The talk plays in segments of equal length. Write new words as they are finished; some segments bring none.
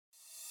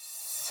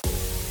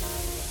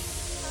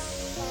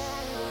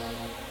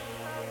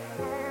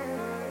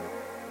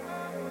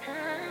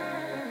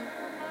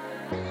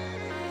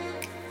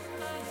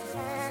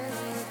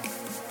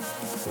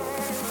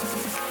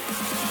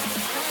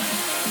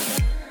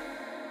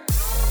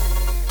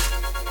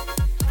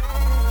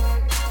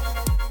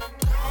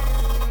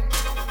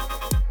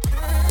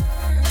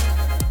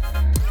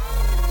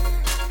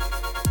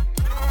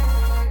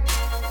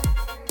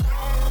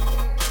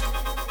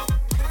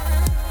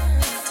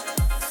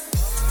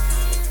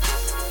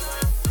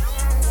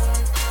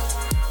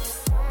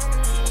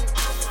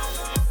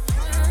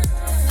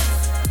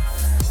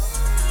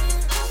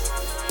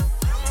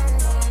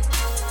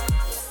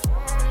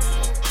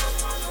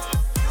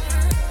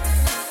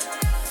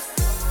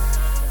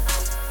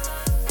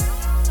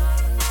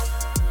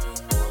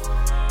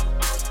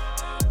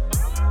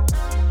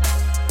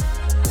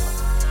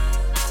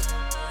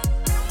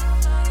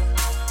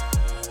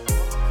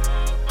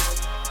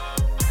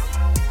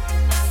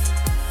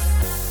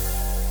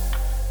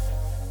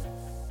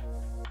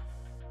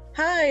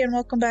Hi, and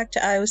welcome back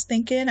to I Was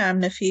Thinking.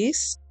 I'm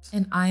Nafis.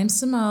 And I am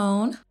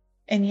Simone.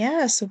 And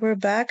yeah, so we're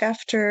back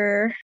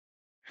after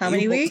how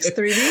many weeks?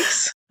 3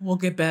 weeks? We'll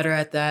get better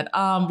at that.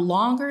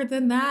 Longer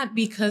than that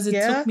because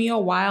it took me a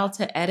while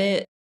to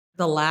edit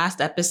the last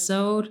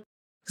episode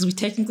because we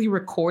technically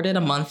recorded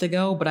a month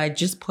ago, but I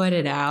just put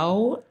it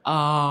out.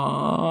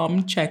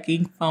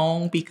 Checking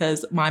phone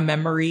because my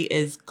memory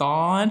is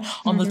gone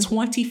on the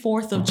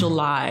 24th of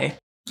July.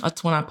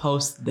 That's when I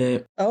posted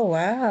it. Oh,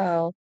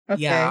 wow.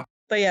 Okay. Yeah.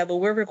 But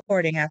we're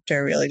recording after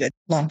a really good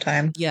long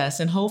time. Yes,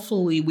 and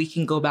hopefully we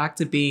can go back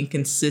to being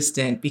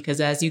consistent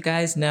because as you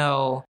guys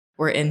know,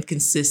 we're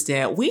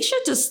inconsistent. We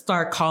should just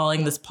start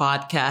calling this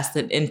podcast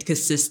an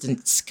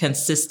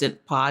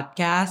consistent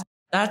podcast.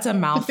 That's a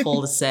mouthful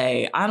to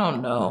say. I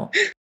don't know.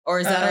 Or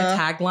is that our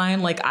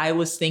tagline? Like I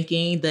was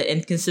thinking the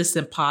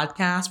inconsistent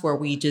podcast where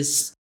we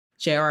just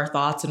share our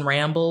thoughts and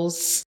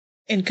rambles.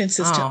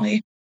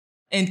 Inconsistently.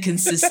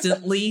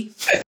 Inconsistently.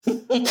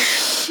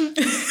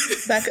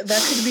 That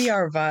could be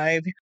our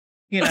vibe,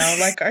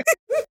 like our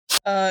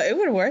it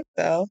would work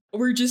though.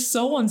 We're just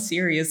so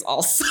unserious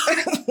also.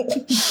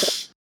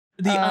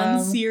 The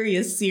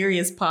unserious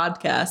serious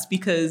podcast,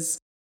 because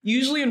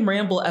usually in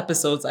ramble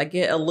episodes I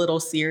get a little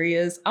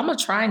serious. I'm gonna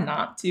try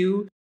not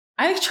to.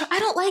 I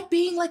don't like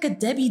being like a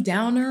Debbie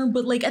Downer,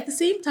 but like at the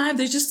same time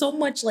there's just so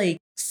much like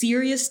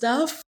serious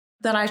stuff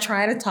that I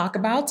try to talk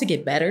about to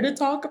get better to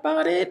talk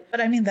about it.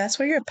 But I mean, that's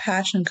where your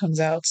passion comes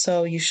out,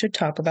 so you should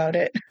talk about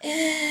it.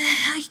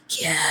 I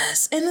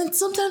guess. And then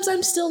sometimes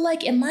I'm still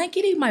like, am I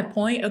getting my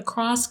point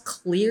across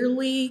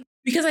clearly?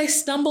 Because I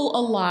stumble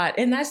a lot,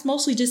 and that's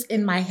mostly just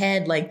in my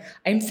head. Like,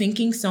 I'm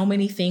thinking so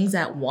many things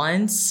at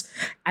once.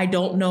 I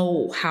don't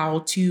know how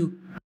to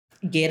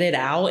get it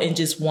out in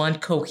just one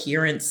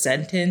coherent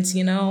sentence,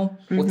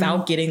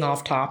 without getting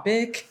off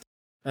topic.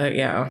 But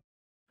yeah.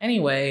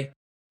 Anyway.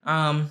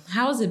 How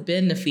has it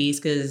been, Nafis?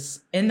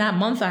 Because in that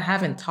month I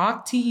haven't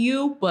talked to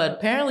you, but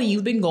apparently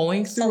you've been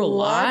going through a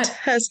lot.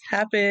 Has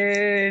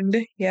happened.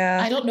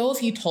 Yeah. I don't know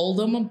if you told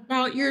them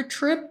about your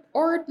trip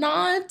or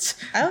not.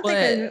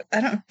 Did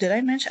I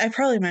mention? I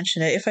probably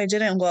mentioned it. If I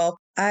didn't, well,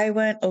 I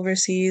went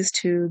overseas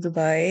to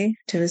Dubai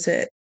to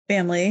visit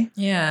family.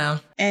 Yeah.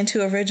 And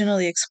to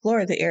originally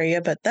explore the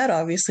area, but that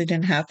obviously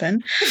didn't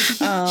happen.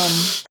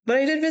 But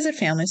I did visit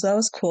family, so that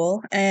was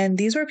cool. And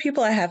these were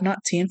people I have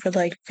not seen for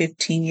like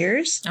 15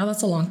 years. Oh,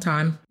 that's a long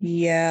time.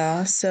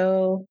 Yeah,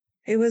 so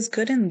it was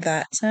good in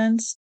that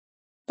sense.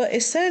 But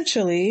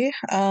essentially,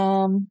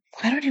 I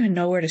don't even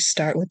know where to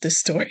start with this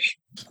story.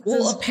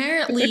 Well,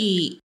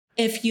 apparently,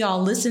 if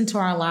y'all listened to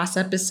our last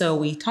episode,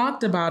 we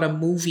talked about a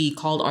movie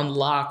called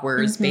Unlock, where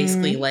it's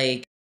basically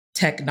like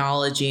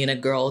technology and a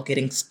girl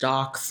getting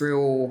stalked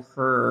through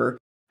her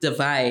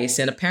device.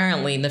 And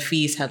apparently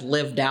Nafis had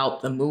lived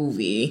out the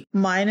movie.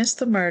 Minus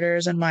the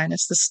murders and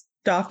minus the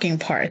stalking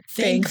part.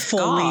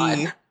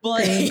 Thankfully.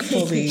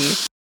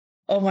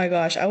 Oh my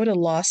gosh, I would have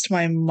lost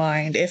my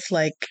mind if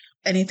like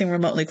anything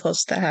remotely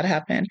close to that had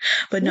happened.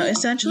 But no,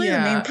 essentially the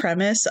main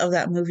premise of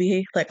that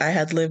movie, like I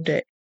had lived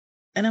it.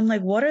 And I'm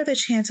like, what are the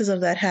chances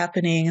of that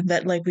happening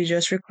that like we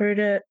just recorded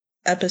an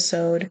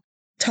episode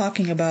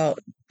talking about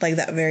like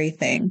that very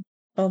thing?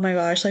 Oh my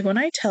gosh, like when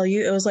I tell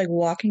you it was like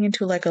walking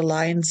into like a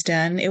lion's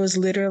den, it was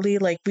literally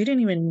like we didn't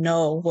even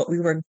know what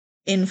we were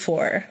in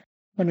for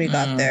when we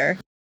got there.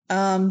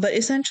 But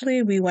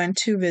essentially we went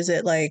to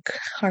visit like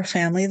our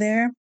family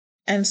there.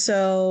 And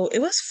so it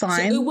was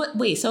fine.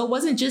 So it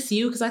wasn't just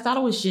you? Because I thought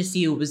it was just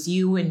you. It was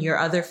you and your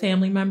other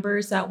family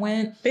members that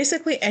went?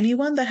 Basically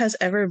anyone that has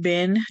ever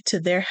been to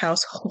their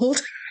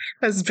household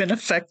has been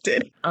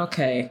affected.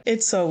 Okay.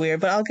 It's so weird,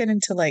 but I'll get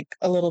into like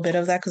a little bit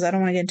of that because I don't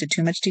want to get into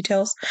too much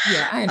details.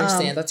 Yeah, I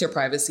understand. That's your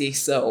privacy.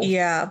 So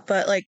yeah,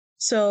 but like,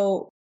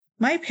 so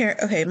my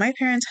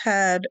parents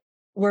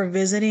were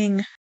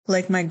visiting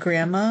like my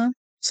grandma.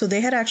 So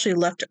they had actually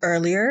left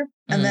earlier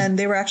and then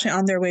they were actually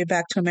on their way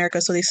back to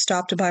America. So they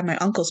stopped by my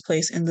uncle's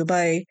place in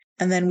Dubai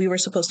and then we were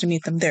supposed to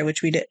meet them there,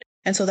 which we did.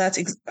 And so that's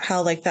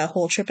how like that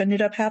whole trip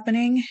ended up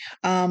happening.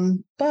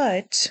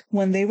 But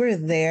when they were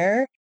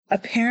there,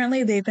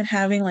 apparently they've been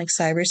having like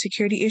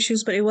cybersecurity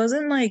issues, but it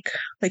wasn't like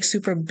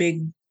super big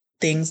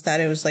things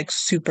that it was like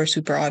super,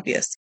 super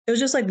obvious. It was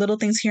just like little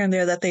things here and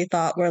there that they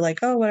thought were like,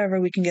 oh,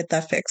 whatever, we can get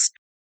that fixed.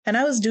 And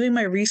I was doing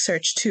my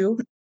research too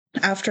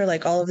after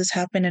like all of this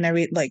happened and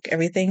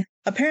everything.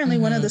 Apparently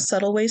one of the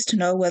subtle ways to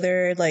know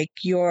whether like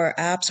your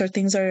apps or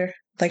things are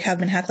like have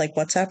been hacked, like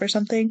WhatsApp or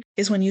something,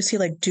 is when you see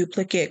like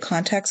duplicate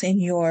contacts in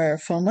your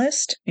phone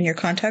list, in your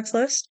contacts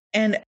list.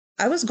 And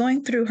I was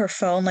going through her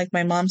phone, like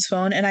my mom's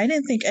phone, and I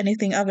didn't think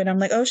anything of it. I'm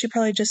like, oh, she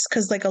probably just,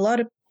 because like a lot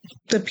of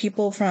the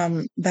people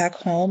from back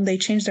home, they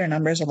changed their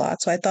numbers a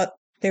lot. So I thought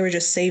she was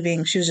just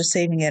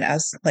saving it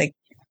as like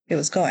it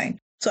was going.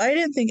 So I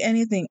didn't think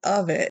anything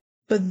of it.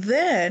 But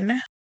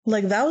then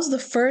like that was the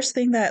first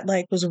thing that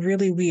like was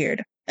really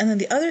weird. And then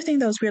the other thing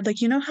that was weird, like,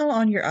 you know how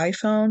on your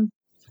iPhone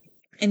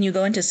and you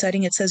go into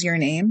setting, it says your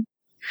name,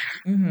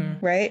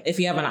 right? If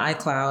you have an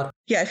iCloud.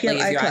 Yeah, if you have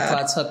iCloud. If your iCloud.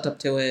 iCloud's hooked up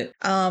to it.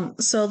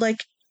 So like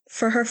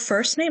for her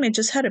first name, it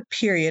just had a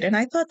period. And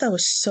I thought that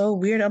was so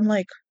weird. I'm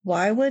like,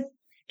 why would,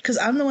 because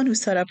I'm the one who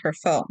set up her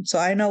phone. So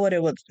I know what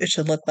it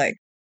should look like.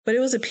 But it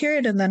was a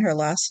period and then her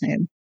last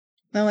name.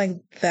 And I'm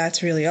like,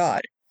 that's really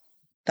odd.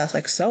 That's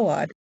like so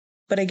odd.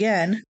 But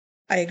again,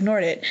 I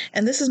ignored it.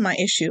 And this is my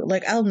issue.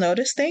 Like I'll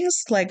notice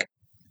things like,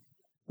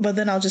 but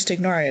then I'll just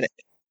ignore it.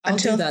 I'll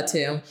do that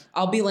too.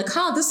 I'll be like,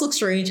 this looks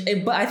strange.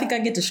 But I think I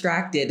get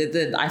distracted and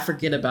then I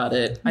forget about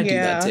it. I do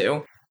that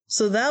too.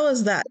 So that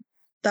was that.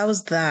 That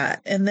was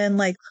that. And then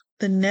like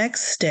the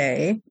next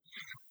day,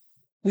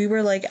 we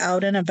were like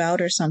out and about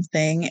or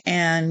something.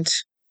 And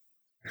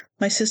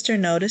my sister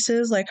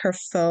notices like her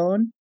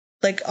phone,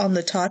 like on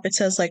the top, it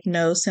says like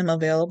no SIM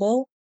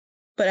available.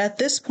 But at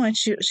this point,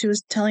 she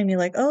was telling me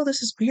like, oh,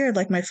 this is weird.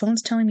 Like my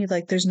phone's telling me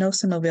like there's no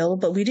SIM available.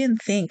 But we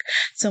didn't think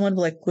someone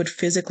like would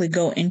physically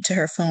go into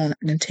her phone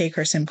and take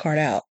her SIM card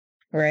out,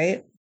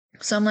 right?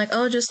 So I'm like,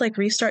 oh, just like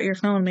restart your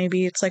phone.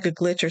 Maybe it's like a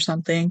glitch or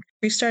something.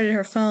 Restarted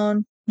her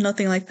phone,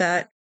 nothing like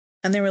that.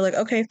 And they were like,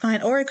 okay,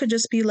 fine. Or it could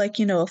just be like,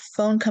 a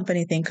phone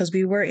company thing because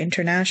we were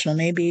international.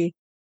 Maybe,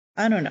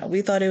 I don't know.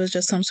 We thought it was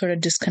just some sort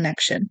of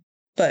disconnection.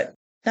 But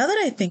now that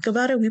I think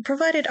about it, we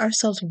provided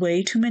ourselves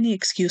way too many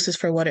excuses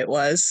for what it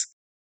was.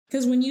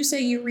 Because when you say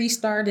you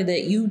restarted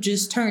it, you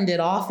just turned it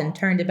off and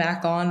turned it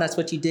back on. That's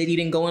what you did. You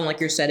didn't go in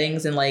like your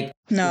settings and like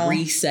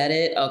reset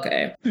it.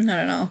 Okay.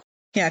 No.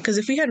 Yeah, because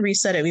if we had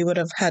reset it, we would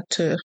have had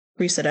to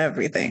reset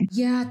everything.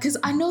 Yeah, because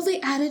I know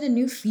they added a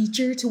new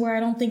feature to where I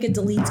don't think it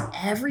deletes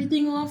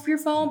everything off your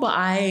phone, but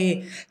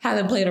I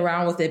haven't played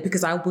around with it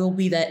because I will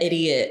be that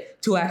idiot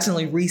to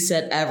accidentally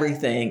reset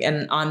everything.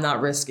 And I'm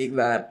not risking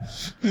that.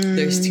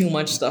 There's too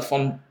much stuff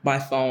on my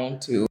phone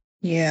too.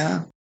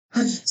 Yeah.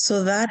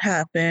 So that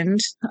happened.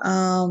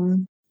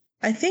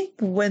 I think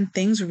when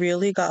things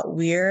really got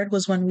weird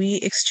was when we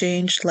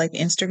exchanged like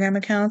Instagram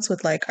accounts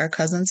with like our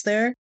cousins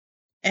there.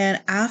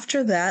 And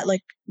after that,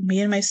 like me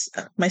and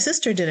my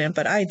sister didn't,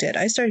 but I did.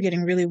 I started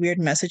getting really weird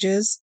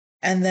messages.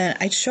 And then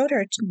I showed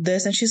her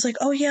this and she's like,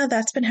 oh yeah,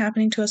 that's been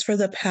happening to us for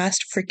the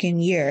past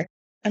freaking year.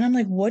 And I'm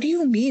like, what do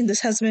you mean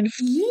this has been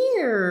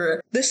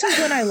year? This is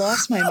when I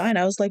lost my mind.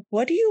 I was like,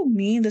 what do you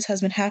mean this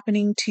has been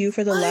happening to you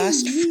for the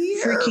last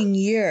freaking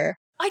year?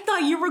 I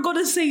thought you were going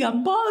to say a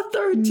month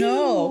or two.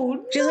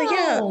 No. She's like,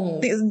 yeah,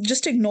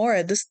 just ignore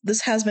it.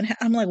 This has been,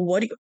 I'm like,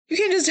 what do you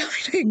can't just tell me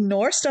to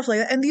ignore stuff like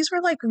that. And these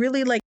were like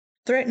really like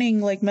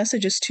threatening like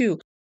messages too.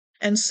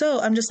 And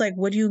so I'm just like,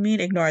 what do you mean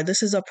ignore it?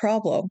 This is a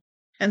problem.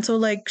 And so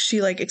like,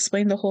 she like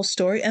explained the whole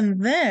story.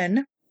 And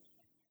then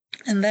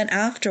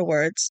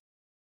afterwards,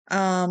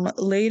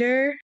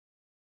 later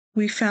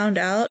we found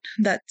out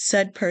that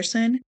said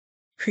person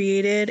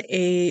created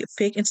a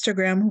fake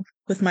Instagram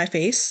with my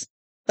face.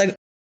 Like,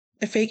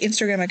 a fake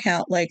Instagram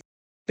account, like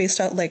based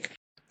out like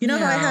how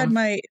I had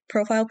my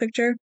profile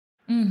picture,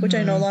 which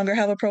I no longer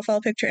have a profile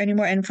picture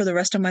anymore, and for the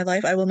rest of my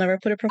life I will never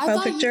put a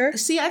profile picture.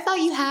 I thought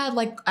you had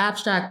like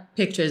abstract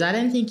pictures. I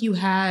didn't think you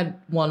had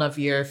one of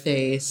your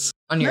face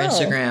on your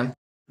Instagram.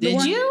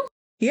 Did you?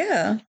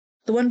 Yeah,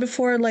 the one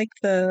before like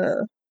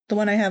the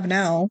one I have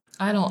now.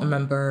 I don't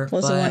remember.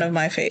 Was the one of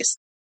my face.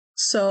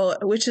 So,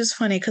 which is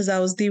funny because that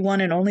was the one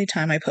and only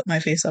time I put my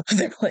face up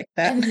there like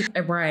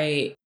that.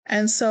 Right.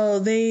 And so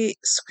they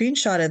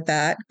screenshotted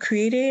that,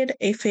 created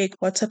a fake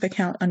WhatsApp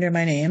account under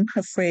my name,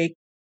 a fake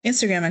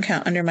Instagram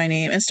account under my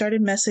name, and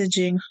started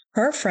messaging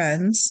her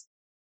friends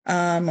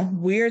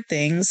weird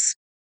things.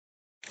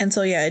 And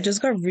so, yeah, it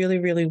just got really,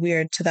 really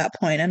weird to that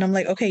point. And I'm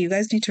like, okay, you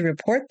guys need to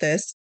report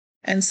this.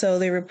 And so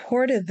they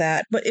reported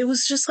that. But it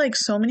was just like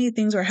so many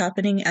things were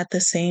happening at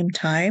the same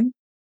time.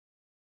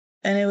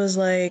 And it was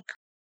like,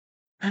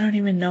 I don't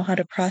even know how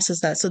to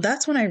process that. So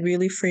that's when I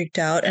really freaked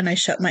out and I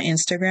shut my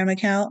Instagram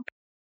account.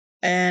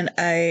 And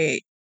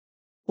I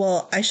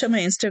shut my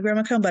Instagram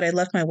account, but I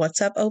left my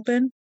WhatsApp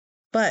open.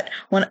 But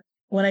when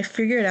I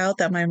figured out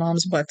that my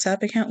mom's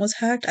WhatsApp account was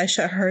hacked, I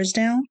shut hers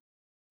down.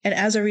 And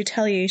as a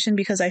retaliation,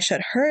 because I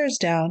shut hers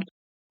down,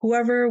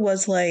 whoever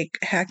was like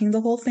hacking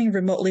the whole thing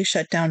remotely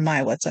shut down my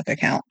WhatsApp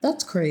account.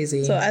 That's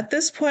crazy. So at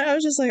this point, I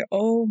was just like,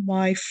 oh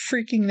my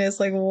freakingness.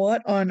 Like,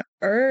 what on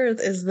earth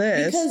is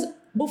this? Because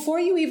before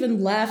you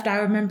even left, I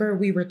remember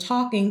we were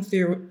talking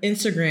through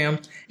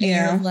Instagram and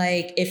you're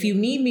like, if you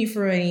need me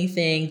for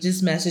anything,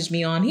 just message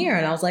me on here.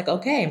 And I was like,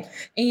 okay.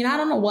 And I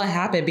don't know what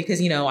happened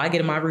because, I get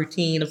in my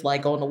routine of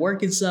like going to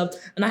work and stuff.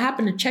 And I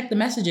happened to check the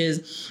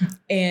messages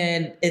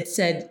and it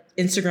said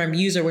Instagram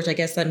user, which I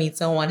guess that means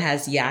someone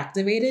has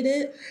deactivated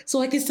it.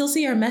 So I could still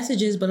see our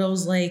messages, but I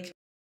was like,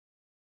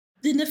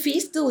 did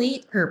Nafis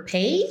delete her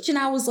page? And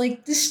I was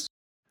like, this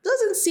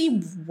doesn't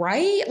seem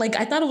right. Like,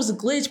 I thought it was a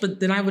glitch,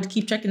 but then I would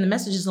keep checking the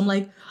messages. I'm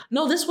like,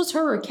 no, this was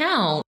her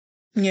account.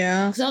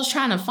 Yeah. Because I was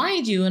trying to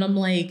find you. And I'm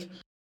like,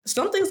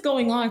 something's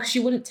going on because she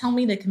wouldn't tell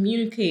me to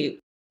communicate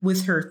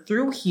with her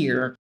through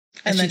here.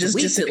 And then just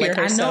disappear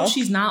herself. I know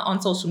she's not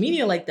on social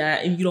media like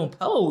that and you don't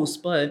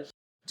post, but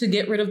to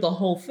get rid of the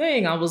whole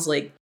thing, I was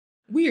like,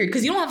 Weird,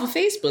 because you don't have a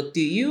Facebook,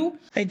 do you?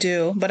 I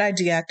do, but I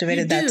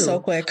deactivated that so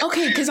quick.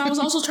 Okay, because I was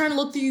also trying to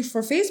look through you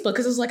for Facebook,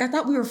 because it was like, I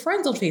thought we were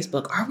friends on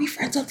Facebook. Are we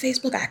friends on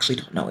Facebook? I actually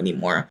don't know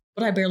anymore,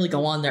 but I barely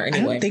go on there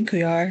anyway. I don't think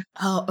we are.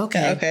 Oh,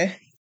 okay. Yeah, okay.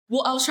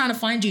 Well, I was trying to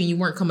find you and you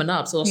weren't coming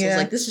up, so I was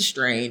like, this is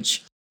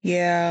strange.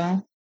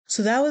 Yeah.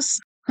 So that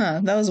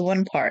was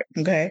one part,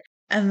 okay?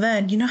 And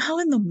then, you know how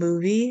in the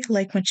movie,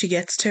 like when she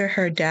gets to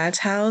her dad's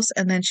house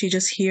and then she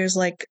just hears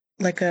like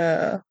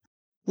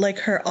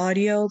her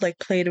audio like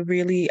played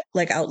really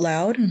like out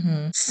loud?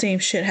 Mm-hmm. Same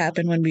shit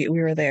happened when we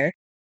were there.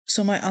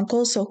 So my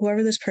uncle, so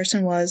whoever this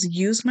person was,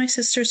 used my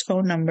sister's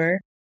phone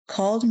number,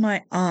 called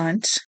my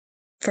aunt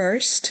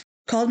first,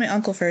 called my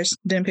uncle first,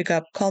 didn't pick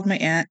up, called my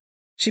aunt.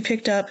 She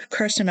picked up,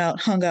 cursed him out,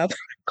 hung up,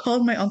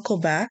 called my uncle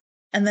back,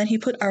 and then he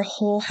put our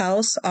whole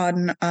house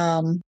on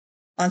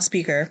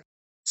speaker.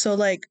 So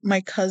like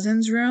my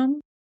cousin's room,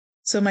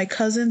 so my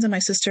cousins and my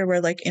sister were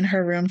like in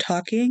her room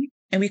talking,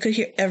 and we could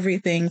hear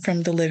everything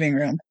from the living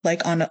room,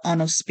 like on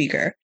a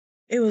speaker.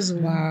 It was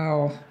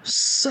wow,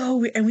 so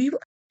weird. And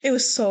it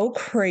was so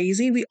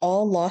crazy. We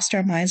all lost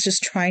our minds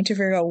just trying to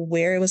figure out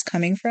where it was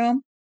coming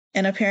from.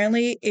 And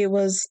apparently it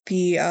was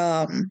the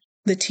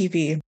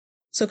TV.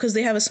 So because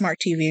they have a smart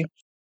TV.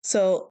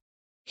 So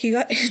he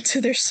got into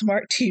their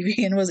smart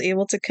TV and was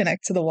able to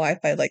connect to the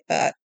Wi-Fi like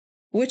that.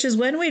 Which is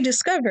when we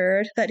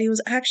discovered that it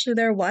was actually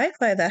their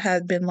Wi-Fi that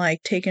had been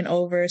like taken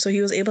over. So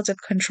he was able to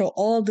control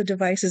all the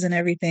devices and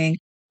everything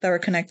that were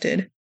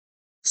connected.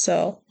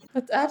 So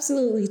that's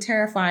absolutely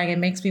terrifying. It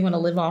makes me want to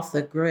live off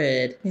the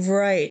grid.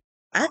 Right.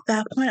 At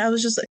that point, I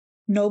was just like,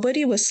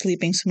 nobody was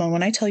sleeping, Simone.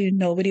 When I tell you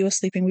nobody was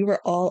sleeping, we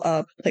were all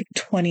up like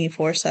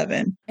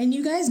 24/7. And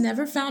you guys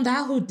never found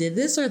out who did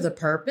this or the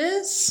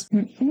purpose?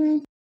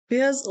 Mm-mm.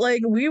 Because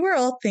like we were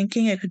all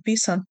thinking it could be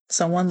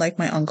someone like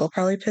my uncle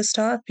probably pissed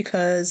off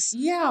because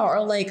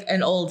or like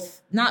an old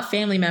not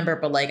family member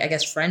but like I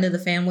guess friend of the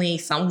family,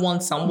 someone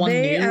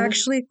they knew.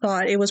 actually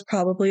thought it was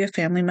probably a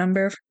family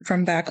member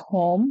from back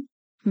home,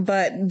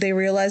 but they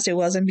realized it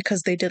wasn't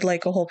because they did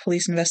like a whole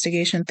police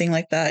investigation thing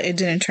like that. It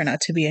didn't turn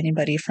out to be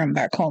anybody from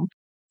back home.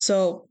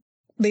 So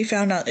they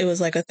found out it was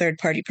like a third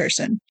party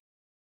person.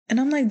 And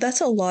I'm like,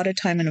 that's a lot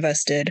of time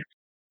invested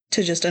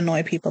to just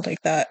annoy people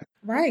like that.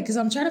 Right, because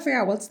I'm trying to figure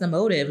out what's the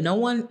motive. No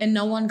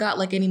one got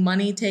like any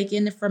money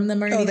taken from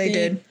them or anything. Oh, they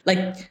did.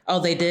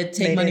 They did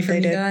take money from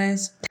you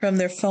guys? From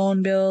their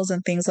phone bills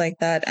and things like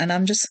that. And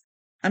I'm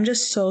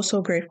just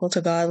so grateful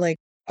to God. Like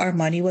our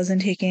money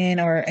wasn't taken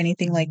or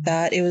anything like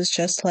that. It was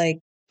just like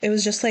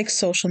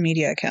social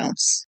media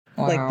accounts,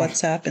 like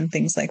WhatsApp and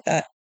things like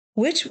that.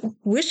 Which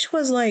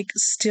was like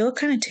still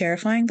kind of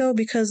terrifying though,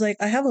 because like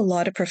I have a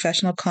lot of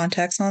professional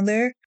contacts on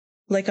there.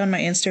 Like on my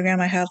Instagram,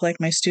 I have like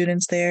my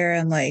students there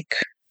and like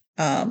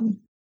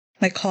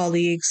my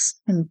colleagues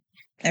and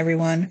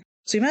everyone.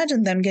 So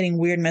imagine them getting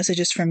weird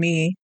messages from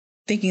me,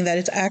 thinking that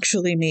it's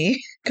actually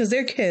me, because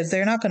they're kids.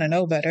 They're not going to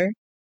know better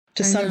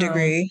to some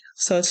degree.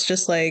 So it's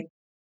just like,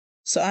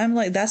 so I'm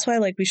like, that's why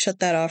like we shut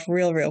that off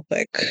real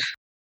quick.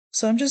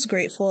 So I'm just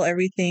grateful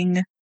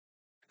everything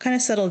kind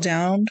of settled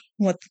down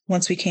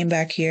once we came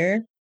back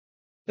here.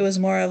 It was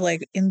more of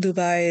like in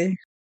Dubai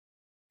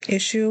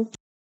issue.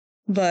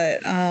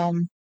 But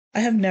I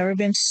have never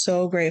been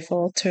so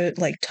grateful to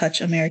like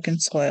touch American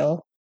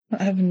soil.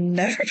 I've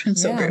never been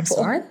so grateful.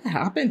 I'm sorry that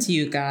happened to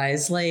you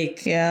guys.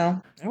 Like, yeah,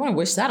 I don't want to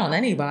wish that on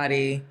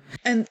anybody.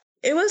 And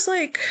it was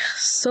like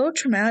so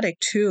traumatic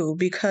too,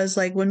 because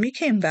like when we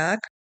came back,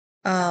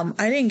 I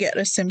didn't get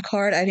a SIM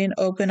card. I didn't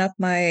open up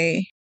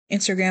my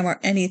Instagram or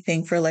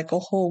anything for like a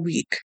whole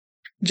week,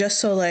 just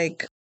so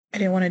like I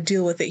didn't want to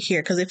deal with it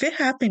here. Because if it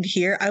happened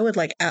here, I would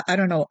like, I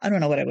don't know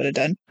what I would have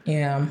done.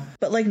 Yeah.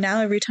 But like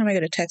now, every time I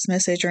get a text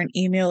message or an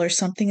email or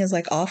something is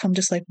like off, I'm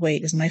just like,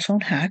 wait, is my phone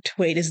hacked?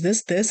 Wait, is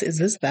this? Is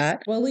this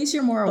that? Well, at least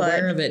you're more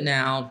aware of it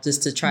now,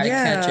 just to try to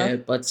catch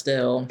it, but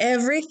still.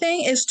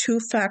 Everything is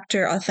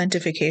 2-factor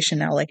authentication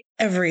now, like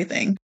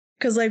everything.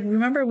 Because like,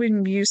 remember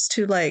when we used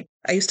to like,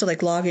 I used to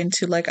like log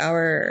into like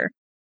our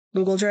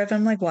Google Drive.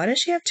 I'm like, why does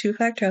she have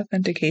 2-factor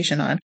authentication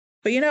on?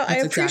 But I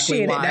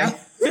appreciate it now.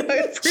 I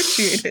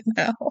appreciate it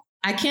now.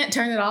 I can't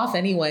turn it off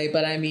anyway,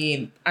 but I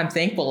mean, I'm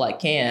thankful I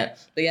can't.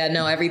 But yeah,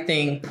 no,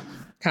 everything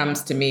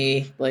comes to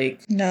me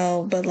like.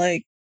 No, but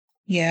like,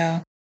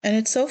 yeah. And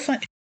it's so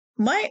fun.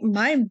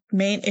 My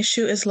main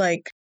issue is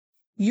like,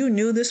 you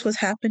knew this was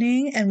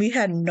happening and we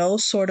had no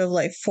sort of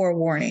like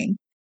forewarning.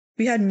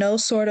 We had no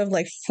sort of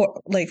like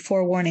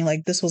forewarning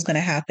like this was going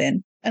to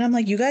happen. And I'm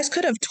like, you guys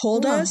could have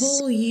told us. A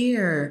whole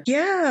year.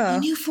 Yeah. You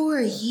knew for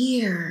a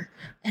year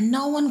and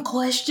no one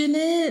questioned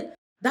it.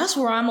 That's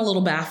where I'm a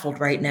little baffled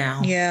right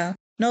now. Yeah.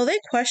 No, they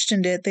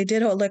questioned it. They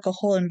did like a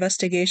whole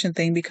investigation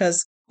thing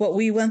because what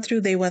we went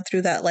through, they went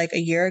through that like a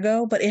year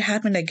ago, but it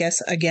happened, I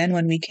guess, again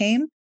when we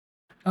came.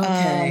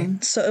 Okay.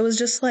 So it was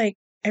just like,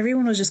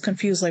 everyone was just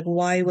confused, like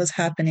why it was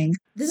happening.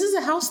 This is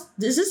a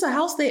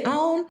house they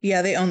own?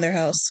 Yeah, they own their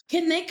house.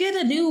 Can they get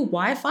a new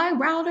Wi-Fi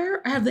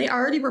router? Have they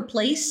already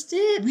replaced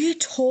it? We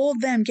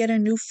told them get a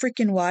new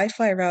freaking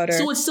Wi-Fi router.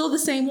 So it's still the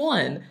same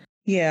one?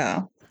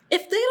 Yeah.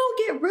 If they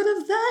don't get rid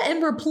of that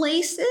and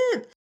replace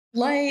it,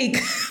 Like,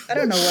 I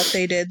don't know what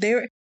they did.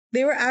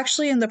 They were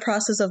actually in the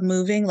process of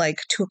moving like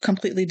to a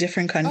completely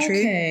different country.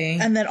 okay.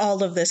 And then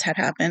all of this had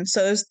happened.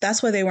 So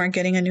that's why they weren't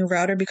getting a new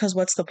router, because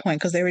what's the point?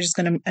 Because they were just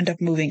going to end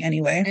up moving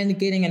anyway. And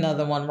getting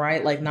another one,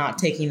 right? Like not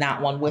taking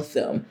that one with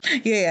them.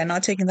 Yeah,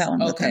 not taking that one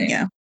with them.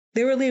 Yeah.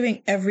 They were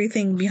leaving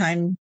everything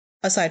behind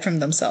aside from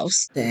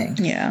themselves. Dang.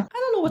 Yeah. I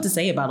don't know what to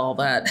say about all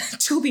that,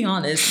 to be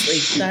honest.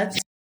 Like, that's,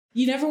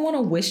 you never want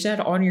to wish that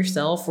on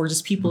yourself or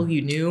just people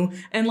you knew.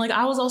 And like,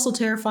 I was also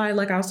terrified,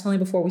 like I was telling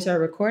you before we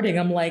started recording,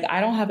 I'm like, I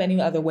don't have any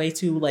other way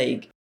to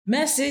like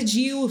message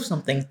you if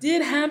something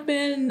did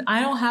happen.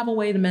 I don't have a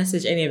way to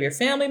message any of your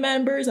family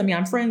members. I mean,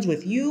 I'm friends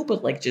with you,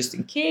 but like just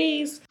in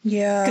case.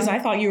 Yeah. Because I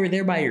thought you were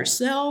there by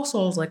yourself.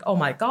 So I was like, oh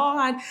my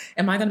God,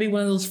 am I going to be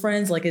one of those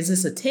friends? Like, is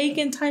this a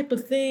taken type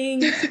of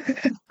thing?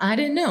 I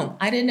didn't know.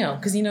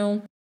 Because, you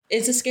know,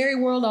 it's a scary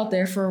world out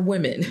there for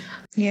women.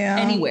 Yeah.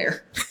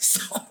 Anywhere.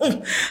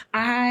 So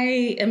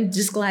I am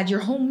just glad you're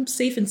home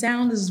safe and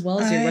sound as well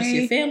as the rest of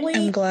your family.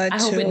 I'm glad I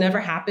hope it never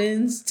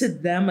happens to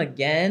them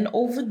again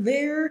over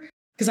there.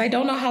 Because I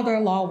don't know how their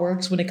law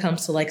works when it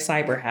comes to like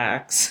cyber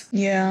hacks.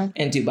 Yeah.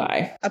 In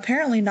Dubai.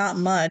 Apparently not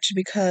much,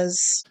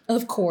 because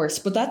of course,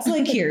 but that's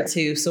like here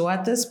too. So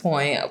at this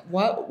point,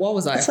 what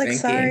was I thinking?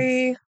 It's like,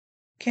 sorry,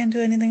 can't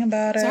do anything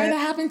about it. Sorry that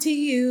happened to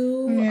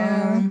you.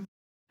 Yeah.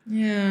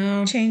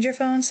 Yeah. Change your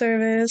phone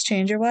service,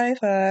 change your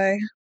Wi-Fi.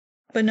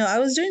 But no, I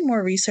was doing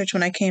more research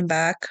when I came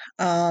back.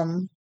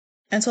 And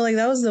so like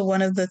that was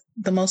one of the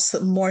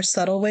more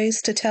subtle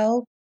ways to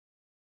tell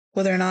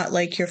whether or not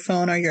like your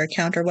phone or your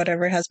account or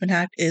whatever has been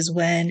hacked is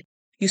when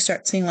you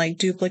start seeing like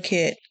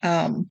duplicate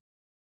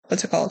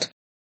what's it called?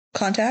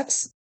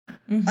 Contacts.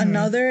 Mm-hmm.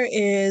 Another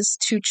is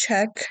to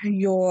check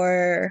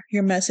your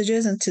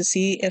messages and to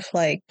see if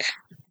like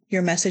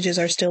your messages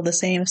are still the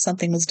same, if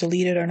something was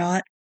deleted or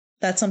not.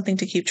 That's something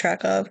to keep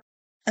track of.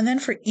 And then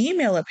for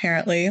email,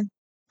 apparently,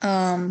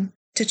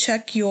 to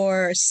check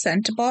your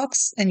sent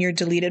box and your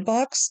deleted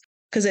box.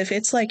 Because if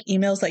it's like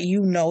emails that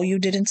you know you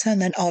didn't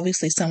send, then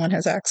obviously someone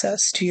has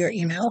access to your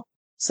email.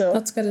 So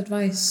that's good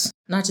advice.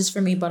 Not just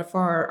for me, but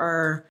for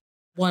our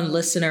one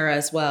listener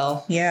as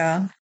well.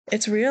 Yeah.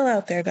 It's real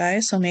out there,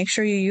 guys. So make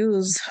sure you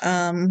use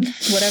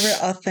whatever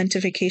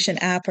authentication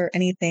app or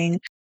anything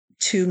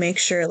to make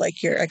sure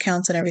like your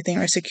accounts and everything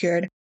are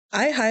secured.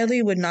 I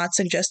highly would not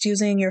suggest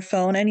using your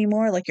phone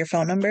anymore, like your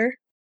phone number,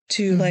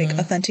 to like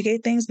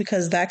authenticate things,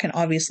 because that can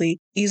obviously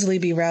easily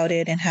be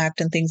routed and hacked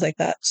and things like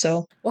that.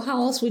 So, well,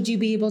 how else would you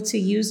be able to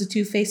use the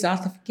two-faced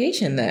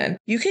authentication then?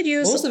 You could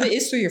use most of it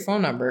is through your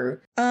phone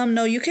number.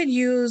 No, you could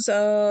use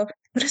what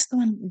is the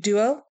one?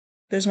 Duo.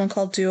 There's one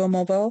called Duo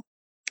Mobile.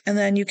 And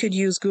then you could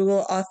use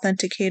Google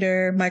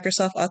Authenticator,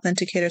 Microsoft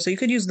Authenticator. So you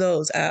could use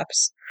those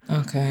apps.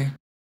 Okay.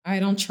 I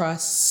don't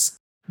trust.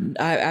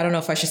 I don't know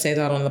if I should say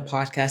that on the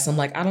podcast. I'm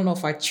like, I don't know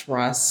if I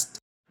trust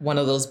one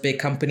of those big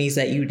companies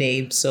that you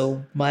named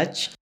so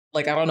much.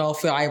 Like, I don't know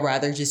if I'd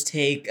rather just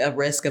take a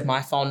risk of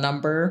my phone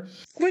number.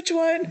 Which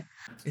one?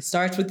 It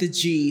starts with the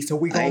G, so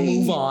we're going to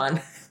move on.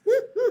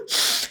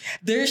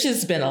 There's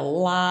just been a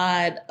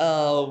lot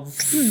of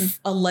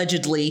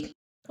allegedly,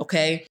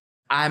 okay?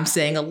 I'm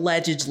saying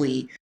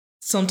allegedly,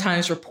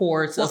 sometimes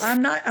reports of...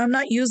 I'm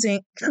not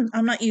using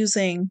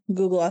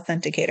Google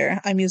Authenticator.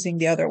 I'm using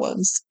the other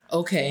ones.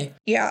 Okay.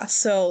 Yeah,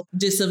 so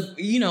just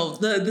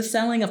the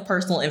selling of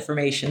personal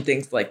information,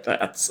 things like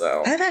that.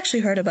 So I've actually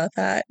heard about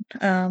that.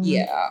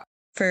 Yeah.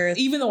 For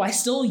even though I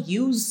still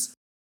use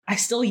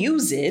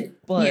it,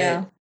 but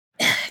yeah.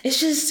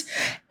 It's just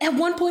at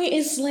one point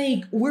it's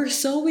like we're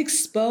so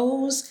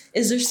exposed.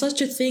 Is there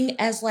such a thing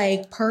as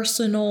like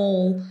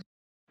personal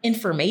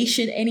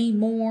information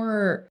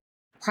anymore?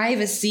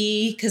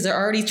 Privacy, because they're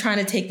already trying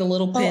to take the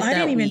little bit. I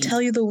didn't even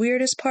tell you the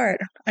weirdest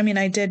part. I mean,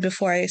 I did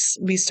before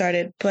we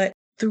started, but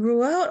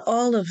throughout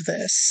all of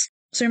this,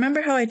 so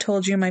remember how I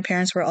told you my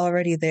parents were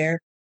already there,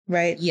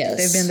 right? Yes.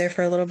 They've been there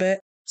for a little bit.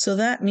 So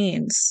that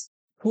means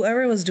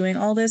whoever was doing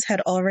all this had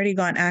already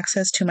gotten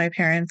access to my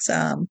parents'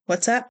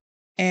 WhatsApp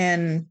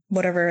and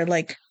whatever,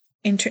 like,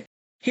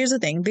 here's the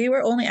thing. They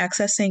were only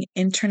accessing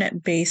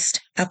internet-based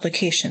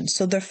applications.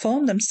 So their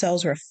phone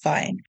themselves were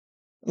fine,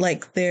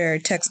 like their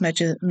text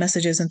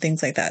messages and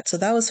things like that. So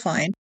that was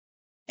fine.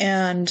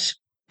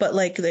 But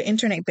like the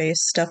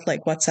internet-based stuff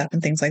like WhatsApp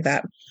and things like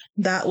that,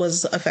 that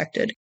was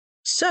affected.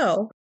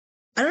 So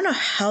I don't know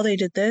how they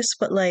did this,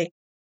 but like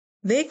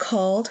they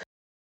called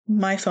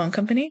my phone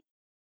company,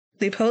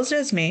 they posed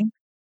as me,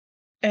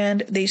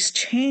 and they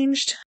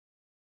changed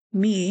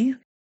me,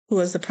 who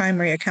was the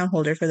primary account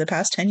holder for the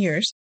past 10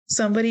 years,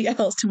 somebody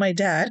else to my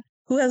dad,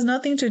 who has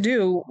nothing to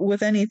do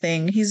with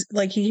anything. He's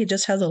like, he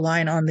just has a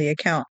line on the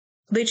account.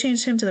 They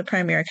changed him to the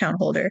primary account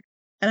holder.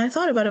 And I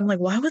thought about it, I'm like,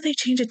 why would they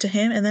change it to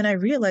him? And then I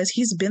realized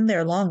he's been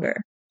there longer,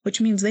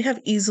 which means they have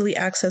easily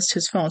accessed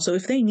his phone. So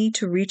if they need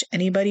to reach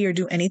anybody or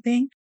do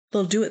anything,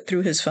 they'll do it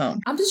through his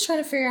phone. I'm just trying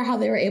to figure out how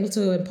they were able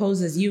to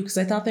impose as you, because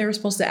I thought they were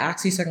supposed to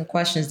ask you certain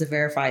questions to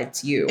verify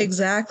it's you.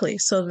 Exactly.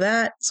 So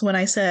that's when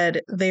I said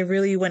they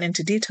really went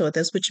into detail with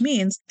this, which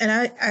means, and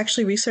I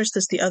actually researched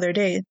this the other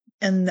day,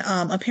 And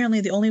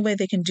apparently, the only way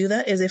they can do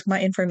that is if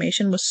my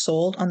information was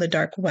sold on the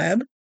dark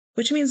web,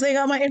 which means they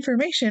got my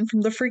information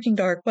from the freaking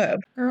dark web.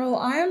 Girl,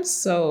 I am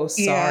so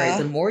sorry.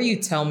 The Yeah. more you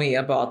tell me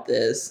about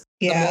this,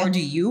 the Yeah. more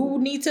do you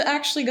need to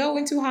actually go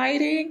into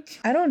hiding?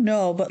 I don't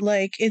know, but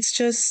like, it's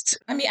just.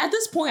 I mean, at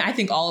this point, I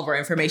think all of our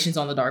information's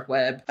on the dark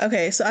web.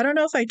 Okay, so I don't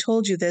know if I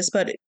told you this,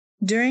 but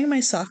during my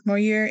sophomore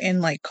year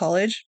in like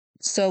college,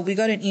 so we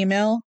got an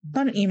email,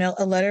 not an email,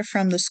 a letter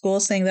from the school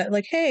saying that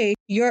like, hey,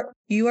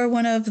 you are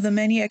one of the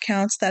many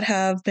accounts that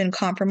have been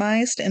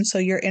compromised, and so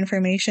your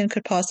information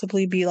could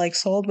possibly be like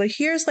sold, but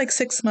here's like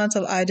 6 months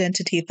of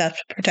identity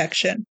theft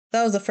protection.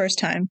 That was the first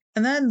time.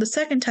 And then the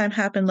second time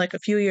happened like a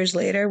few years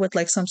later with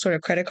like some sort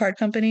of credit card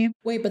company.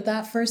 Wait, but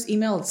that first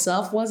email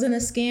itself wasn't a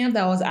scam?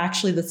 That was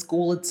actually the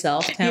school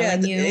itself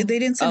telling you? They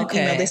didn't send an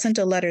email. They sent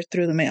a letter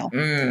through the mail.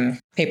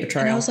 Paper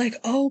trail. And I was like,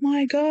 oh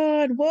my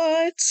God,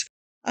 what?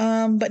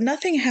 But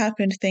nothing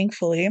happened,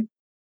 thankfully.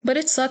 But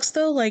it sucks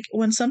though, like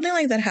when something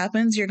like that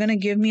happens, you're gonna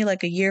give me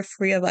like a year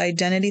free of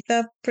identity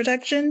theft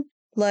protection.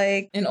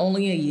 Like in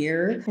only a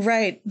year?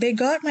 Right. They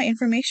got my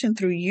information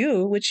through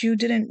you, which you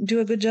didn't do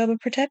a good job of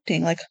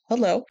protecting. Like,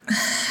 hello.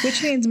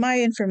 Which means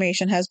my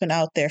information has been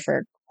out there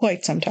for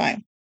quite some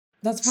time.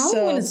 That's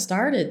probably when it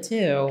started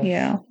too.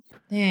 Yeah.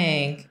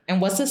 Dang.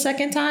 And what's the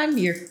second time?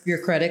 Your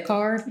credit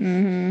card?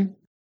 Mm-hmm.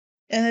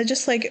 And it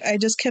just like I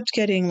just kept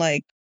getting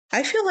like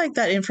I feel like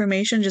that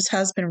information just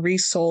has been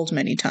resold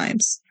many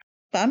times.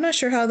 But I'm not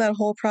sure how that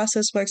whole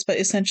process works, but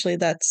essentially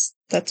that's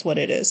what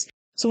it is.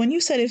 So when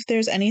you said if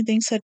there's any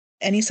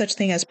such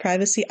thing as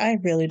privacy, I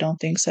really don't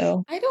think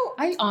so.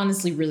 I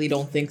honestly really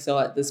don't think so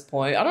at this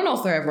point. I don't know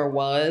if there ever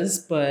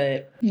was,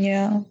 but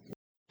yeah.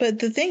 But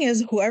the thing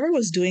is, whoever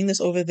was doing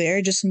this over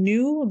there just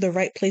knew the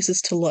right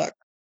places to look.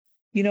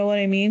 You know what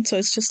I mean? So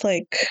it's just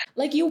like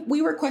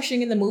we were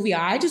questioning in the movie.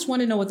 I just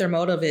want to know what their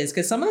motive is,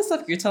 because some of the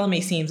stuff you're telling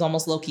me seems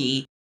almost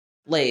low-key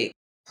like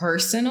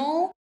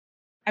personal.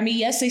 I mean,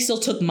 yes, they still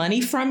took money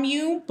from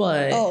you,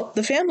 but oh,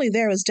 the family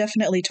there was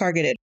definitely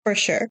targeted for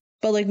sure.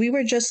 But like we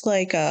were just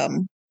like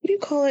what do you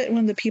call it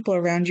when the people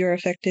around you are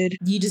affected?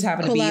 You just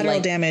happen to be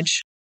collateral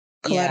damage.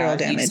 Collateral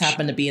damage. You just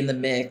happen to be in the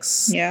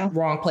mix. Yeah.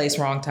 Wrong place,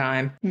 wrong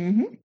time.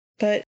 Mm-hmm.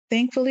 But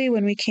thankfully,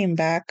 when we came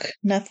back,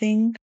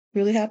 nothing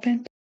really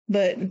happened.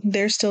 But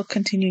they're still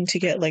continuing to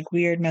get like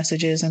weird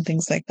messages and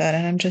things like that.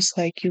 And I'm just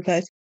like, you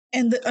guys.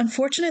 And the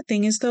unfortunate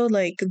thing is, though,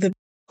 like the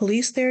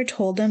police there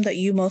told them that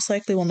you most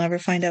likely will never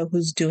find out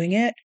who's doing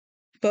it.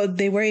 But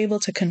they were able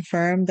to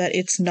confirm that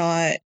it's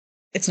not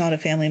a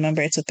family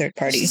member, it's a third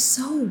party. It's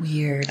so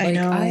weird. I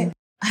know.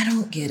 I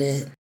don't get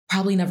it.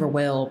 Probably never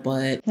will,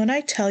 but when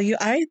I tell you,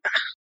 I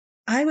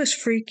was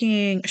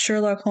freaking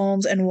Sherlock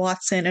Holmes and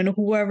Watson and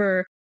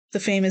whoever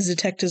the famous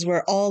detectives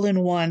were all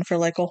in one for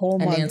like a whole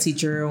month. Nancy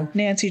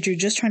Drew,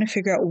 just trying to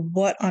figure out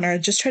what on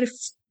earth, just try to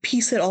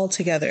piece it all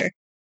together.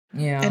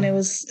 Yeah. And it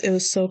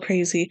was so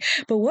crazy.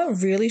 But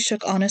what really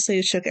shook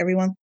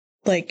everyone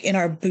like in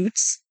our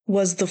boots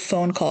was the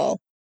phone call.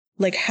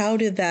 Like, how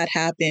did that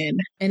happen?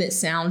 And it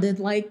sounded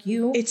like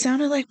you? It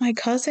sounded like my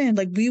cousin.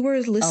 Like, we were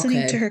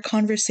listening to her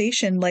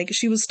conversation. Like,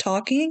 she was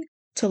talking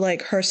to,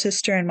 like, her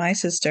sister and my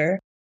sister.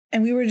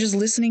 And we were just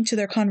listening to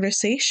their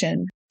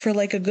conversation for,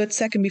 like, a good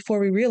second before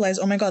we realized,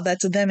 oh, my God,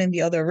 that's them in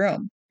the other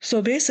room.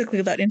 So,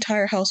 basically, that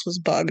entire house was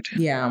bugged.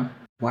 Yeah.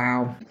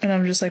 Wow. And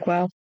I'm just like,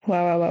 wow.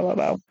 Wow, wow, wow, wow,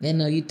 wow. I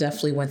know you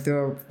definitely went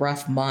through a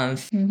rough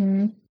month.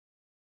 Mm-hmm.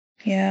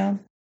 Yeah.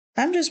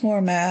 I'm just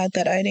more mad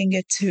that I didn't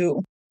get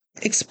to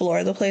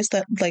explore the place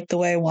that like the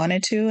way I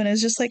wanted to. And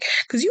it's just like,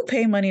 because you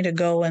pay money to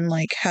go and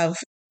like have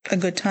a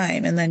good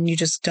time and then you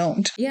just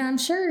don't. Yeah, I'm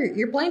sure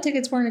your plane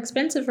tickets weren't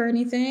expensive or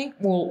anything.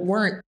 Well,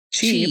 weren't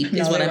cheap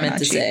is what I meant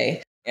to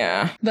say.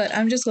 Yeah. But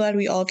I'm just glad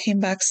we all came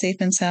back safe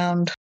and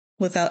sound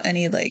without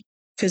any like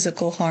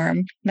physical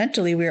harm.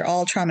 Mentally, we were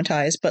all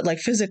traumatized, but like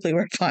physically,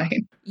 we're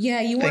fine.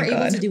 Yeah, you weren't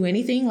able to do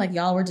anything. Like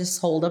y'all were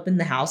just holed up in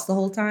the house the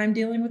whole time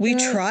dealing with it. We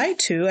tried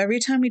to. Every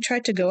time we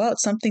tried to go out,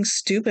 something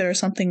stupid or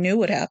something new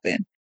would happen.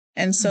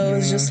 And so it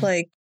was just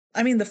like,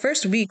 I mean, the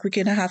first week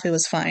and a half, it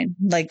was fine.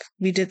 Like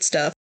we did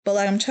stuff, but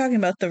like I'm talking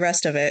about the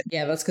rest of it.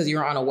 Yeah, that's because you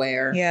were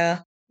unaware. Yeah.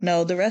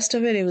 No, the rest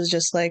of it was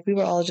just like, we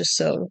were all just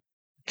so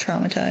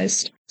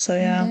traumatized. So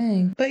yeah.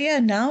 Dang. But yeah,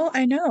 now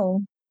I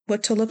know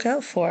what to look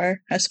out for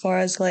as far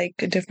as like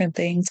different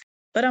things.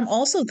 But I'm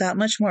also that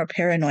much more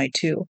paranoid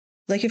too.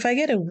 Like if I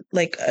get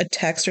a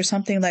text or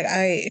something, like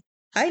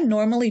I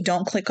normally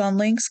don't click on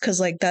links because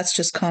like that's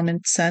just common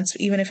sense.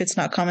 Even if it's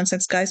not common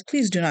sense, guys,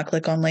 please do not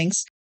click on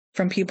links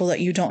from people that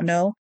you don't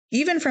know.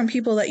 Even from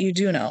people that you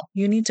do know.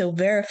 You need to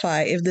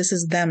verify if this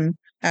is them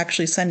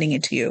actually sending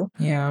it to you.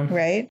 Yeah.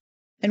 Right?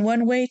 And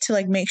one way to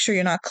like make sure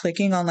you're not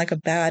clicking on like a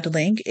bad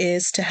link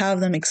is to have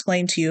them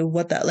explain to you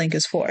what that link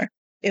is for.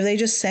 If they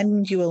just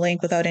send you a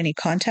link without any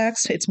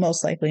context, it's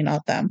most likely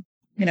not them,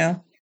 you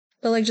know?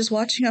 But like just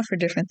watching out for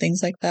different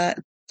things like that.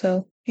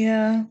 So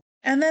yeah.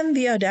 And then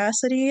the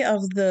audacity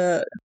of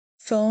the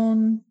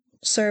phone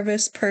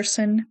service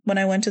person when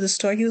I went to the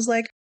store, he was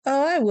like,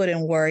 Oh, I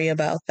wouldn't worry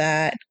about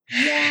that.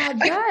 Yeah,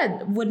 I,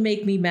 that would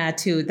make me mad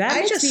too. That I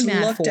makes me just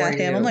mad looked for at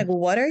him. I'm like, you.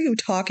 what are you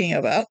talking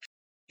about?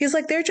 He's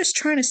like, they're just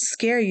trying to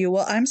scare you.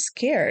 Well, I'm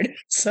scared.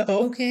 So,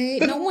 Okay,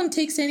 no one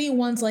takes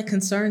anyone's like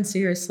concern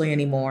seriously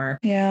anymore.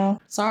 yeah.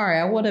 Sorry,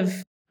 I would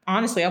have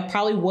honestly, I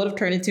probably would have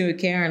turned into a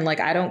Karen. Like,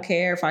 I don't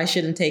care if I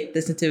shouldn't take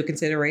this into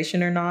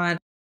consideration or not.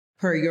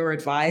 Per your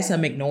advice,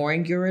 I'm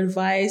ignoring your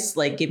advice.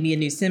 Like, give me a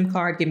new SIM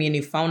card, give me a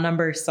new phone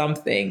number,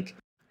 something,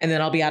 and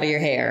then I'll be out of your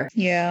hair.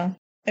 Yeah.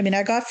 I mean,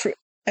 I got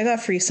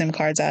free SIM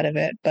cards out of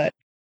it, but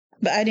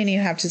I didn't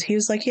even have to. He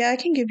was like, "Yeah, I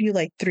can give you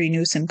like 3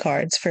 new SIM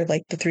cards for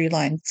like the 3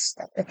 lines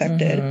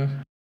affected."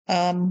 Mm-hmm.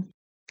 Um,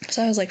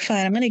 so I was like,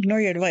 "Fine, I'm gonna ignore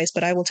your advice,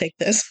 but I will take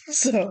this."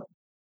 So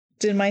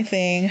did my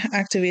thing,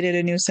 activated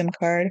a new SIM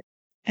card,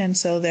 and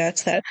so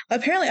that's that.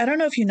 Apparently, I don't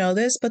know if you know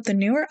this, but the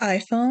newer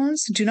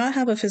iPhones do not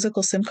have a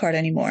physical SIM card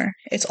anymore.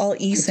 It's all I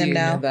eSIM do know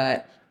now.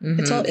 that.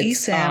 It's all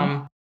It's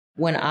eSIM.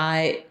 when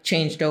I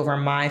changed over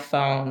my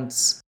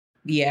phones.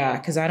 Yeah,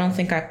 because I don't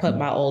think I put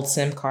my old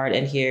SIM card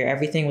in here.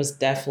 Everything was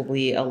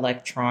definitely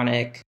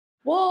electronic.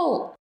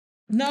 Well,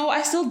 no,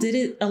 I still did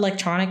it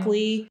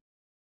electronically.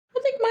 I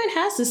think mine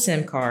has the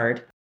SIM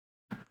card.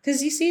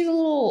 Because you see the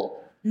little,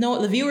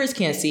 no, the viewers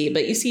can't see,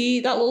 but you see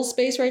that little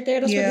space right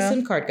there? That's where the Yeah.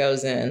 SIM card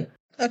goes in.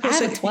 Okay, I have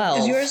so a is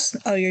 12. yours?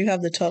 Oh, you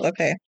have the 12.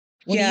 Okay.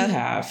 What do you Yeah,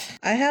 have?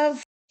 I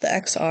have the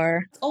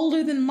XR. It's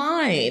older than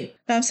mine.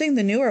 No, I'm saying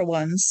the newer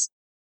ones.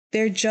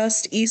 They're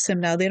just eSIM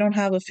now. They don't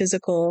have a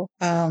physical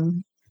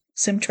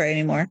SIM tray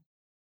anymore.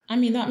 I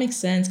mean, that makes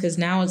sense because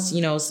now it's,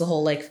 it's the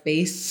whole like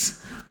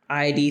face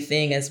ID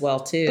thing as well,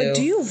 But do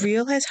too. you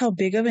realize how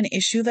big of an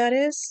issue that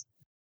is?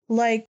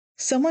 Like,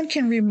 someone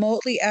can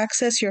remotely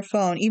access your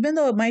phone, even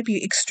though it might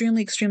be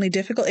extremely, extremely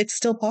difficult, it's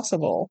still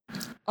possible.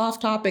 Off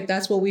topic,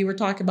 that's what we were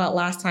talking about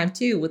last time,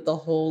 too, with the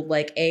whole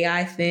like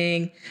AI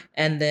thing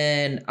and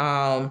then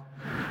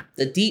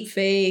the deep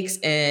fakes.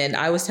 And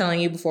I was telling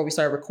you before we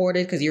started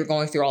recording because you were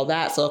going through all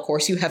that. So, of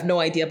course, you have no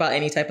idea about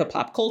any type of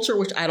pop culture,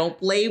 which I don't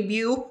blame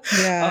you.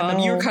 Yeah,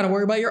 You're no. kind of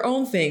worried about your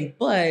own thing,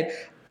 but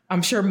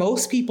I'm sure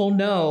most people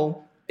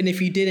know. And if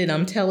you didn't,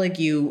 I'm telling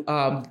you,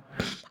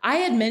 I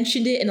had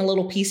mentioned it in a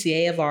little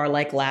PCA of our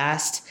like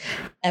last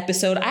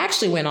episode. I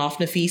actually went off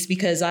Nafis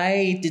because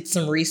I did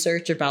some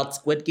research about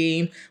Squid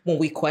Game when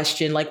we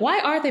questioned like why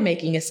are they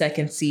making a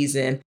second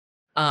season?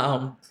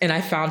 And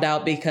I found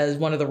out because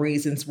one of the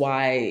reasons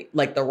why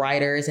like the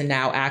writers and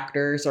now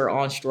actors are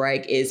on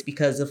strike is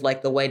because of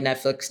like the way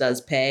Netflix does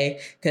pay.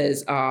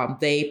 Because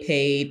they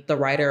paid the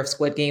writer of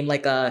Squid Game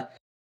like a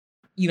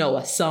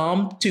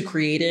sum to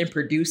create it and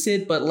produce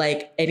it, but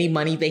like any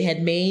money they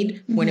had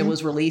made when it Hmm.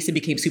 was released and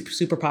became super,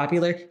 super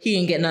popular, he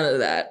didn't get none of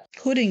that.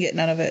 Who didn't get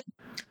none of it?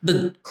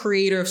 The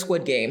creator of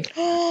Squid Game.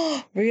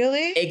 Oh,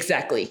 really?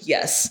 Exactly.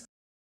 Yes.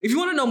 If you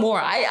want to know more,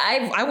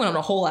 I went on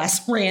a whole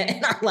ass rant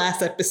in our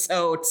last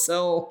episode.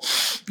 So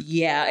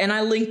yeah, and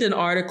I linked an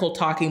article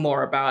talking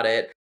more about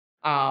it.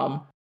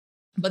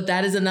 But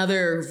that is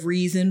another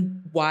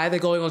reason why they're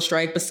going on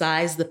strike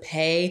besides the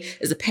pay,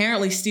 is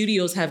apparently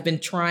studios have been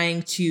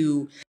trying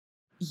to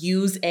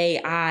use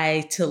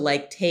AI to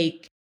like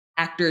take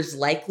actors'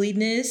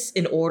 likeliness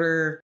in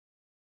order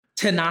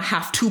to not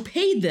have to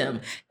pay them.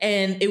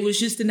 And it was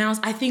just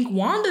announced, I think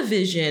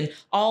WandaVision,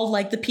 all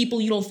like the people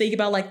you don't think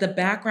about, like the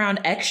background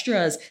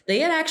extras, they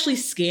had actually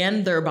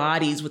scanned their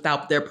bodies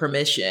without their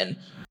permission.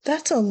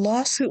 That's a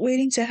lawsuit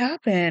waiting to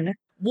happen.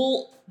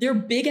 Well, they're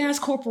big ass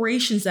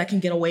corporations that can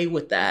get away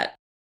with that.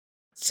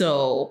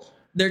 So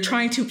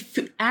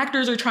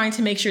actors are trying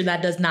to make sure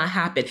that does not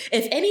happen.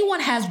 If anyone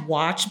has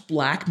watched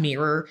Black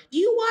Mirror, do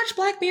you watch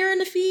Black Mirror in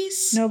the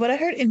feast? No, but I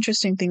heard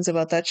interesting things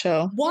about that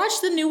show.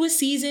 Watch the newest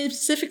season,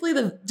 specifically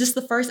just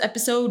the first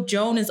episode.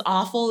 Joan is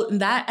awful.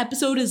 And that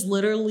episode is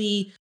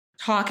literally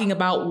talking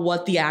about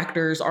what the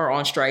actors are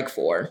on strike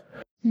for.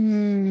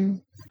 Hmm.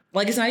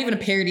 Like it's not even a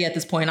parody at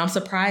this point. I'm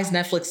surprised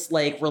Netflix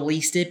like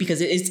released it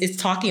because it's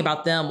talking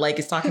about them. Like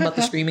it's talking about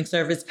the streaming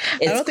service. I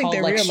It's don't think called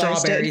they like realized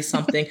Strawberry it.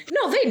 something.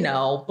 No, they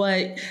know,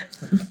 but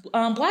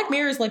Black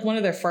Mirror is like one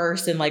of their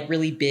first and like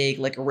really big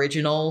like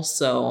originals.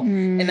 So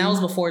and that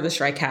was before the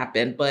strike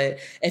happened. But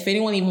if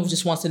anyone even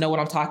just wants to know what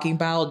I'm talking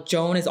about,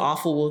 Joan is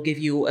Awful will give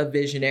you a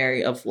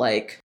visionary of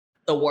like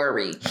the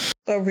worry.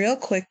 But real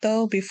quick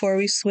though, before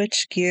we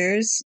switch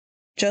gears,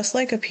 just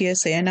like a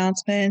PSA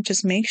announcement,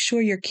 just make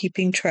sure you're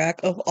keeping track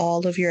of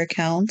all of your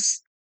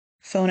accounts,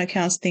 phone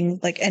accounts, things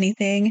like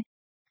anything.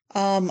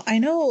 I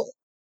know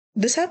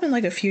this happened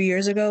like a few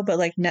years ago, but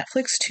like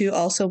Netflix too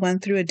also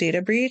went through a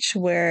data breach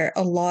where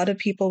a lot of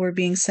people were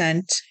being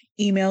sent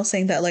emails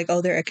saying that like,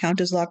 oh, their account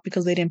is locked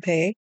because they didn't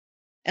pay.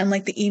 And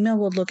like the email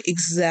would look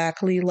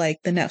exactly like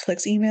the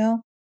Netflix email.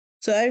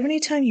 So every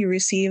time you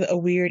receive a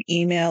weird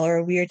email or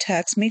a weird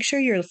text, make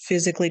sure you're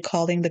physically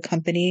calling the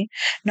company,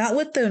 not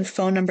with the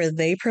phone number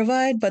they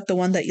provide, but the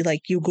one that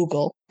you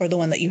Google or the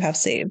one that you have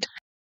saved.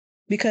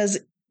 Because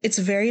it's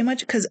very much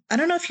because I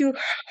don't know if you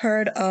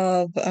heard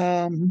of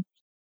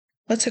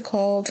what's it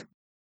called?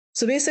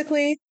 So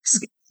basically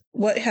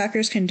what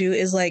hackers can do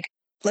is like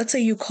let's say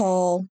you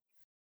call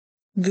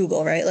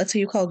Google, right? Let's say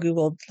you call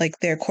Google like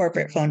their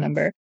corporate phone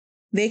number.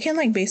 They can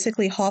like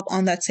basically hop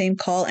on that same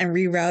call and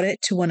reroute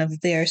it to one of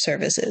their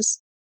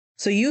services.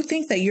 So you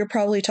think that you're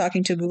probably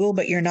talking to Google,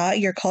 but you're not.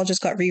 Your call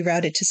just got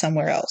rerouted to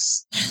somewhere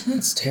else. That's So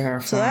that's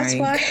terrifying.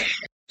 why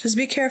just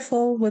be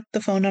careful with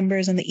the phone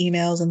numbers and the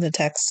emails and the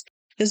texts.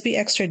 Just be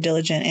extra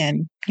diligent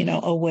and,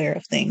 aware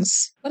of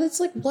things. But it's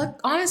like, what?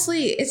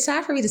 Honestly, it's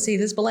sad for me to say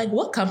this, but like,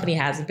 what company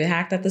hasn't been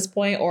hacked at this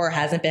point, or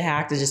hasn't been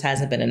hacked? It just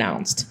hasn't been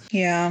announced.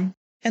 Yeah.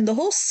 And the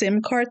whole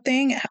SIM card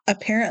thing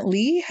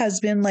apparently has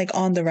been like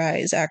on the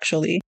rise,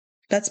 actually.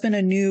 That's been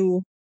a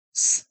new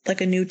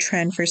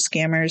trend for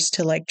scammers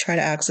to like try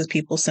to access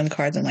people's SIM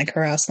cards and like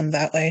harass them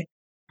that way.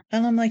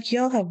 And I'm like,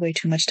 y'all have way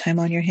too much time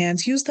on your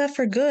hands. Use that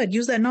for good.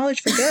 Use that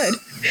knowledge for good.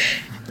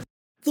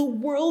 The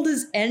world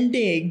is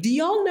ending. Do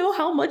y'all know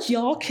how much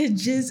y'all could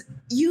just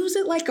use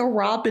it like a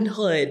Robin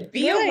Hood?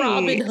 Be Right. a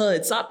Robin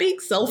Hood. Stop being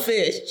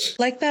selfish.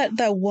 Like that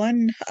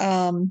one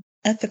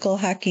ethical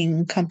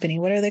hacking company.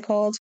 What are they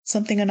called?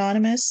 Something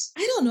Anonymous?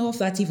 I don't know if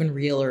that's even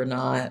real or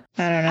not.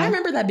 I don't know. I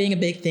remember that being a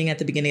big thing at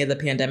the beginning of the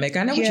pandemic.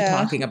 I know what you're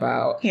talking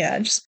about. Yeah,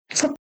 just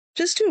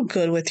do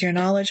good with your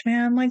knowledge,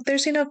 man. Like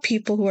there's enough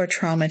people who are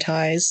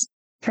traumatized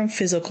from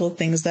physical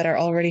things that are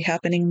already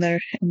happening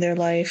in their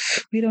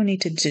life. We don't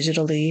need to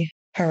digitally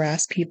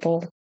harass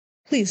people.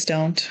 Please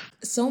don't.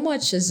 So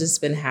much has just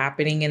been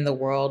happening in the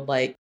world.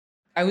 Like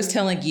I was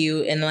telling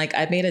you, and like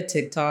I made a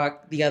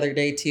TikTok the other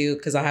day too,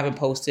 because I haven't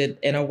posted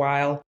in a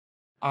while.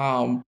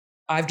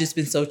 I've just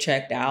been so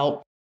checked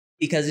out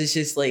because it's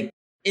just like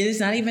it is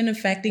not even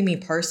affecting me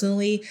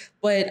personally,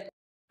 but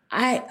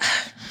I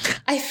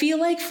feel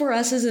like for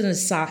us as a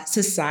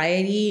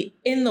society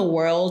in the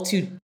world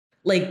to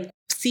like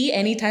see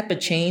any type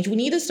of change, we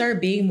need to start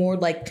being more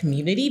like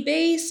community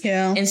based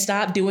and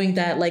stop doing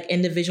that like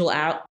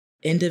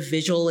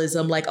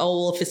individualism. Like, oh,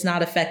 well, if it's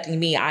not affecting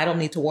me, I don't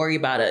need to worry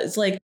about it. It's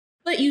like,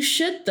 but you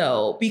should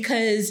though,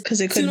 because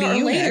it could sooner be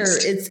you or later,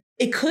 next.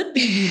 it could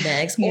be you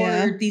next,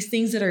 or these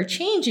things that are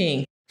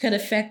changing could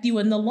affect you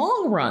in the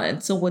long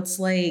run. So it's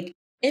like,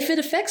 if it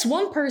affects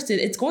one person,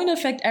 it's going to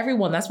affect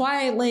everyone. That's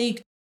why,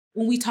 like,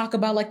 when we talk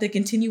about like the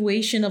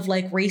continuation of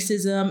like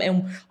racism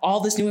and all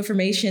this new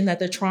information that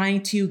they're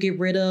trying to get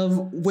rid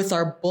of with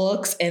our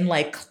books and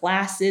like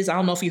classes. I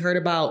don't know if you heard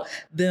about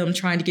them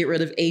trying to get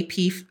rid of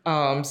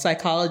AP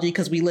psychology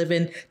because we live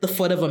in the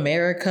foot of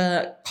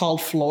America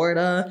called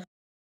Florida.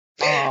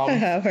 I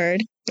have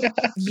heard.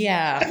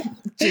 Yeah,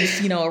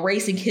 just,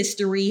 erasing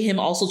history. Him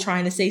also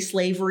trying to say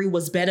slavery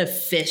was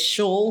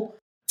beneficial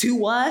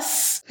to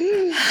us.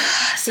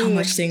 So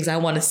much things I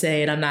want to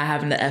say, and I'm not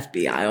having the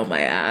FBI on my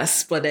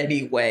ass. But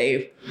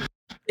anyway,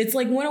 it's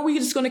like, when are we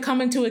just going to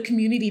come into a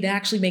community to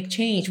actually make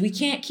change? We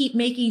can't keep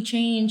making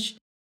change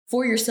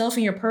for yourself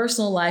in your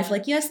personal life.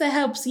 Like, yes, that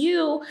helps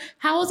you.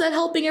 How is that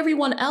helping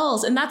everyone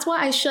else? And that's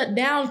why I shut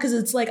down, because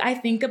it's like I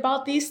think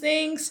about these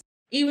things,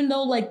 even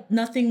though like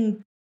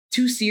nothing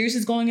too serious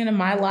is going on in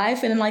my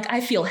life. And like I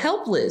feel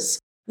helpless,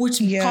 which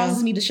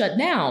causes me to shut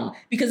down,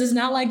 because it's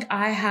not like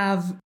I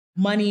have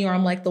money or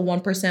I'm like the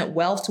 1%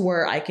 wealth to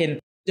where I can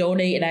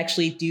donate and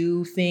actually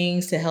do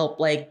things to help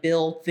like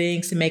build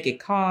things to make a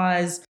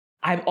cause.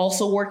 I'm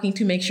also working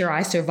to make sure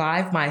I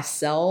survive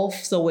myself.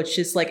 So it's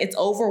just like, it's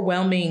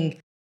overwhelming.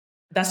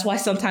 That's why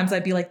sometimes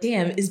I'd be like,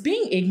 damn, is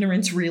being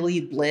ignorant really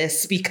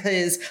bliss?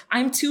 Because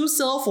I'm too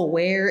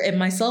self-aware, and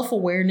my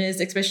self-awareness,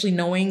 especially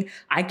knowing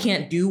I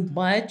can't do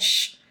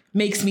much,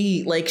 makes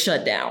me like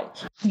shut down.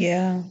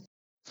 Yeah.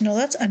 No,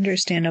 that's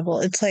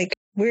understandable. It's like,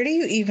 where do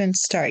you even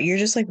start? You're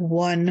just like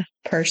one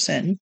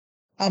person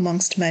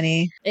amongst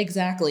many.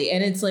 Exactly.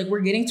 And it's like,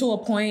 we're getting to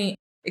a point,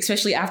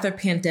 especially after a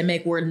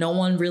pandemic, where no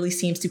one really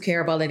seems to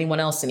care about anyone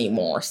else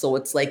anymore. So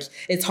it's like,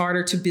 it's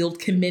harder to build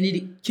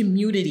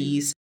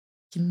communities.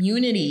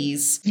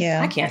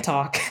 Yeah. I can't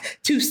talk.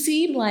 To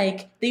seem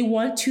like they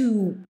want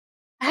to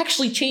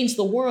actually change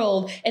the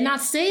world, and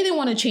not say they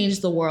want to change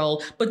the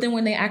world, but then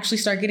when they actually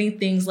start getting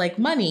things like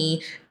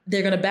money,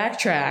 they're going to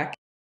backtrack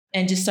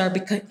and just start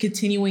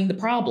continuing the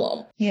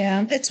problem.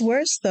 Yeah, it's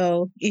worse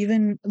though.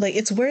 Even like,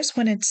 it's worse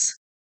when it's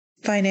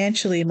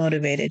financially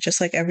motivated, just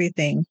like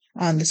everything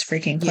on this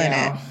freaking planet.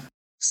 Yeah.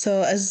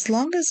 So as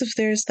long as if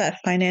there's that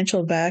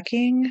financial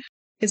backing,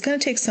 it's going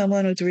to take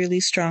someone with really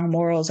strong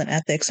morals and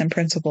ethics and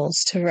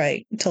principles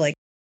to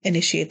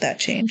initiate that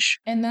change.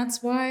 And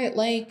that's why,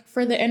 like,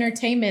 for the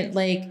entertainment,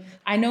 like,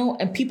 I know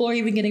people are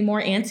even getting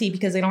more antsy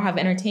because they don't have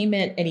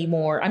entertainment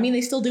anymore. I mean,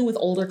 they still do with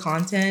older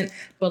content,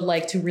 but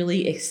like to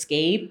really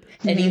escape.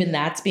 And even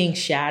that's being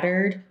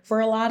shattered for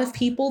a lot of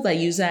people that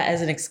use that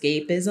as an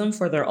escapism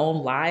for their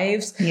own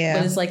lives. Yeah.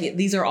 But it's like,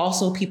 these are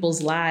also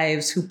people's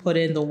lives who put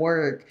in the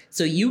work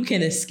so you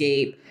can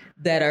escape,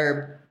 that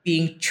are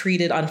being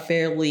treated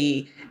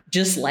unfairly,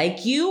 just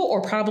like you,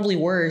 or probably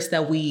worse,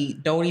 that we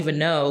don't even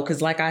know.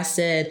 Because like I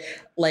said,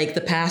 like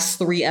the past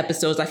 3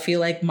 episodes, I feel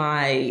like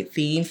my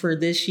theme for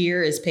this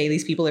year is pay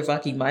these people their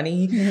fucking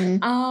money.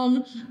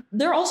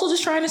 They're also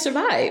just trying to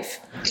survive.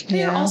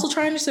 They're also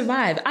trying to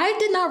survive. I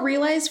did not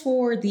realize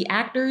for the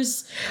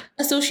Actors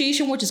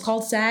Association, which is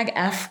called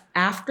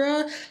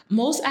SAG-AFTRA,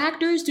 most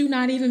actors do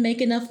not even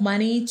make enough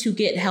money to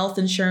get health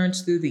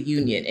insurance through the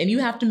union. And you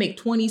have to make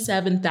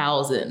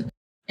 $27,000.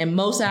 And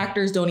most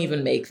actors don't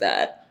even make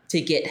that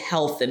to get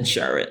health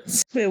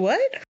insurance. Wait,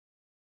 what?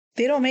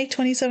 They don't make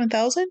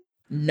 27,000?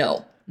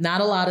 No, not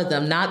a lot of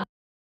them. Not,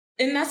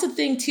 and that's the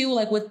thing too,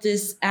 like with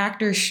this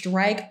actor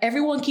strike,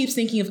 everyone keeps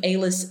thinking of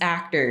A-list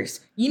actors.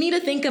 You need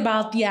to think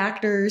about the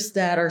actors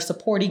that are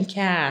supporting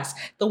cast,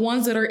 the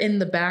ones that are in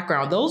the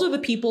background. Those are the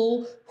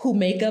people who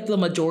make up the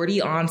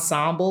majority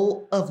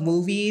ensemble of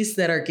movies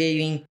that are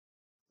getting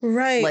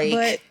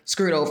but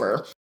screwed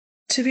over.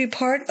 To be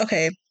part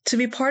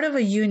of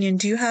a union,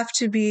 do you have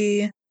to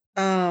be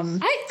full-time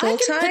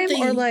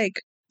or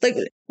like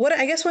what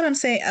I guess what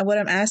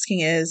I'm asking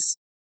is,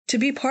 to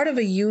be part of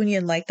a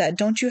union like that,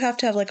 don't you have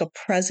to have like a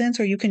presence,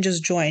 or you can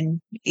just join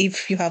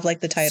if you have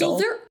like the title?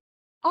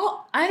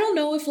 So I don't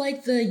know if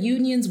like the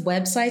union's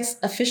websites,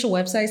 official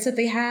websites that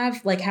they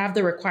have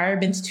the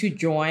requirements to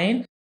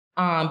join,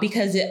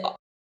 because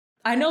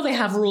I know they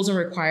have rules and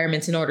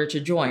requirements in order to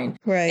join.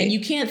 Right. And you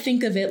can't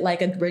think of it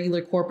like a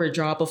regular corporate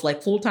job of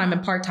like full-time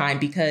and part-time,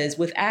 because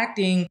with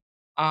acting,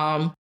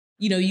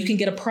 you can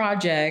get a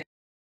project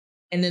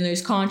and then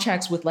there's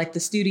contracts with like the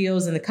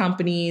studios and the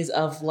companies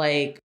of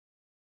like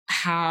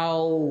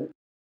how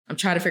I'm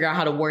trying to figure out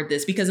how to word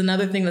this, because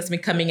another thing that's been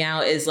coming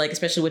out is like,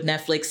 especially with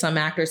Netflix, some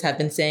actors have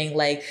been saying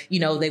like,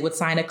 they would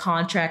sign a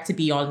contract to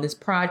be on this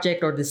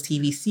project or this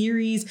TV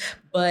series.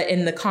 But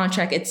in the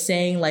contract, it's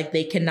saying like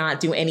they cannot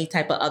do any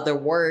type of other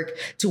work,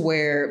 to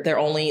where they're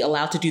only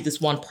allowed to do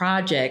this one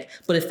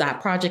project. But if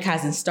that project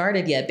hasn't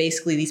started yet,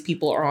 basically these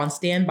people are on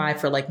standby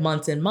for like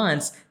months and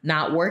months,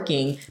 not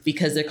working,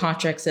 because their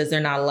contract says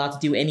they're not allowed to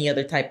do any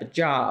other type of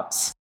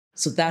jobs.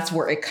 So that's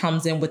where it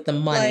comes in with the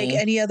money.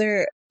 Like any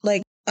other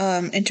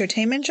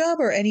entertainment job,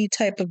 or any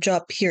type of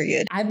job,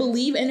 period? I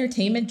believe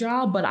entertainment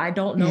job, but I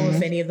don't know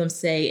if any of them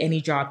say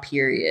any job,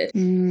 period.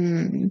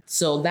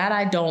 So that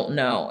I don't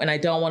know. And I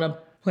don't want to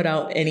put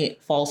out any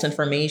false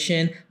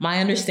information. My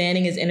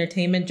understanding is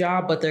entertainment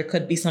job, but there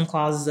could be some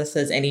clauses that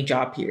says any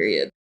job,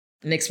 period.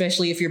 And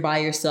especially if you're by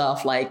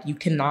yourself, like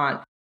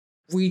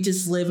we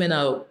just live in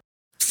a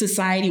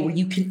society where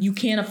you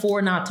can't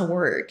afford not to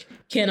work,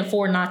 can't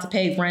afford not to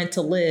pay rent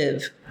to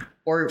live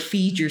or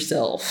feed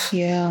yourself.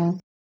 Yeah,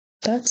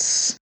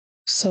 that's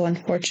so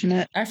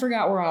unfortunate. I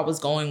forgot where I was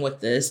going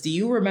with this. Do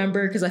you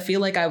remember? Because I feel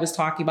like I was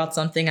talking about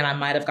something and I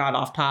might have got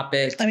off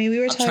topic. I mean, we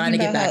were talking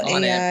about how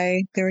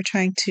AI, they were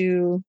trying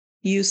to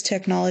use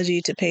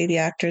technology to pay the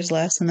actors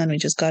less, and then we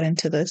just got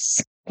into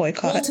this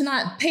boycott. Well, to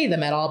not pay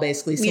them at all,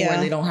 basically. So where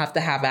they don't have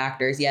to have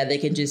actors. Yeah, they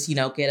can just,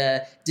 get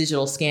a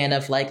digital scan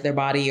of like their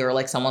body or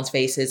like someone's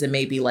faces, and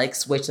maybe like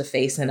switch a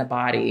face and a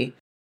body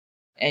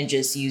and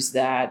just use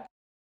that.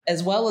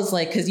 As well as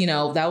like, because,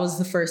 that was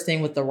the first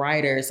thing with the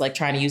writers, like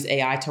trying to use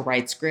AI to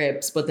write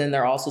scripts. But then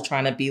they're also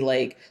trying to be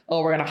like,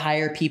 oh, we're going to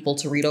hire people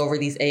to read over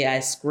these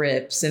AI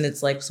scripts. And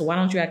it's like, so why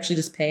don't you actually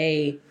just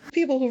pay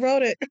people who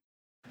wrote it?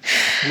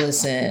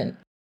 Listen,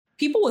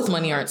 people with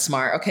money aren't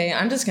smart. OK,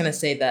 I'm just going to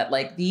say that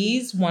like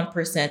these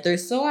 1%, they're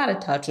so out of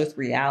touch with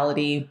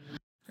reality.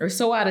 They're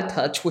so out of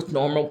touch with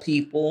normal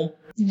people.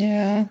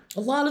 Yeah.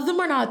 A lot of them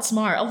are not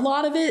smart. A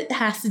lot of it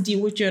has to do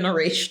with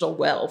generational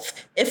wealth,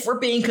 if we're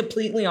being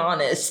completely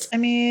honest. I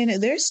mean,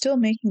 they're still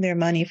making their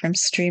money from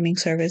streaming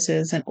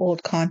services and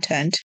old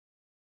content.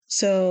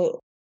 So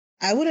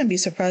I wouldn't be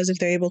surprised if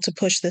they're able to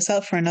push this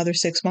out for another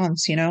 6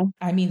 months,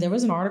 I mean, there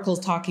was an article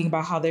talking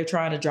about how they're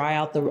trying to dry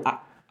out the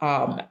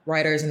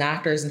writers and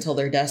actors until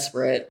they're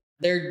desperate.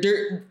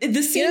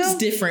 This seems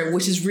different,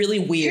 which is really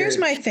weird.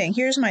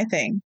 Here's my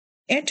thing.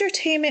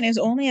 Entertainment is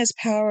only as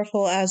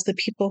powerful as the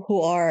people who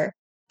are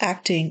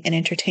acting and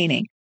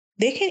entertaining.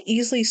 They can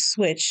easily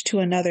switch to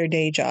another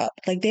day job.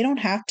 Like, they don't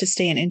have to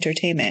stay in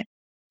entertainment.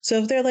 So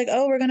if they're like,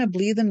 oh, we're going to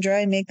bleed them dry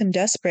and make them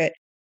desperate.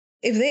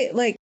 If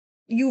they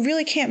you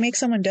really can't make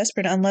someone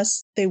desperate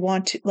unless they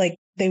want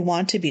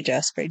to be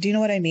desperate. Do you know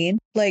what I mean?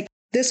 Like,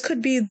 this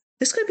could be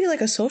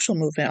like a social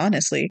movement,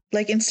 honestly.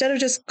 Like, instead of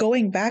just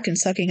going back and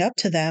sucking up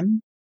to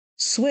them,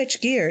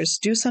 switch gears,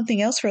 do something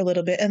else for a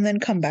little bit, and then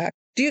come back.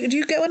 Do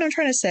you get what I'm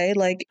trying to say?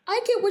 Like,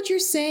 I get what you're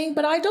saying,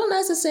 but I don't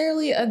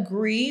necessarily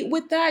agree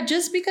with that,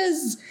 just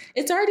because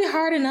it's already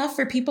hard enough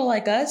for people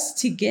like us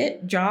to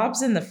get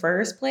jobs in the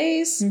first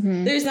place.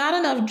 There's not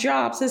enough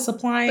jobs to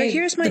supply. But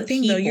here's my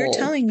thing, though. You're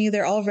telling me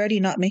they're already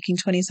not making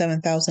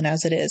 $27,000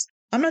 as it is.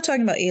 I'm not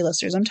talking about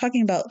A-listers. I'm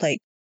talking about like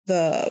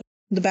the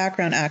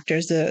background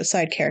actors, the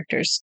side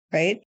characters,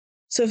 right?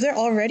 So if they're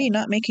already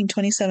not making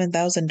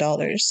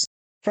 $27,000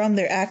 from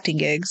their acting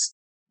gigs,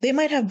 they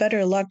might have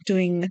better luck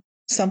doing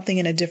something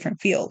in a different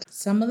field.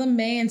 Some of them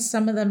may and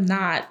some of them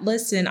not.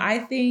 Listen, I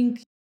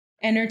think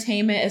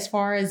entertainment, as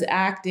far as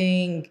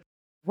acting,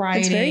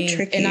 It's very writing,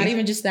 tricky. and not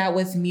even just that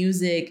with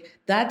music.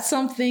 That's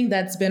something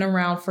that's been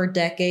around for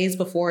decades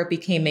before it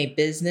became a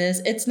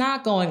business. It's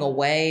not going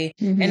away.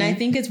 And I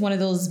think it's one of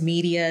those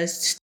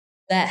medias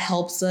that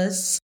helps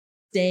us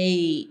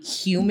stay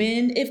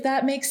human, if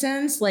that makes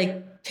sense,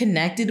 like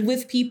connected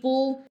with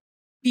people.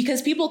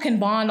 Because people can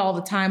bond all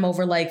the time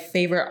over like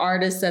favorite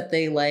artists that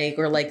they like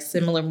or like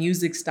similar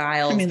music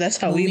styles. I mean, that's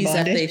how we movies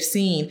that bonded. they've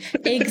seen.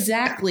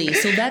 Exactly.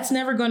 So that's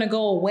never going to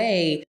go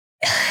away.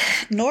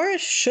 Nor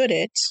should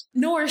it.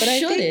 Nor But should I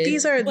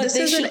think it. But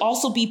they should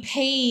also be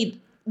paid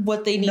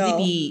what they need to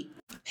be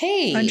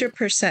paid.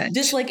 100%.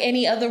 Just like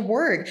any other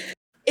work.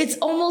 It's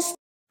almost,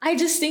 I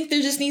just think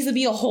there just needs to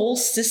be a whole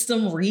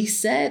system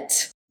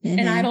reset.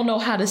 And I don't know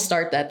how to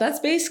start that. That's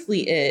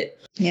basically it.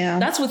 Yeah.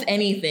 That's with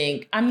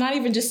anything. I'm not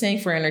even just saying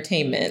for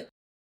entertainment.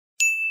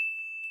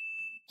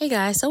 Hey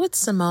guys, so it's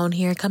Simone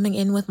here coming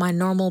in with my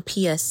normal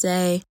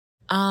PSA.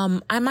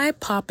 I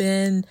might pop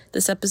in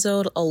this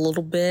episode a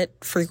little bit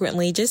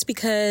frequently just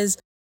because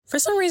for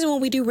some reason when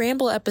we do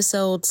ramble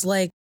episodes,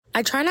 like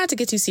I try not to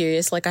get too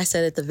serious, like I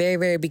said at the very,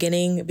 very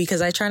beginning,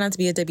 because I try not to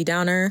be a Debbie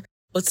Downer,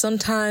 but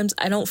sometimes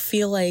I don't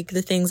feel like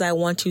the things I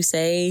want to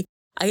say,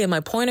 I get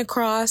my point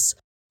across,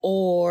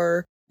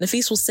 or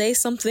Nafis will say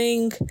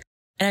something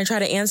and I try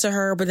to answer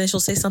her, but then she'll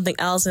say something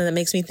else and it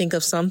makes me think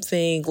of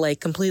something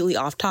like completely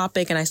off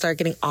topic and I start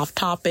getting off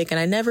topic and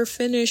I never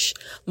finish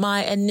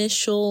my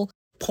initial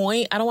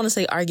point. I don't want to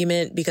say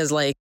argument because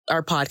like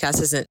our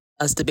podcast isn't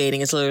us debating.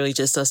 It's literally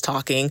just us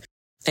talking.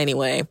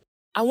 Anyway,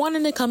 I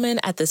wanted to come in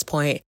at this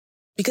point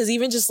because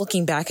even just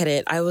looking back at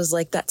it, I was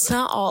like, that's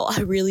not all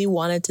I really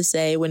wanted to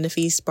say when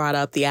Nafis brought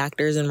up the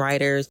actors and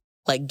writers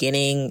like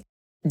getting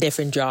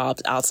different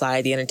jobs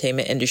outside the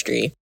entertainment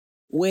industry,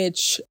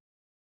 which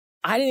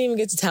I didn't even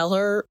get to tell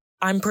her.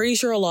 I'm pretty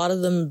sure a lot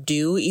of them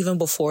do even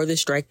before the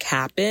strike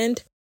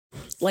happened.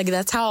 Like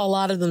that's how a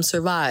lot of them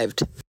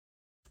survived,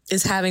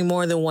 is having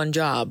more than one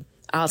job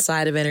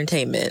outside of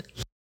entertainment.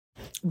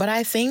 But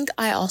I think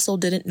I also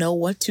didn't know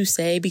what to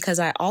say because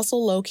I also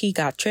low-key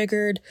got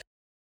triggered.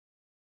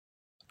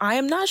 I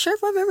am not sure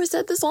if I've ever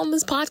said this on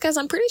this podcast.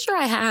 I'm pretty sure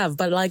I have,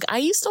 but like I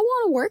used to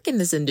want to work in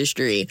this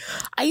industry.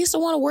 I used to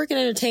want to work in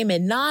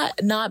entertainment,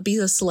 not be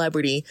a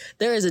celebrity.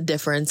 There is a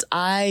difference.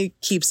 I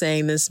keep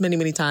saying this many,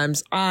 many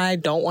times. I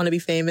don't want to be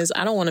famous.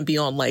 I don't want to be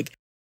on like,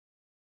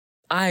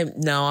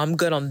 I'm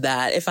good on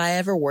that. If I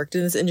ever worked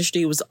in this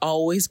industry, it was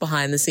always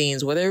behind the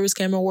scenes, whether it was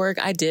camera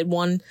work. I did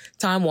one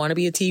time want to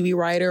be a TV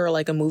writer or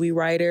like a movie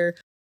writer.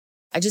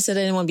 I just said I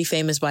didn't want to be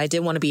famous, but I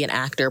did want to be an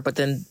actor. But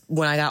then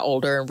when I got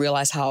older and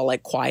realized how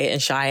like quiet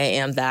and shy I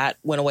am, that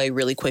went away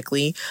really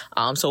quickly.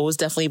 So it was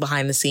definitely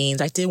behind the scenes.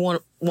 I did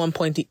want one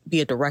point to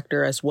be a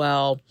director as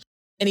well.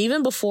 And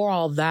even before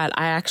all that,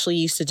 I actually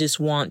used to just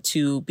want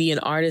to be an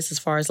artist as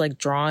far as like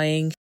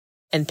drawing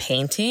and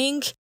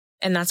painting.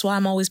 And that's why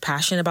I'm always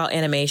passionate about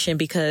animation,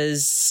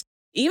 because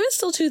even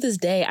still to this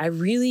day, I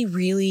really,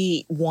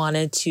 really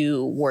wanted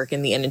to work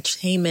in the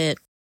entertainment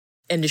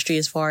industry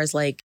as far as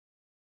like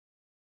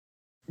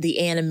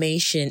the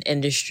animation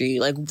industry.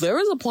 Like there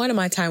was a point in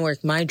my time where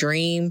my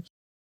dream,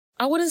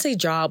 I wouldn't say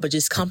job, but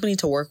just company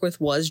to work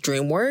with was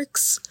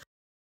DreamWorks.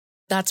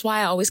 That's why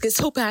I always get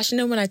so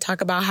passionate when I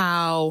talk about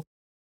how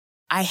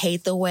I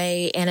hate the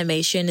way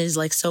animation is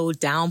like so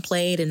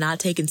downplayed and not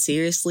taken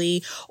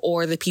seriously,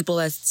 or the people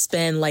that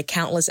spend like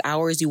countless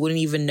hours you wouldn't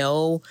even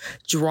know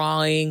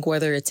drawing,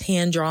 whether it's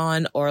hand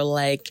drawn or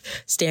like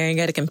staring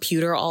at a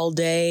computer all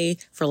day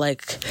for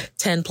like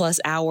 10 plus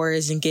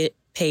hours and get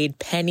paid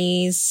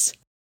pennies.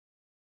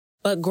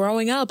 But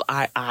growing up,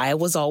 I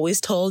was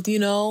always told, you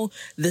know,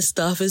 this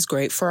stuff is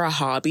great for a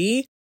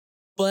hobby,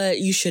 but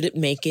you shouldn't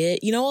make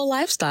it, you know, a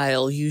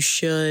lifestyle. You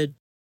should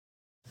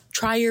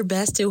try your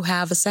best to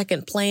have a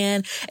second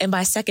plan. And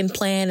by second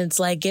plan, it's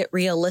like get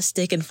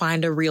realistic and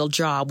find a real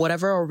job,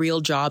 whatever a real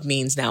job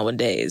means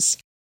nowadays.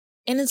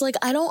 And it's like,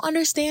 I don't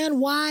understand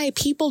why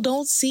people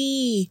don't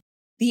see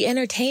the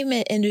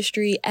entertainment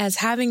industry as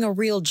having a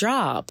real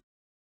job.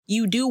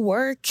 You do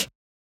work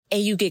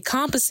and you get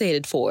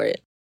compensated for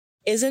it.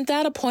 Isn't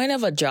that a point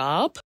of a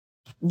job?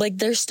 Like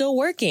they're still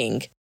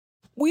working.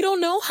 We don't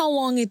know how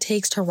long it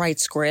takes to write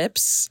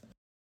scripts.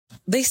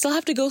 They still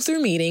have to go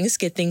through meetings,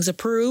 get things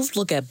approved,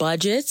 look at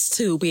budgets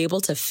to be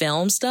able to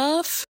film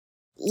stuff.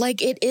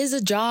 Like it is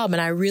a job.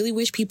 And I really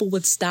wish people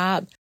would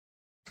stop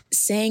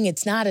saying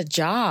it's not a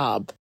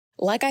job.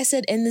 Like I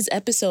said in this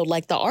episode,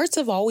 like the arts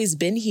have always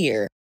been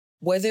here,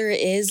 whether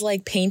it is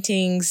like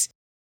paintings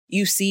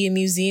you see in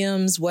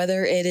museums,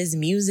 whether it is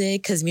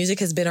music, because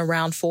music has been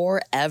around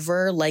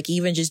forever, like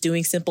even just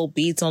doing simple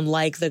beats on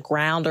like the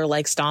ground or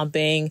like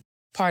stomping,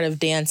 part of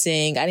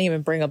dancing. I didn't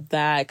even bring up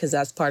that because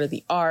that's part of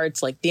the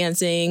arts. Like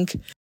dancing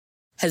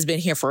has been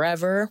here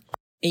forever.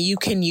 And you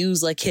can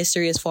use like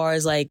history as far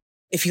as like,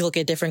 if you look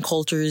at different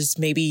cultures,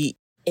 maybe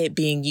it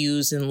being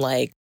used in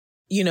like,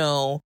 you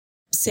know,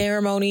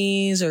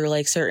 ceremonies or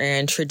like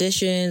certain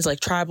traditions, like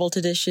tribal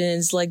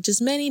traditions, like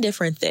just many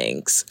different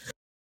things.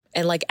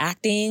 And like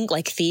acting,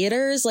 like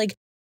theaters, like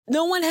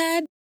no one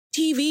had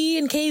TV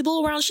and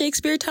cable around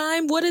Shakespeare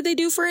time. What did they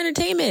do for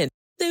entertainment?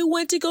 they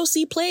went to go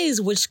see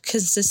plays, which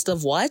consist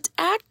of what?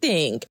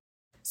 Acting.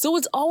 So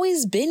it's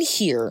always been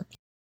here.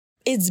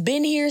 It's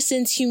been here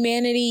since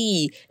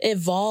humanity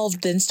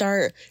evolved and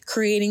started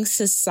creating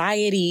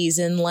societies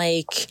and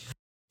like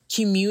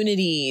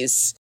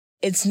communities.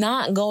 It's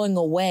not going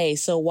away.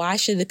 So why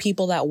should the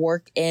people that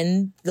work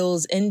in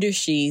those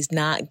industries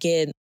not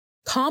get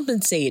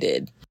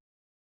compensated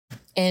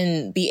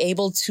and be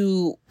able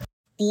to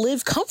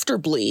live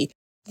comfortably?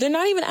 They're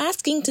not even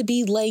asking to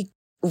be like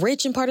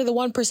rich and part of the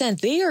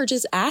 1%. They are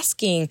just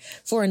asking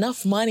for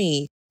enough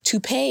money to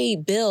pay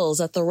bills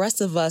that the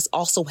rest of us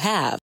also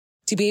have,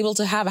 to be able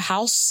to have a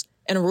house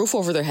and a roof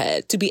over their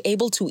head, to be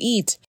able to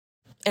eat.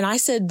 And I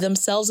said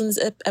themselves in this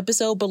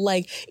episode, but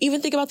like,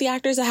 even think about the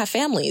actors that have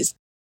families,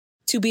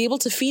 to be able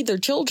to feed their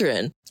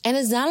children. And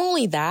it's not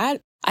only that,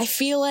 I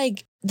feel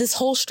like this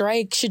whole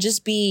strike should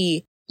just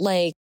be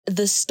like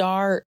the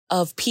start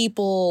of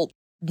people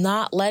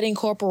not letting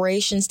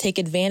corporations take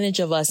advantage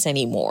of us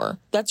anymore.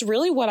 That's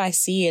really what I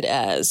see it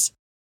as,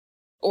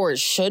 or it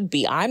should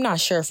be. I'm not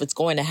sure if it's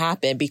going to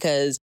happen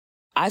because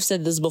I've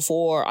said this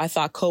before. I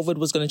thought COVID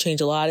was going to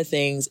change a lot of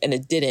things and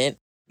it didn't.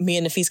 Me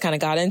and Nafis kind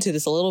of got into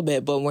this a little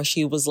bit, but when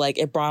she was like,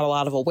 it brought a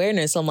lot of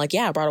awareness. I'm like,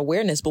 yeah, it brought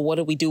awareness. But what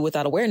did we do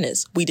without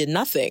awareness? We did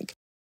nothing.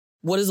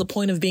 What is the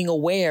point of being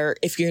aware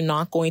if you're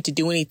not going to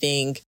do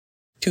anything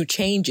to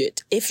change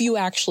it, if you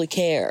actually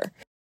care?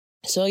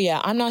 So yeah,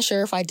 I'm not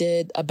sure if I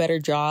did a better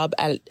job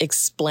at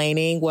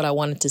explaining what I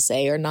wanted to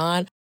say or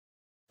not,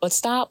 but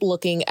stop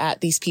looking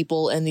at these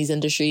people in these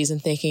industries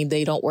and thinking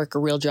they don't work a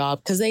real job,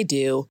 because they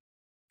do.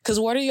 Because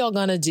what are y'all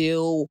going to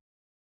do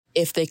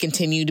if they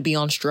continue to be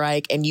on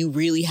strike and you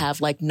really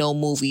have like no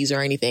movies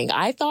or anything?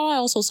 I thought I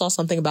also saw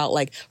something about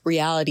like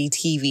reality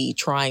TV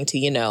trying to,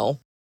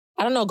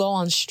 I don't know, go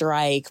on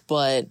strike,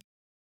 but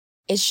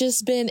it's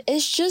just been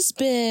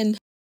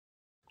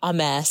a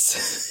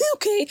mess.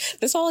 Okay,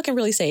 that's all I can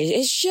really say.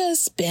 It's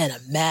just been a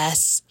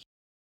mess.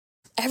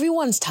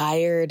 Everyone's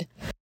tired.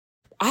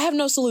 I have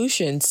no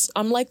solutions.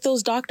 I'm like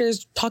those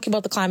doctors talking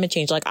about the climate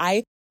change. Like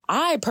I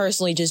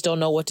personally just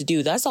don't know what to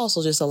do. That's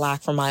also just a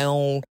lack for my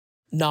own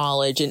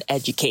knowledge and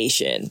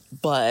education.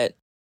 But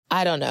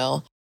I don't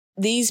know.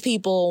 These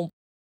people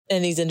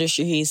in these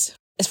industries,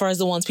 as far as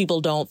the ones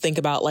people don't think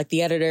about, like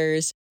the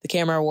editors, the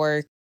camera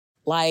work,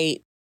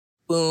 light,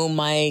 boom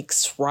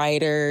mics,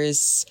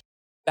 writers,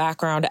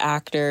 background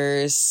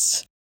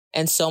actors,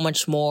 and so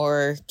much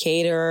more,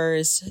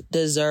 caterers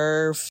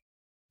deserve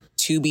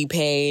to be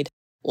paid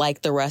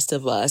like the rest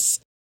of us.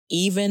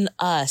 Even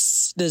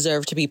us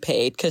deserve to be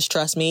paid, because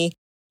trust me,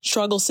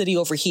 struggle city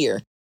over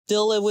here.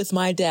 Still live with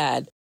my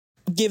dad,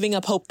 giving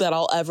up hope that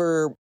I'll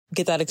ever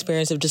get that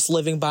experience of just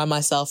living by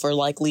myself or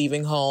like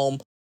leaving home,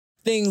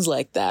 things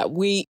like that.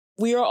 We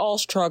are all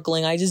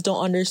struggling. I just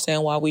don't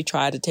understand why we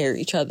try to tear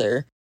each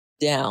other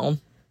down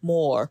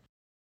more.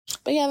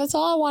 But yeah, that's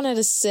all I wanted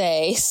to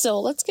say. So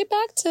let's get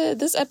back to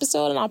this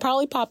episode, and I'll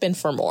probably pop in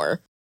for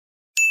more.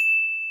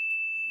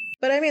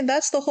 But I mean,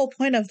 that's the whole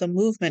point of the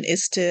movement,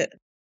 is to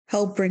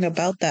help bring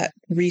about that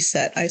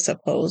reset, I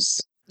suppose.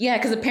 Yeah,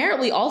 because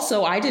apparently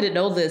also, I didn't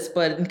know this,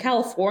 but in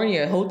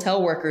California,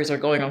 hotel workers are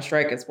going on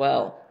strike as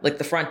well. Like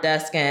the front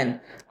desk and...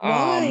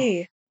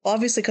 Why?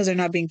 Obviously because they're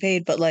not being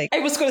paid, but like... I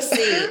was going to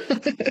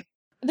say...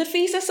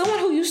 Nafis, as someone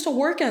who used to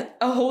work at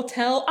a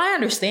hotel, I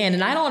understand.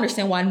 And I don't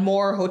understand why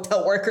more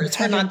hotel workers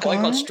are not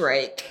going on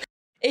strike.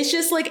 It's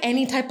just like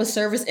any type of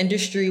service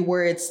industry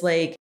where it's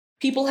like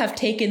people have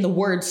taken the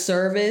word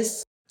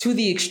service to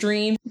the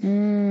extreme.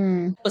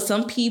 But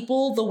some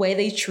people, the way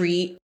they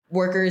treat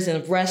workers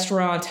in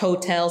restaurants,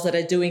 hotels that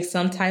are doing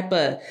some type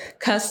of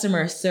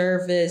customer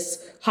service,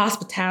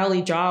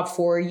 hospitality job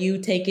for you,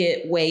 take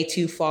it way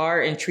too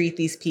far and treat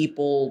these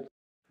people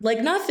like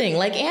nothing,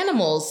 like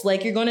animals.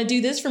 Like, you're going to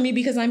do this for me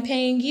because I'm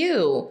paying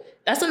you.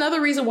 That's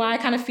another reason why I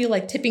kind of feel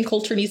like tipping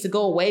culture needs to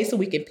go away, so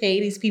we can pay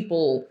these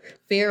people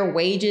fair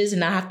wages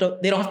and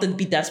they don't have to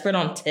be desperate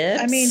on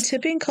tips. I mean,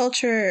 tipping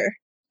culture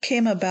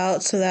came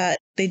about so that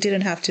they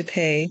didn't have to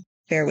pay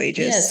fair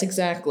wages. Yes,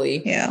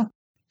 exactly. Yeah.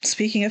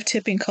 Speaking of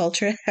tipping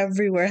culture,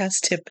 everywhere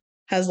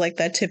has like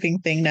that tipping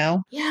thing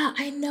now. Yeah,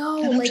 I know.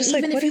 And I'm like, just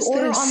even like, if you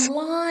order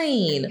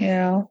online.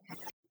 Yeah.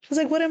 I was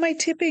like, what am I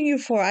tipping you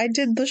for? I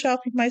did the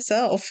shopping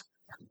myself.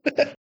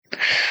 And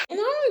I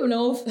don't even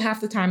know if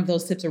half the time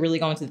those tips are really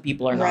going to the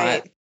people or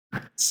not.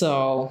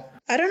 So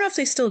I don't know if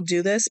they still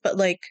do this, but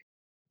like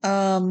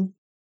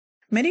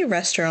many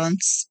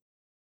restaurants,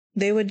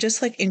 they would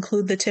just like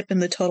include the tip in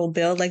the total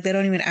bill. Like, they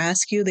don't even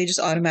ask you, they just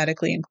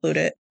automatically include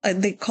it.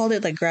 They called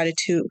it like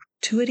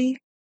gratuity,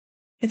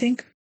 I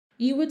think.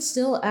 You would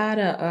still add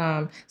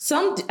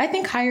I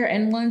think higher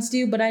end ones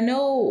do, but I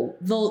know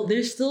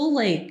there's still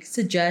like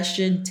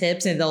suggestion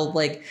tips, and they'll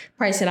like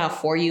price it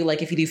out for you.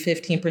 Like, if you do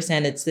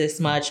 15%, it's this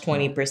much,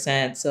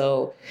 20%.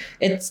 So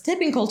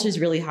tipping culture is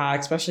really high,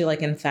 especially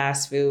like in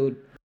fast food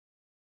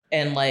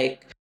and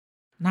like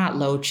not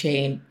low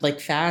chain, like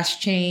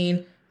fast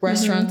chain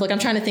restaurants. Mm-hmm. Like, I'm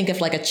trying to think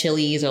of like a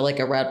Chili's or like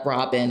a Red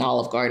Robin,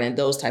 Olive Garden,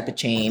 those type of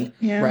chain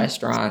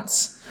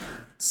restaurants.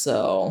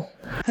 So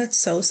that's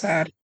so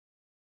sad.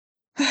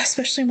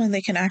 Especially when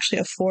they can actually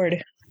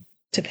afford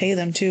to pay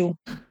them too.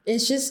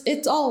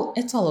 It's all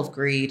of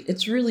greed.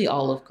 It's really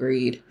all of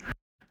greed.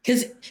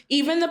 Because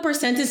even the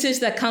percentages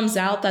that comes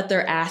out that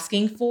they're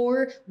asking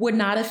for would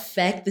not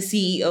affect the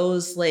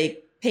CEO's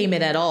like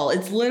payment at all.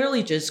 It's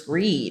literally just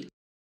greed.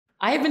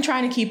 I have been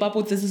trying to keep up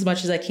with this as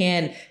much as I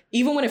can.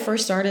 Even when it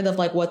first started, of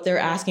like what they're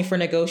asking for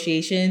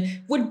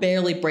negotiation would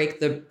barely break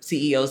the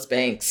CEO's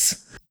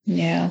banks.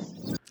 Yeah.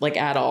 Like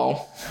at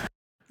all.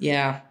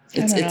 Yeah.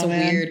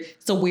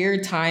 It's a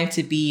weird time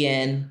to be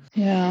in.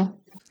 Yeah.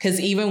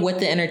 Because even with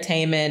the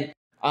entertainment,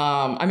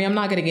 I mean, I'm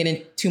not going to get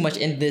in too much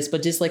into this,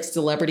 but just like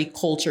celebrity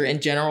culture in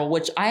general,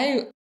 which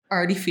I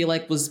already feel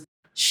like was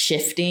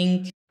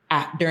shifting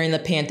during the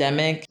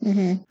pandemic,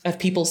 of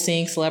people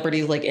seeing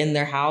celebrities like in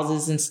their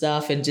houses and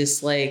stuff, and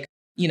just like,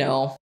 you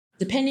know,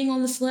 depending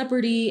on the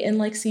celebrity and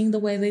like seeing the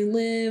way they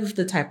live,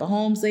 the type of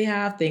homes they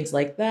have, things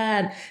like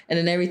that. And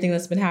then everything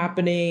that's been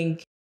happening,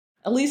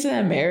 at least in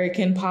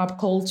American pop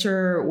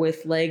culture,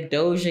 with like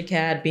Doja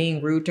Cat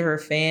being rude to her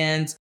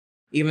fans,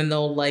 even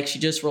though like she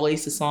just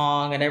released a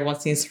song and everyone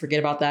seems to forget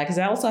about that, because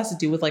that also has to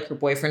do with like her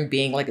boyfriend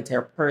being like a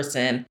terrible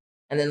person.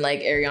 And then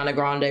like Ariana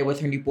Grande with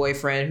her new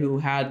boyfriend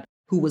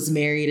who was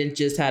married and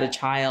just had a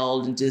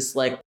child, and just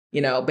like,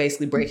 you know,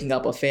 basically breaking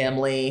up a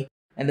family.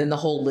 And then the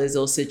whole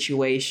Lizzo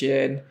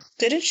situation.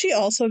 Didn't she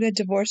also get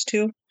divorced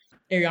too?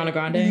 Ariana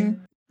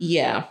Grande?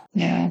 Yeah.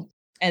 Yeah.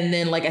 And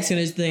then like as soon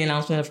as the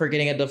announcement of her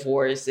getting a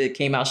divorce, it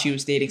came out she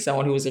was dating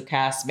someone who was a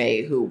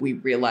castmate who we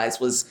realized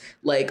was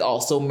like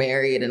also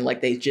married, and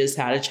like they just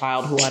had a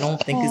child who I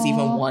don't think is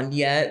even one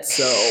yet.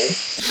 So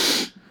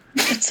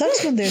it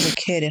sucks when there's a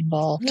kid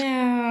involved.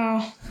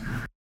 Yeah.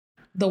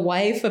 The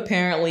wife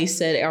apparently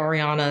said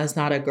Ariana is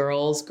not a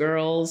girl's,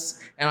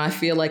 and I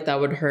feel like that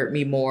would hurt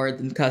me more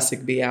than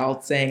cussing me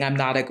out, saying I'm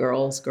not a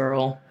girl's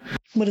girl.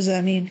 What does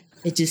that mean?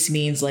 It just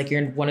means like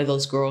you're one of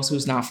those girls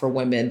who's not for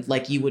women.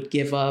 Like you would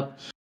give up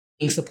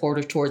being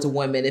supportive towards a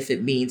woman if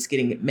it means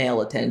getting male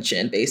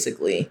attention,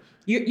 basically.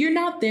 You're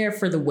not there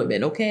for the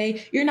women,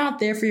 okay? You're not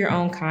there for your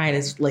own kind,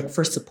 as like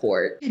for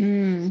support.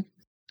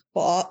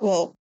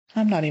 Well,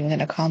 I'm not even going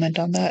to comment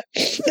on that.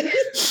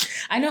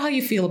 I know how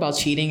you feel about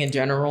cheating in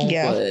general,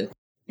 but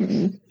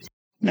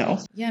no.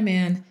 Yeah,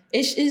 man.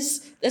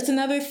 That's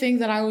another thing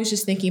that I was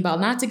just thinking about,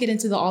 not to get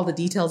into all the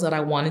details that I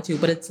wanted to,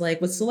 but it's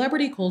like with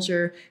celebrity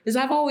culture, because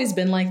I've always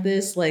been like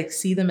this, like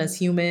see them as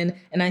human.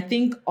 And I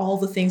think all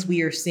the things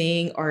we are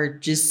seeing are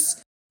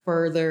just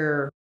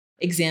further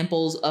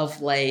examples of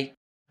like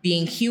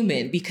being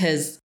human,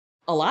 because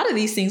a lot of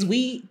these things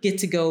we get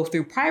to go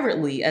through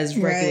privately as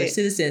regular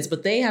citizens,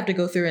 but they have to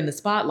go through in the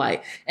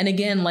spotlight. And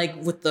again,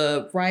 like with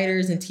the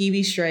writers and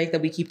TV strike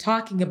that we keep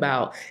talking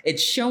about,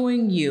 it's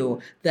showing you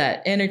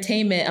that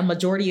entertainment, a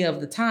majority of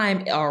the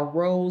time, are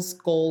rose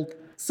gold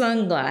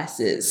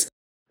sunglasses.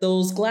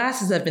 Those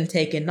glasses have been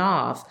taken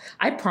off.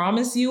 I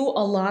promise you,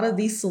 a lot of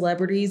these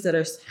celebrities that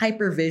are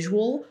hyper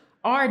visual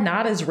are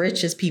not as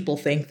rich as people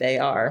think they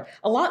are.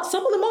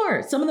 Some of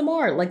them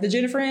are like the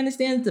Jennifer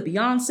Anistons, the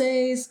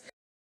Beyoncés,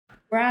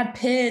 Brad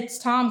Pitts,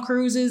 Tom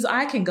Cruises,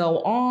 I can go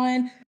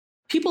on.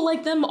 People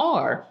like them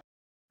are.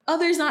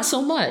 Others, not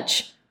so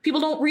much. People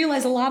don't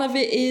realize a lot of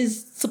it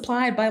is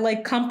supplied by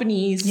like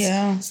companies,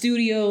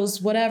 studios,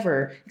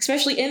 whatever,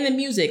 especially in the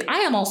music.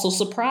 I am also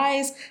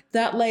surprised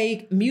that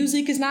like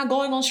music is not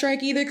going on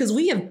strike either, because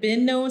we have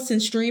been known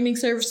since streaming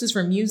services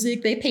for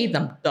music, they paid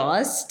them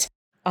dust.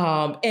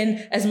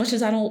 And as much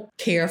as I don't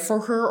care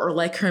for her or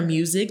like her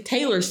music,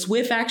 Taylor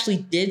Swift actually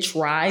did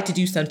try to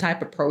do some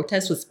type of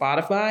protest with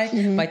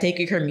Spotify by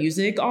taking her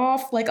music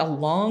off like a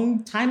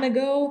long time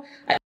ago.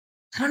 I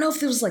don't know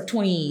if it was like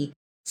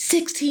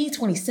 2016,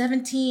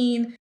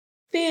 2017.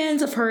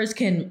 Fans of hers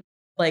can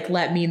like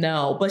let me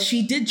know, but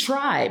she did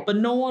try, but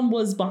no one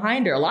was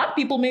behind her. A lot of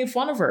people made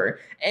fun of her,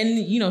 and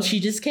you know, she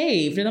just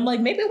caved. And I'm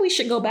like, maybe we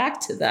should go back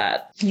to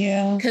that.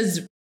 Yeah.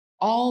 Because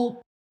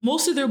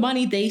most of their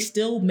money they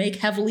still make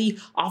heavily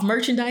off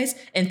merchandise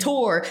and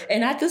tour.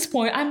 And at this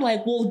point, I'm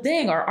like, well,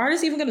 dang, are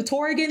artists even going to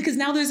tour again? Because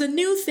now there's a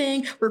new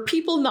thing where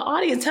people in the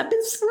audience have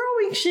been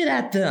throwing shit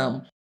at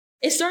them.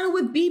 It started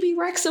with BB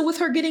Rexa with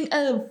her getting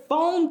a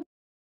phone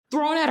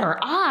thrown at her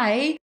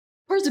eye.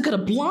 Person could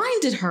have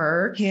blinded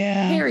her.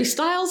 Yeah. Harry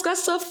Styles got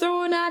stuff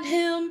thrown at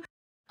him.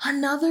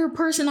 Another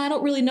person I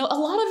don't really know. A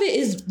lot of it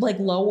is like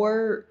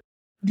lower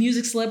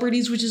music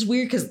celebrities, which is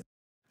weird because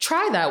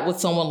try that with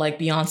someone like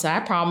Beyonce. I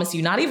promise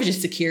you, not even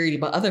just security,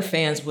 but other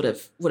fans would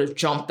have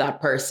jumped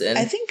that person.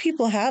 I think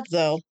people have,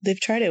 though. They've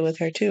tried it with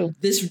her too.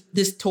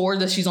 This tour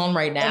that she's on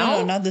right now.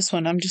 No, not this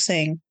one. I'm just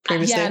saying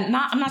previously. I'm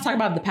not talking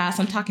about the past.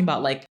 I'm talking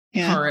about like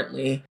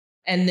currently.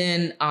 And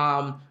then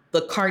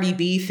the Cardi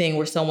B thing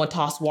where someone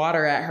tossed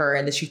water at her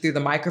and then she threw the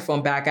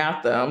microphone back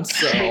at them.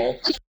 So.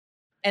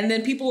 And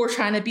then people were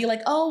trying to be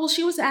like, oh, well,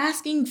 she was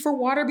asking for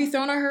water to be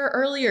thrown at her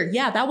earlier.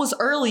 Yeah, that was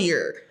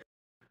earlier.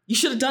 You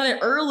should have done it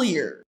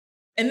earlier.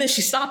 And then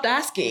she stopped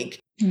asking.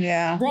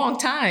 Yeah. Wrong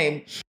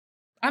time.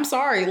 I'm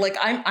sorry. Like,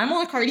 I'm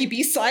on Cardi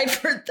B's side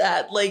for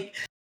that. Like,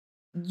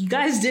 you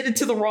guys did it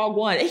to the wrong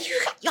one. And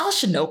y'all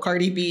should know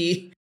Cardi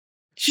B.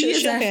 She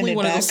is She'll hand definitely it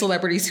one of back. those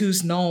celebrities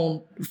who's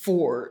known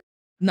for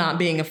not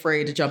being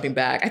afraid of jumping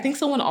back. I think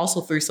someone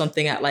also threw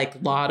something at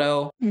like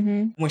Lotto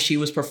when she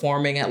was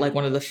performing at like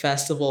one of the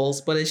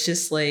festivals, but it's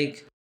just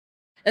like,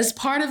 as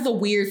part of the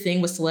weird thing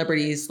with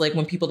celebrities, like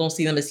when people don't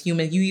see them as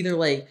human, you either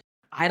like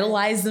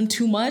idolize them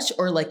too much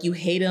or like you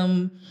hate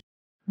them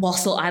while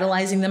still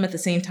idolizing them at the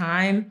same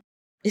time.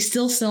 It's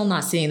still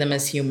not seeing them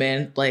as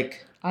human.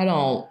 Like, I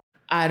don't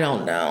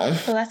know.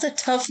 Well, that's a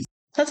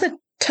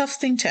tough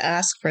thing to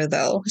ask for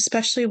though,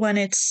 especially when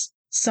it's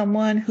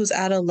someone who's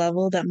at a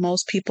level that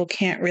most people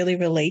can't really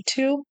relate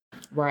to.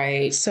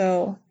 Right.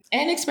 So,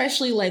 and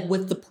especially like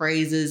with the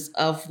praises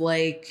of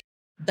like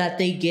that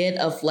they get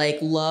of like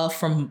love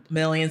from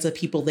millions of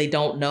people they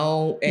don't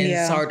know, and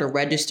it's hard to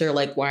register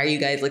like, why are you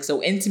guys like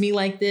so into me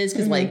like this?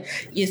 Because like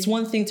it's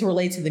one thing to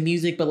relate to the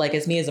music, but like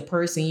as me as a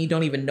person, you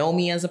don't even know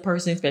me as a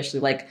person,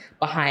 especially like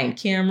behind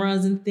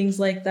cameras and things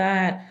like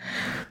that.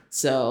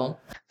 So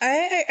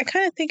I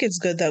kind of think it's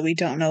good that we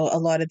don't know a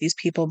lot of these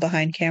people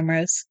behind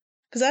cameras,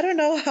 because I don't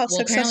know how well,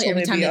 apparently successful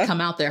every time they they are.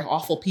 come out, they're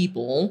awful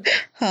people.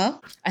 Huh?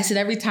 I said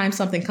every time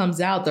something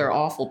comes out, they're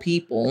awful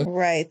people.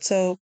 Right.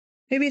 So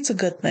maybe it's a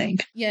good thing.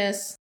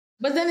 Yes.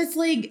 But then it's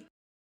like,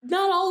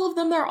 not all of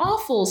them are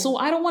awful. So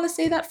I don't want to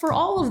say that for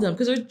all of them,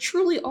 because there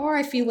truly are,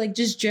 I feel like,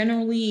 just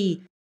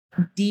generally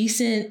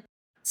decent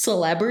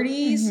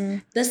celebrities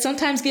that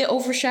sometimes get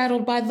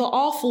overshadowed by the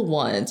awful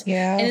ones.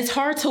 Yeah. And it's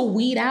hard to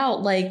weed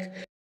out like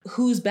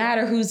who's bad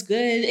or who's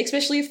good,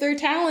 especially if they're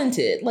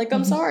talented. Like,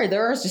 I'm sorry,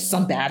 there are just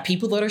some bad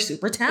people that are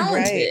super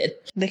talented.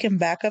 Right. They can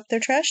back up their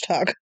trash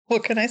talk.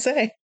 What can I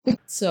say?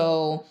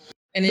 So,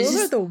 and it's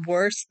Those are the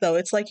worst, though.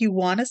 It's like you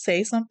want to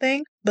say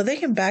something, but they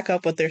can back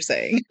up what they're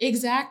saying.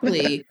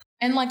 Exactly.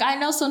 And like, I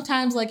know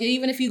sometimes, like,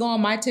 even if you go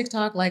on my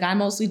TikTok, like, I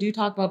mostly do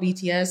talk about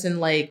BTS and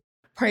like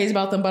praise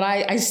about them, but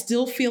I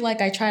still feel like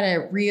I try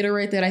to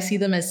reiterate that I see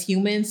them as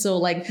humans. So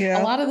like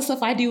a lot of the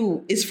stuff I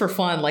do is for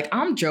fun. Like,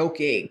 I'm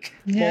joking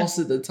most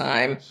of the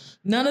time.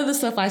 None of the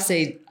stuff I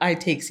say I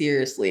take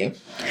seriously.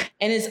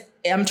 And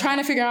I'm trying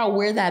to figure out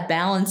where that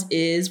balance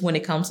is when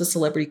it comes to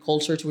celebrity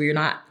culture, to where you're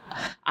not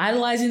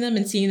idolizing them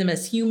and seeing them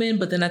as human,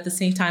 but then at the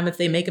same time, if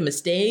they make a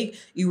mistake,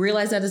 you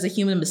realize that is a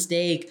human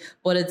mistake.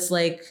 But it's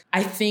like,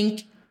 I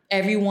think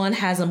everyone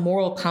has a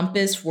moral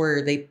compass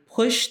where they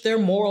push their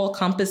moral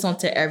compass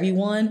onto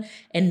everyone,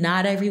 and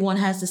not everyone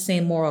has the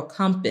same moral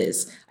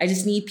compass. I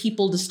just need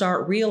people to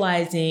start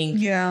realizing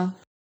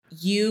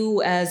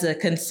you as a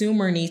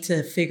consumer need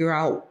to figure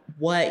out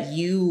what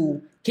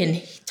you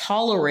can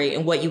tolerate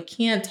and what you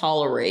can't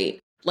tolerate.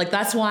 Like,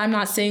 that's why I'm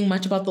not saying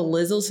much about the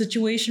Lizzo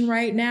situation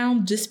right now,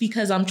 just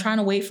because I'm trying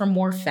to wait for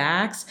more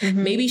facts.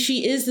 Maybe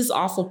she is this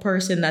awful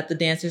person that the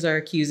dancers are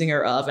accusing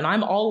her of. And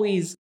I'm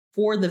always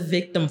for the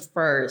victim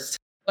first.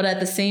 But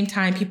at the same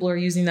time, people are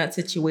using that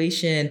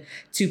situation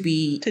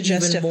to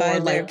justify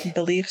even more their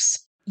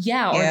beliefs.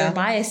 Yeah, or their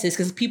biases.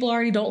 Because people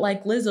already don't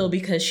like Lizzo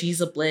because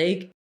she's a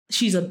big,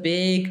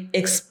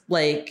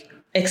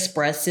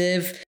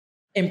 expressive,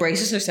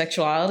 embraces her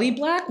sexuality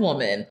Black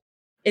woman.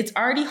 It's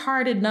already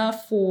hard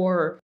enough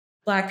for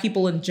Black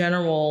people in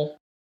general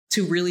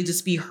to really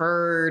just be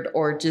heard,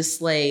 or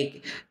just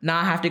like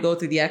not have to go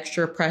through the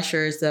extra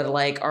pressures that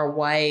like our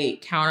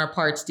white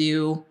counterparts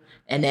do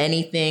and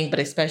anything, but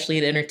especially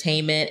in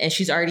entertainment. And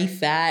she's already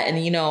fat.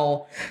 And, you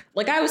know,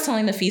 like I was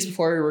telling the feast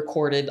before we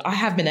recorded, I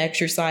have been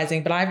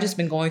exercising, but I've just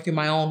been going through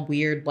my own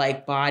weird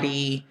like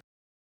body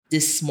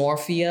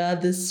dysmorphia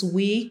this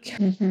week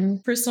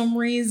for some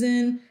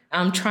reason.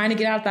 I'm trying to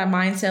get out of that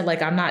mindset.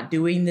 Like, I'm not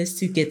doing this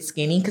to get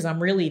skinny, because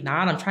I'm really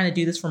not. I'm trying to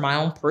do this for my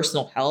own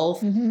personal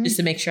health, just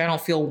to make sure I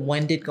don't feel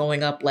winded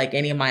going up like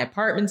any of my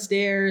apartment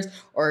stairs,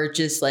 or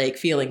just like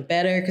feeling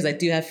better, because I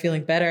do have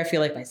feeling better. I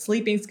feel like my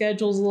sleeping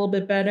schedule is a little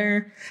bit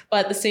better.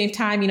 But at the same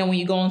time, you know, when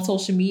you go on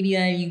social media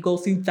and you go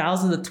through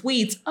thousands of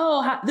tweets,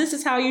 this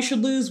is how you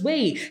should lose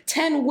weight.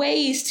 10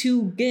 ways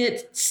to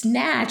get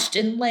snatched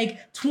in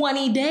like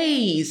 20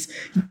 days.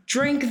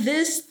 Drink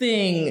this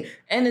thing.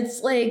 And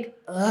it's like,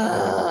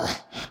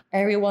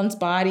 everyone's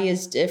body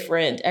is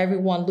different.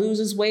 Everyone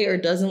loses weight or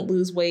doesn't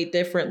lose weight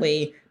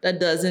differently. That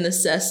doesn't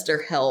assess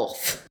their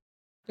health.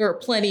 There are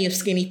plenty of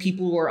skinny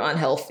people who are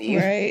unhealthy.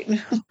 Right.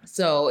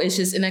 So it's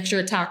just an extra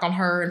attack on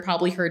her and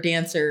probably her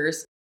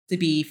dancers to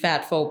be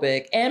fat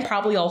phobic, and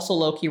probably also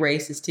low-key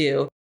racist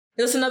too.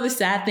 That's another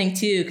sad thing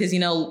too, because, you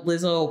know,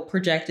 Lizzo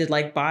projected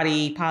like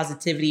body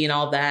positivity and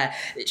all that.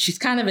 She's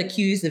kind of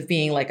accused of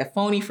being like a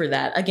phony for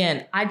that.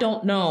 Again, I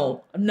don't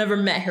know. I've never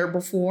met her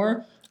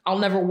before. I'll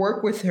never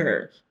work with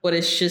her, but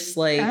it's just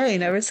like, I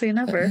ain't never say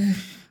never.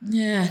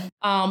 Yeah.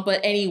 But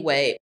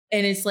anyway,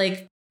 and it's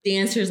like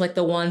dancers like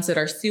the ones that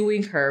are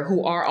suing her,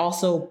 who are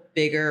also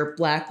bigger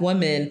Black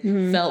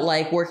women, felt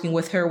like working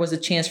with her was a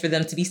chance for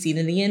them to be seen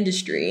in the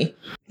industry.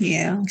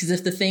 Yeah. Because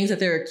if the things that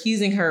they're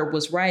accusing her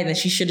was right, then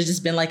she should have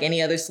just been like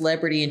any other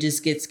celebrity and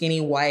just get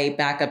skinny white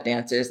backup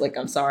dancers. Like,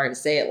 I'm sorry to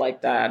say it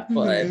like that,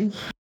 but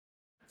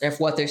if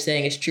what they're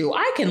saying is true.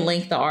 I can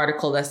link the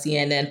article that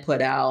CNN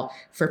put out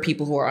for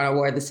people who are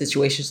unaware of the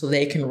situation so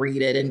they can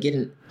read it and get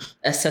an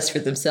assess for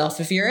themselves.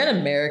 If you're in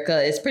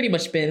America, it's pretty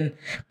much been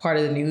part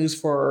of the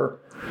news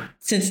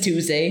since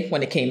Tuesday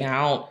when it came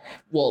out.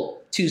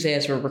 Well, Tuesday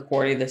as we're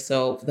recording this,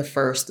 so the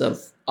 1st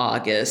of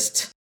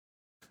August.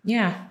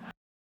 Yeah.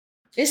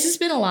 It's just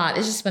been a lot.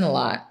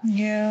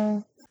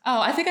 Yeah. Oh,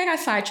 I think I got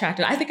sidetracked.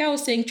 I think I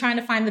was saying trying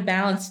to find the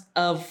balance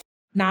of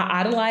not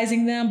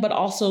idolizing them, but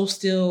also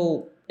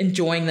still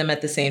enjoying them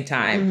at the same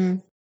time. Mm-hmm.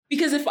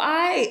 Because if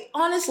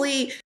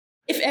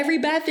every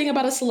bad thing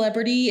about a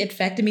celebrity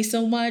affected me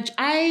so much,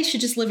 I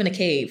should just live in a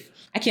cave.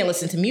 I can't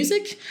listen to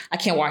music. I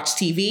can't watch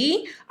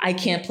TV. I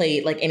can't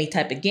play like any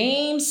type of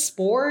games,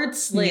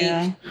 sports.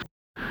 I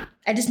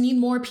just need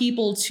more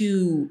people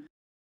to,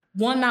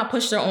 one, not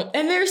push their own.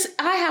 And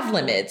I have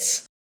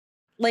limits.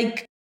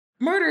 Like,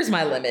 murder is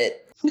my limit.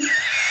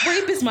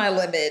 Rape is my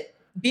limit.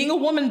 Being a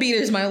woman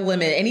beater is my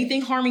limit.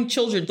 Anything harming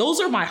children, those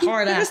are my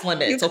hard ass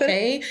limits,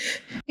 okay?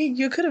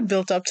 You could have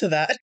built up to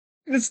that.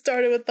 It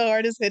started with the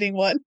hardest hitting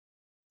one.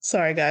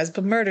 Sorry, guys,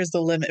 but murder's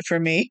the limit for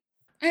me.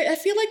 I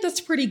feel like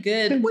that's pretty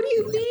good. What do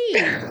you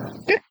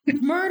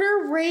mean?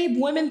 Murder, rape,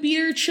 women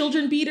beater,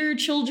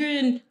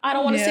 children. I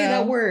don't want to say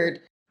that word.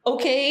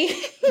 Okay?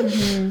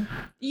 Mm-hmm.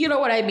 You know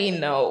what I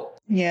mean, though.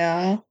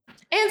 Yeah.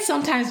 And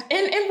sometimes,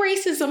 and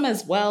racism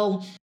as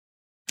well.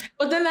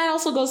 But then that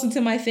also goes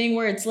into my thing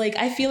where it's like,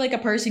 I feel like a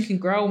person can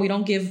grow and we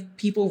don't give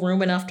people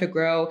room enough to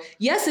grow.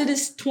 Yes, it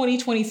is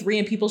 2023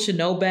 and people should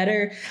know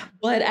better.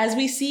 But as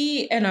we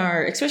see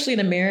especially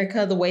in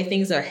America, the way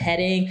things are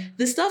heading,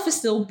 this stuff is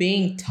still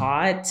being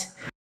taught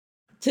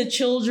to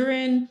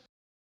children.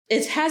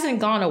 It hasn't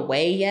gone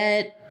away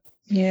yet.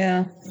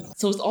 Yeah.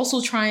 So it's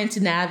also trying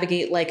to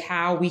navigate like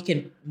how we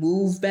can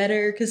move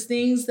better, because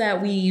things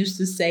that we used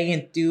to say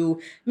and do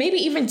maybe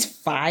even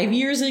 5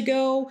 years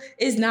ago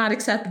is not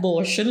acceptable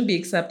or shouldn't be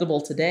acceptable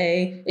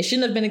today. It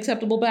shouldn't have been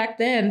acceptable back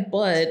then,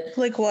 but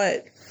like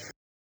what?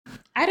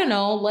 I don't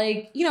know,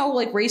 like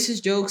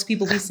racist jokes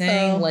people be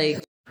saying,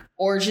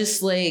 or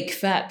just like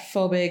fat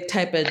phobic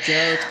type of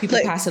jokes. People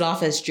pass it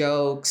off as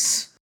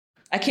jokes.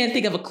 I can't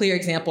think of a clear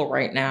example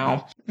right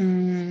now.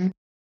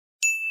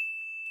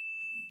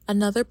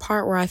 Another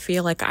part where I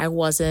feel like I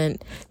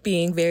wasn't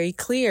being very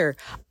clear.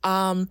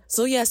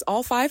 So yes,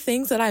 all 5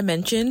 things that I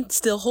mentioned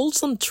still hold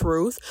some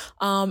truth.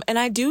 And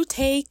I do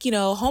take,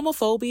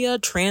 homophobia,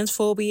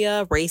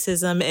 transphobia,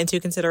 racism into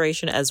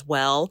consideration as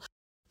well.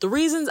 The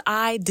reasons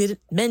I didn't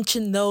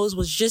mention those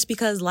was just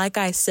because, like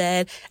I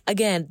said,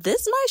 again,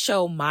 this might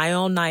show my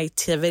own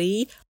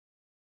naivety.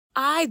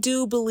 I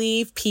do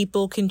believe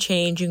people can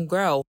change and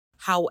grow.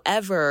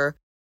 However,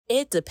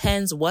 it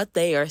depends what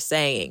they are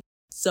saying.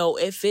 So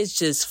if it's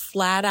just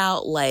flat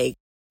out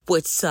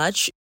with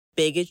such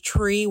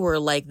bigotry where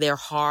they're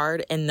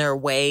hard in their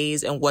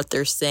ways and what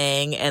they're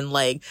saying and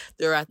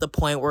they're at the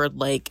point where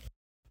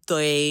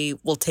they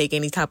will take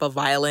any type of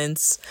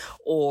violence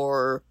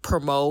or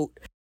promote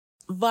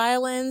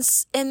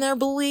violence in their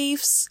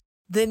beliefs,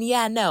 then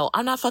yeah, no,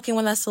 I'm not fucking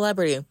with that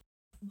celebrity.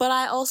 But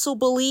I also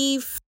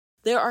believe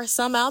there are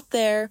some out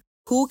there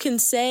who can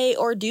say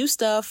or do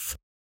stuff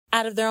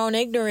out of their own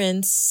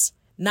ignorance,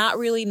 not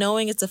really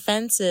knowing it's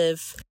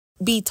offensive,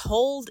 be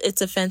told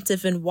it's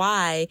offensive and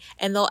why,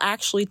 and they'll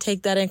actually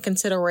take that in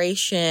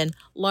consideration,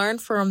 learn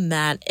from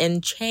that,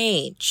 and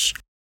change.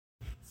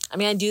 I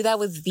mean, I do that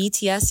with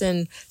BTS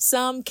and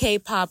some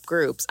K-pop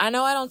groups. I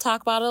know I don't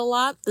talk about it a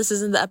lot. This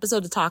isn't the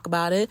episode to talk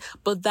about it,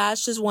 but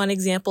that's just one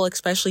example,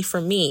 especially for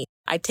me.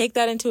 I take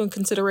that into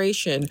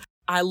consideration.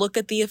 I look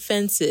at the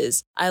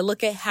offenses. I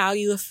look at how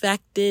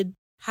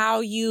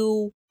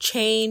you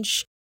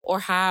change,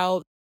 or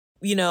how,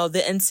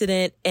 the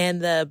incident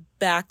and the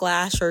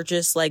backlash, or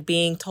just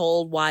being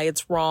told why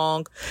it's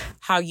wrong,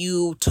 how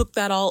you took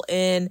that all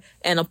in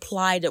and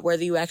applied it,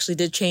 whether you actually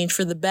did change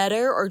for the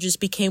better or just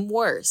became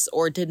worse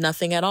or did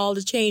nothing at all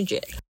to change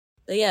it.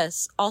 But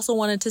yes, also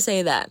wanted to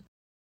say that.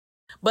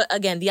 But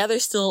again, the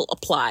others still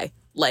apply,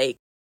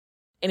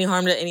 any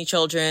harm to any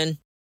children.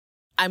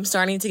 I'm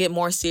starting to get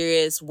more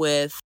serious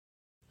with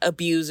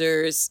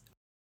abusers,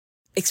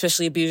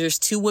 especially abusers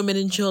to women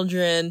and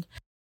children.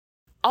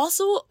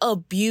 Also,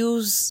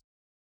 abuser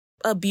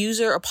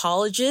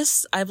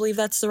apologists, I believe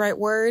that's the right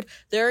word.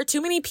 There are too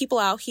many people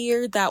out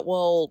here that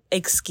will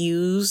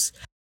excuse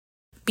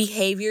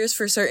behaviors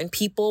for certain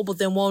people, but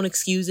then won't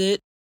excuse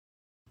it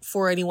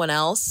for anyone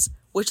else,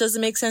 which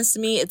doesn't make sense to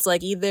me. It's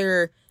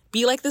either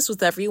be like this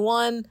with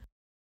everyone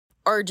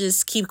or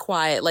just keep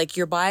quiet.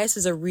 Your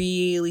biases are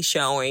really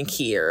showing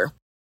here.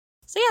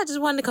 So yeah, I just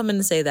wanted to come in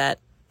and say that.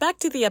 Back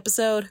to the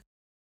episode.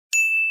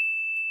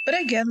 But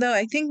again, though,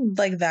 I think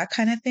that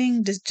kind of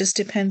thing just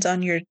depends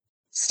on your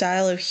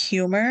style of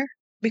humor,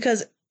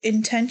 because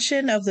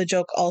intention of the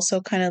joke also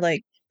kind of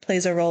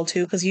plays a role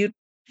too, because you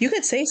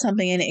could say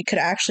something and it could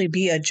actually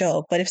be a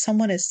joke, but if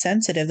someone is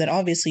sensitive, then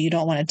obviously you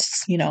don't want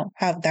to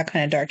have that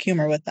kind of dark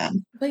humor with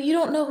them. But you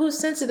don't know who's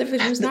sensitive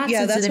and who's not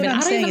yeah, sensitive. That's what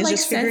I'm saying, is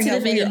just figuring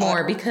out sensitive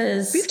anymore,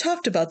 because we've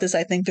talked about this,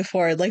 I think,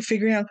 before,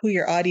 figuring out who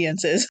your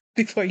audience is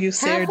before you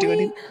say or do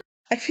anything.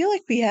 I feel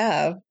like we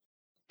have.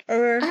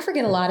 Or I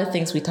forget a lot of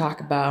things we talk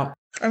about.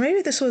 or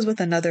maybe this was with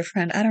another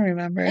friend. I don't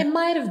remember. It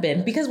might have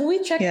been because when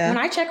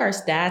I check our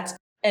stats,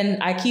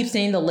 and I keep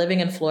saying the living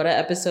in Florida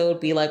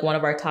episode be like one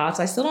of our tops,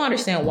 I still don't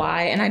understand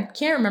why, and I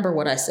can't remember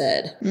what I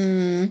said.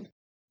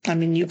 I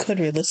mean, you could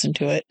re-listen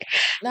to it.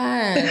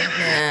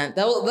 That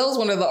was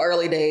one of the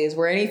early days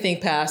where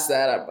anything past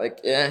that, I'm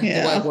like, do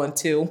I want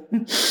to?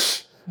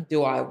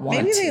 Do I want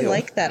to? Maybe they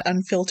like that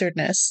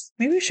unfilteredness.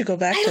 Maybe we should go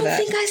back to that. I don't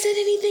think I said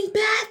anything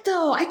bad,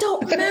 though. I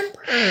don't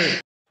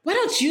remember. Why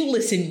don't you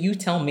listen? You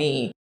tell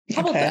me.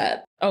 How about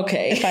that?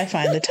 Okay. If I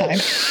find the time,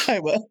 I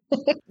will.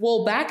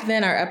 Well, back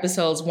then, our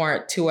episodes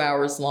weren't 2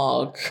 hours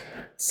long.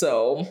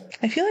 So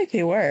I feel like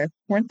they weren't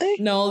they?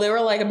 No, they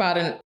were like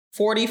about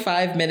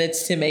 45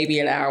 minutes to maybe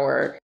an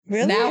hour.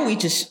 Really? Now we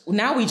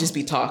just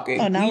be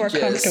talking. Oh, now we're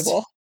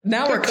comfortable.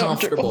 Now we're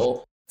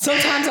comfortable.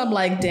 Sometimes I'm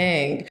like,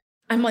 dang.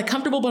 I'm like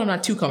comfortable, but I'm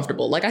not too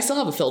comfortable. Like I still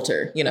have a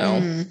filter, you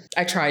know.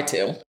 I try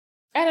to.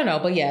 I don't know,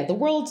 but yeah, the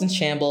world's in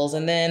shambles.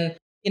 And then,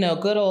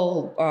 good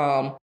old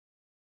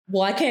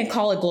well, I can't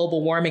call it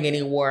global warming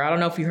anymore. I don't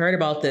know if you heard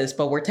about this,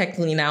 but we're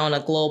technically now in a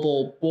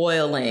global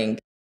boiling.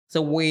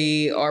 So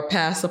we are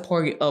past the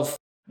point of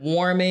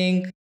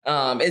warming.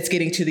 It's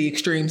getting to the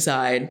extreme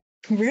side.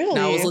 Really?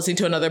 Now, I was listening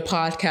to another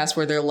podcast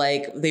where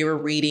they were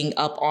reading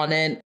up on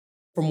it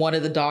from one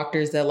of the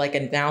doctors that like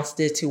announced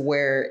it to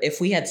where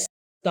if we had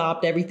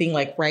stopped everything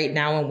like right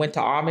now and went to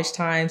Amish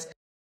times,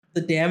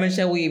 the damage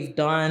that we've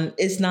done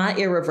is not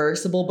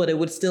irreversible, but it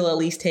would still at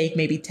least take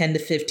maybe 10 to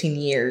 15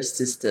 years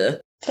just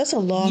to... That's a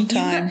long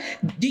time.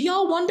 Do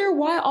y'all wonder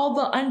why all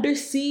the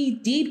undersea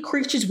deep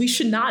creatures we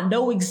should not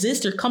know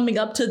exist are coming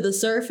up to the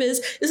surface?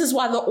 This is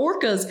why the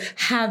orcas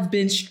have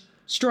been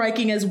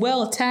striking as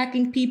well,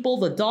 attacking people,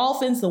 the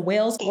dolphins, the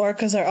whales.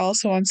 Orcas are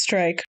also on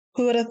strike.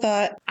 Who would have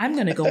thought? I'm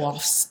going to go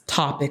off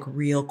topic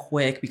real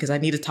quick because I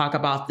need to talk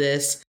about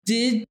this.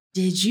 Did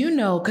you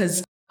know,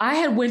 because I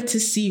had went to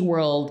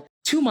SeaWorld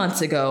 2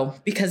 months ago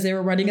because they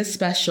were running a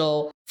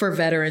special for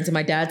veterans, and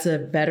my dad's a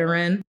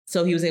veteran,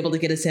 so he was able to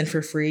get us in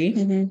for free.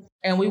 Mm-hmm.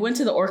 And we went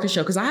to the orca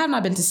show because I have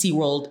not been to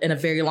SeaWorld in a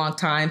very long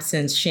time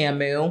since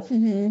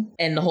Shamu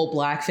and the whole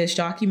Blackfish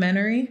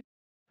documentary.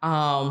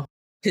 Because,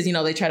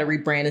 they try to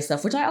rebrand and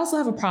stuff, which I also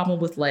have a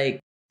problem with, like,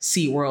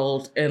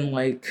 SeaWorld and,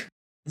 like,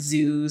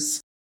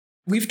 zoos.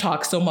 We've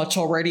talked so much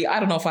already. I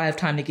don't know if I have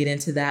time to get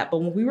into that. But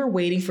when we were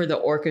waiting for the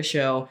orca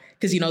show,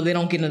 because, they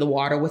don't get into the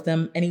water with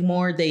them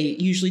anymore. They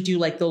usually do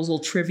like those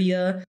little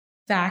trivia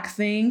fact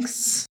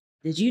things.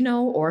 Did you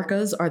know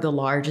orcas are the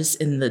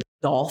largest in the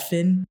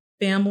dolphin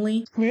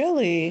family?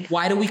 Really?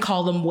 Why do we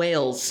call them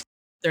whales?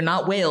 They're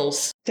not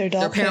whales. They're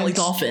dolphins. They're apparently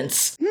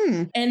dolphins.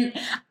 And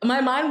my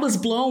mind was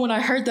blown when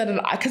I heard that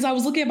because I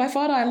was looking at my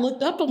photo. I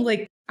looked up. I'm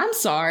like, I'm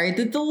sorry.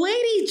 Did the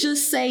lady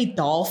just say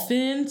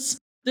dolphins?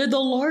 They're the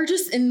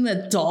largest in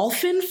the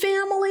dolphin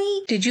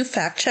family? Did you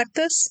fact check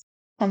this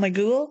on my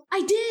Google? I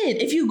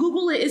did. If you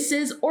Google it, it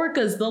says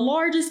orcas, the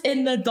largest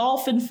in the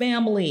dolphin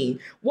family.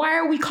 Why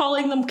are we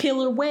calling them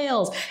killer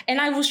whales?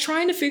 And I was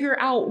trying to figure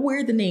out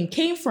where the name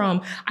came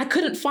from. I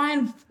couldn't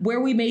find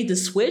where we made the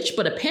switch,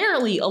 but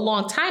apparently a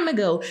long time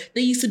ago,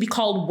 they used to be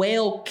called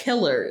whale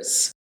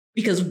killers.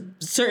 Because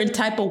certain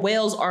type of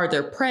whales are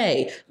their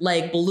prey,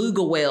 like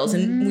beluga whales.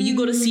 And when you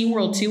go to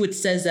SeaWorld too, it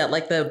says that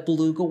like the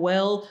beluga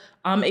whale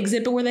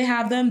exhibit where they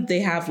have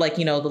like,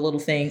 the little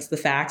things, the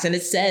facts. And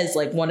it says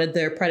like one of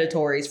their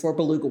predatories for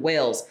beluga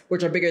whales,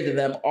 which are bigger than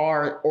them,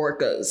 are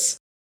orcas.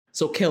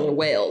 So killer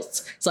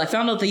whales. So I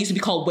found out they used to be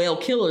called whale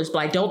killers, but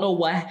I don't know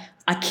why.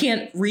 I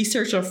can't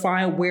research or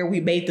find where we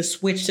made the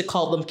switch to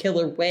call them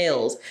killer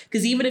whales.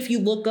 Because even if you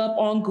look up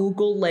on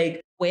Google,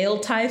 like whale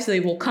types, they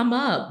will come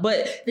up,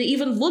 but they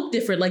even look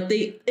different. Like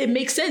it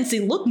makes sense.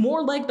 They look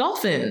more like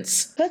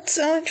dolphins. That's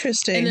so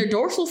interesting. And their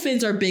dorsal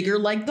fins are bigger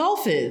like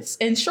dolphins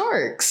and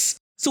sharks.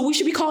 So we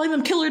should be calling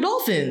them killer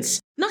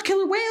dolphins, not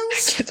killer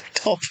whales. Killer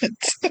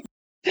dolphins.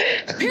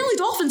 Apparently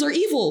dolphins are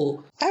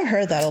evil. I've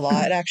heard that a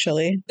lot,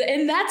 actually.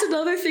 And that's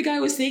another thing I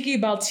was thinking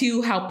about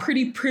too, how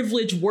pretty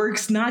privilege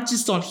works, not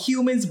just on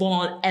humans, but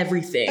on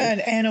everything. And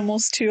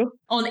animals too.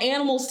 On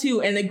animals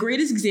too. And the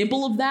greatest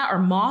example of that are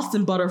moths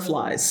and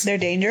butterflies. They're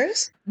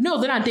dangerous? No,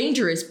 they're not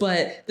dangerous,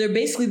 but they're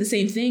basically the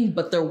same thing,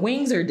 but their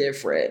wings are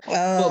different.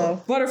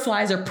 Oh. But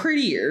butterflies are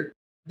prettier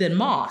than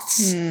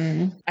moths.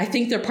 I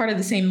think they're part of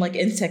the same like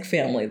insect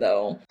family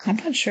though. I'm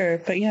not sure,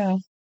 but yeah.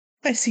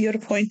 I see your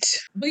point.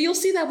 But you'll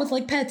see that with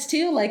like pets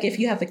too. Like if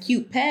you have a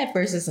cute pet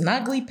versus an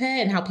ugly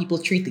pet and how people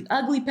treat the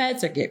ugly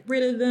pets or get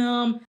rid of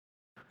them.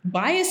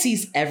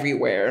 Biases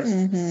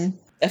everywhere.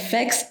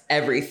 Affects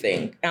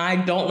everything. And I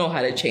don't know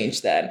how to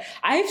change that.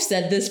 I've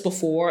said this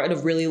before in a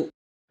really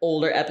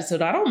older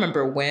episode. I don't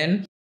remember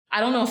when. I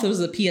don't know if it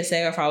was a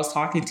PSA or if I was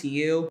talking to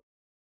you.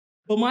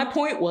 But my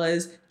point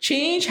was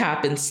change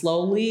happens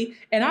slowly.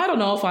 And I don't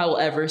know if I will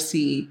ever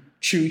see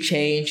true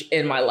change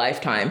in my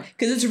lifetime.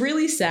 Because it's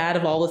really sad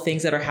of all the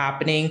things that are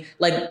happening.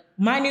 Like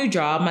my new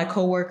job, my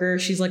coworker,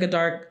 she's like a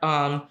dark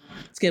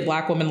skinned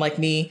Black woman like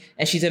me,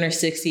 and she's in her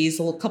 60s,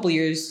 a couple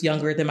years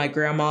younger than my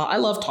grandma. I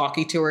love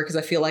talking to her because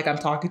I feel like I'm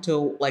talking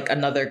to like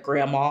another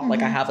grandma,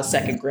 like I have a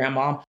second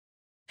grandma.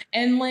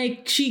 And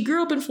like she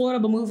grew up in Florida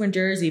but moved in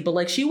Jersey, but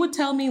like she would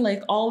tell me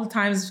like all the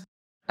times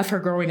of her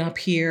growing up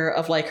here,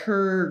 of like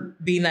her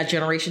being that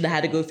generation that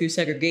had to go through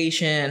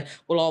segregation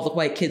with all the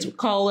white kids with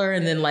color,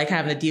 and then like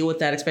having to deal with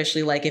that,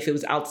 especially like if it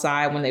was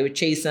outside when they would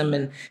chase them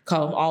and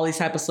call them all these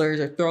type of slurs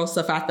or throw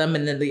stuff at them,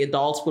 and then the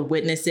adults would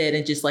witness it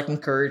and just like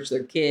encourage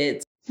their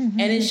kids. And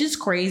it's just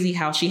crazy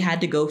how she had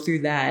to go through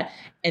that.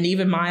 And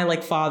even my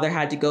like father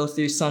had to go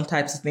through some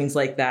types of things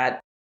like that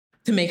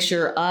to make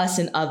sure us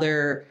and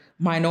other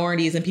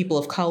minorities and people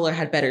of color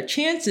had better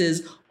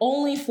chances,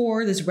 only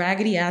for this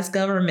raggedy ass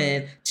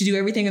government to do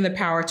everything in their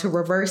power to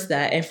reverse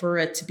that, and for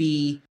it to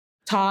be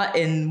taught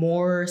in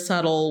more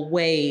subtle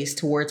ways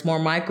towards more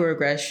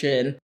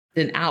microaggression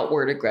than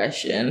outward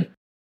aggression.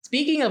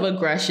 Speaking of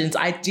aggressions,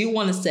 I do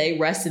want to say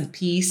rest in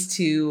peace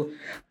to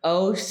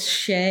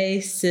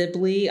O'Shea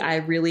Sibley. I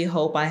really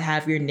hope I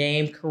have your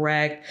name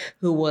correct,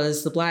 who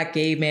was the Black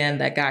gay man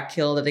that got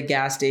killed at a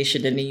gas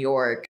station in New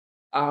York.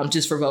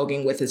 Just for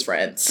voguing with his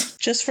friends.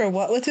 Just for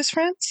what with his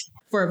friends?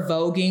 For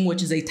voguing,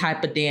 which is a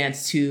type of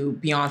dance to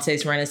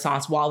Beyonce's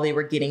Renaissance while they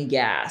were getting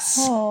gas.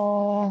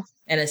 Oh.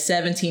 And a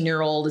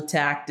 17-year-old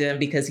attacked him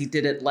because he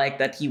didn't like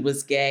that he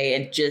was gay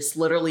and just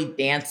literally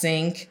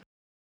dancing.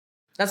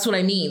 That's what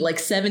I mean. Like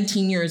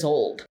 17 years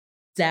old.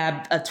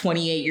 Stabbed a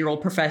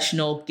 28-year-old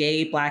professional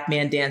gay Black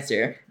man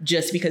dancer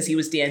just because he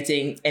was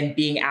dancing and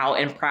being out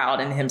and proud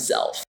in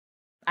himself.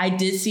 I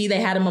did see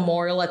they had a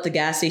memorial at the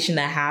gas station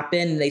that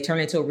happened, and they turned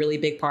into a really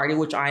big party,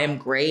 which I am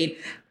great.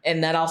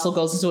 And that also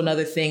goes into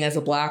another thing as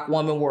a Black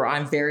woman where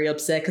I'm very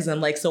upset because I'm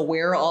like, so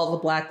where are all the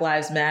Black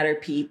Lives Matter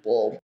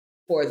people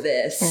for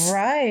this?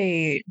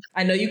 Right.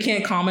 I know you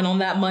can't comment on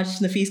that much,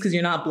 Nafis, because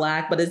you're not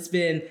Black, but it's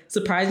been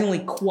surprisingly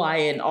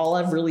quiet. And all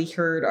I've really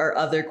heard are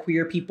other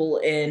queer people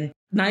in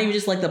not even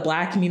just like the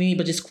Black community,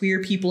 but just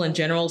queer people in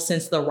general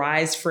since the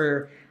rise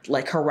for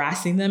like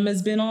harassing them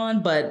has been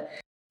on. But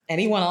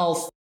anyone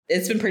else,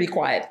 it's been pretty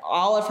quiet.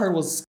 All I've heard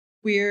was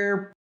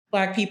queer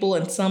Black people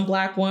and some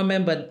Black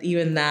women, but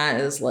even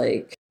that is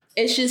like,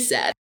 it's just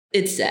sad.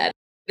 It's sad.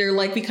 They're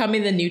like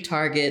becoming the new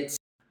targets,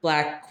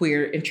 Black,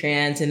 queer, and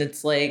trans. And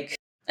it's like,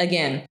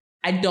 again,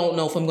 I don't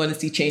know if I'm going to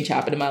see change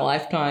happen in my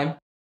lifetime.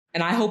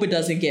 And I hope it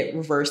doesn't get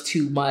reversed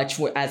too much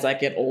as I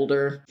get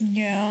older.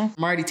 Yeah.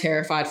 I'm already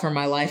terrified for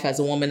my life as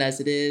a woman as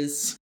it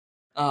is.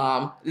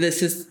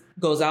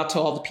 Goes out to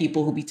all the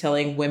people who be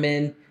telling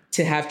women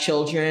to have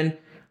children.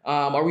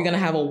 Are we going to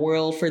have a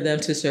world for them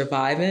to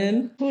survive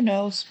in? Who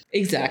knows?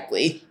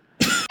 Exactly.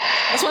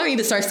 That's what I need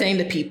to start saying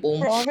to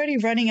people. We're already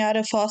running out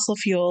of fossil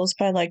fuels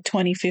by like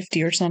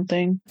 2050 or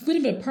something. It would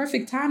have been a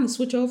perfect time to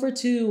switch over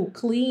to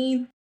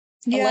clean,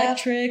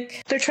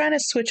 electric. They're trying to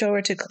switch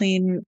over to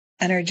clean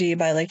energy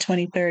by like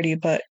 2030,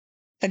 but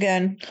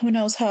again, who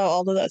knows how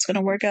all of that's going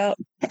to work out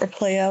or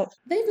play out.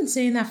 They've been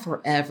saying that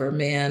forever,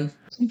 man.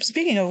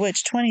 Speaking of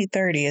which,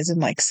 2030 is in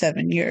like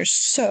 7 years,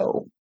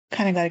 so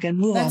kind of got to get a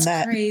move on that.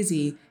 That's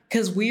crazy.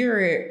 Because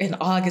we're in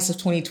August of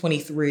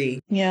 2023.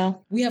 Yeah.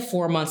 We have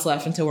 4 months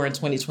left until we're in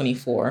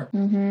 2024.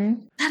 Mm-hmm.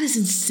 That is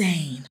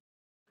insane.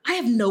 I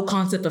have no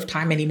concept of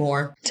time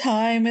anymore.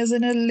 Time is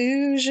an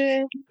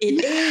illusion.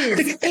 It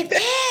is. It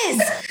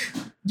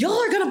is. Y'all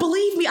are going to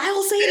believe me. I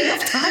will say it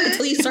enough time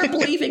until you start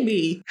believing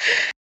me.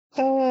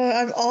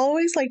 I'm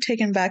always like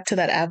taken back to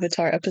that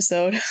Avatar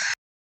episode.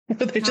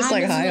 Where they're just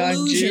like high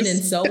on juice.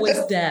 And so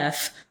is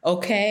death.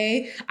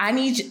 Okay? I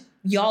need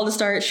y'all to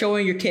start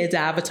showing your kids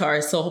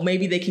Avatar so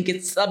maybe they can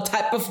get some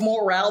type of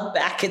morale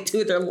back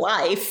into their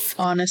life.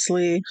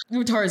 Honestly.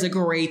 Avatar is a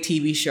great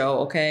TV show,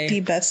 okay?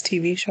 The best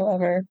TV show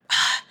ever.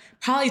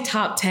 Probably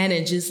top 10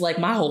 in just like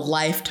my whole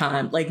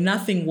lifetime. Like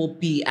nothing will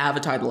beat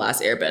Avatar The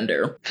Last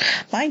Airbender.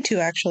 Mine too,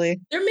 actually.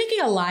 They're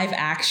making a live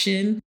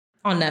action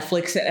on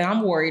Netflix, and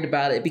I'm worried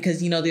about it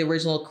because, you know, the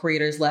original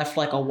creators left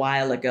like a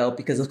while ago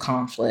because of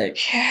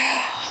conflict.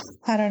 Yeah,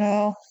 I don't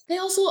know. They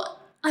also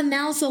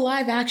announced a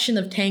live action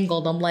of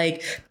Tangled. I'm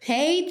like,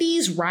 pay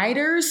these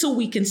writers so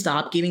we can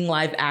stop getting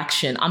live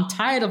action. I'm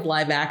tired of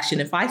live action.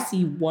 If I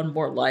see one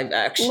more live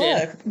action.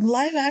 Look,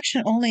 live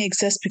action only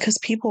exists because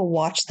people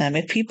watch them.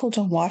 If people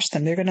don't watch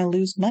them, they're going to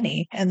lose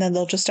money and then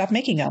they'll just stop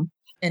making them.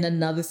 And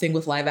another thing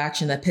with live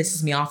action that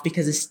pisses me off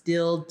because it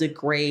still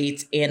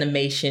degrades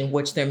animation,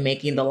 which they're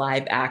making the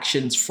live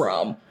actions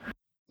from.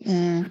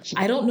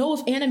 I don't know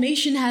if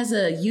animation has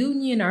a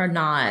union or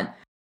not.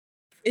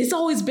 It's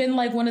always been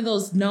like one of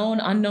those known,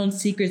 unknown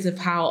secrets of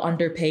how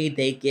underpaid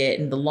they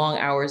get and the long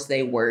hours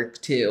they work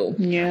too.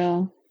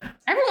 Yeah.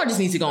 Everyone just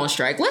needs to go on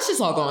strike. Let's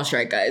just all go on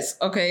strike, guys.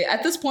 Okay.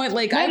 At this point,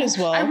 like, might as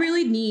well. I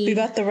really need. We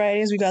got the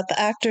writers, we got the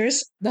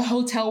actors, the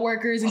hotel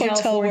workers in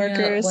California.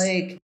 Workers.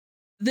 Like,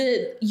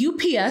 the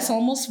UPS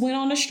almost went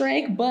on a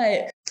strike,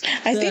 but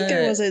I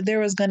think there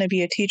was going to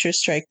be a teacher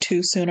strike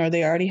too soon, or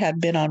they already had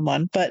been on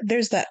one, but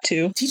there's that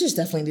too. Teachers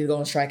definitely need to go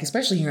on strike,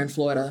 especially here in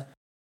Florida.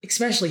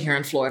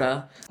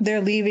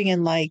 They're leaving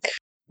in like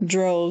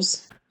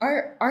droves.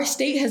 Our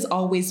state has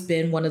always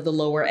been one of the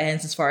lower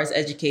ends as far as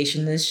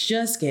education. It's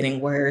just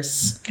getting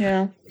worse.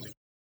 Yeah.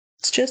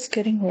 It's just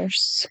getting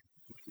worse.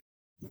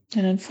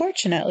 And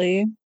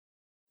unfortunately,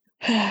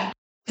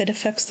 it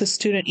affects the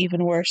student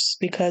even worse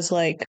because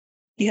like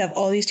you have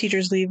all these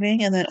teachers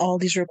leaving and then all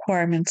these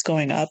requirements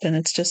going up, and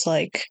it's just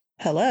like,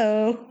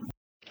 hello.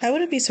 I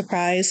wouldn't be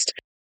surprised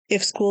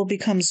if school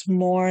becomes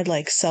more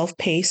like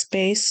self-paced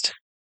based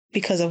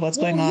because of what's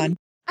going on.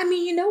 I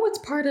mean, you know, it's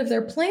part of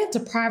their plan to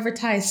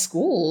privatize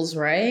schools,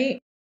 right?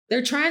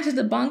 They're trying to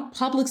debunk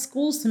public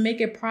schools to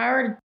make it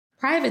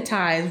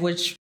privatized,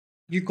 which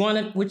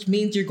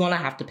means you're gonna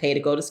have to pay to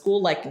go to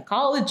school, like in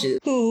colleges.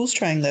 Who's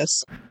trying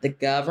this? The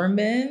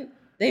government.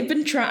 They've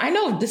been trying. I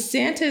know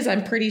DeSantis,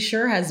 I'm pretty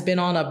sure, has been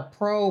on a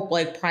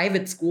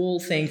private school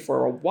thing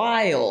for a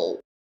while.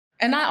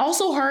 And I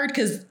also heard,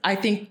 because I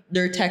think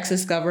their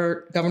Texas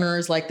governor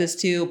is like this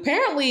too.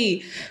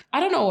 Apparently,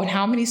 I don't know in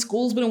how many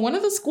schools, but in one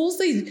of the schools,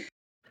 they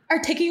are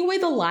taking away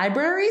the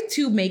library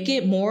to make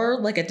it more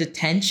like a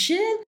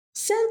detention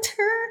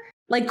center,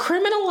 like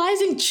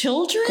criminalizing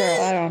children.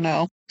 Girl, I don't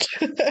know.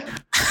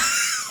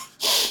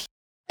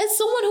 As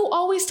someone who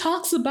always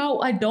talks about,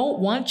 I don't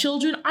want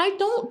children, I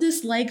don't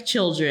dislike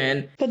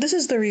children. But this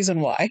is the reason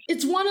why.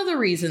 It's one of the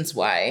reasons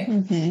why.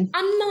 Mm-hmm.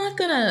 I'm not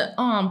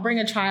gonna bring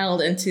a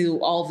child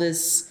into all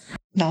this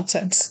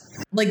nonsense.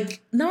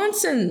 Like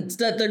nonsense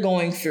that they're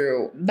going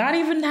through. Not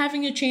even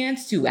having a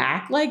chance to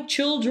act like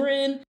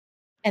children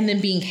and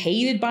then being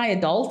hated by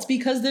adults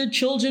because they're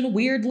children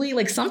weirdly.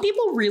 Like some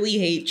people really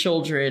hate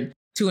children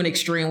to an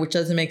extreme, which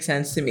doesn't make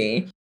sense to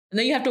me. And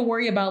then you have to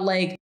worry about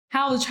like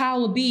how the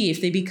child will be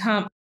if they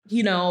become,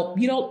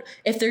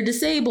 if they're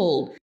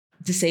disabled.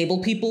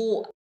 Disabled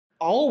people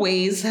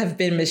always have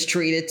been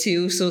mistreated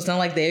too. So it's not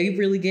like they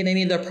really get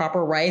any of their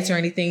proper rights or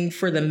anything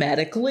for them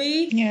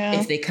medically. Yeah.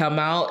 If they come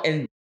out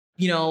and,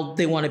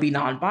 they want to be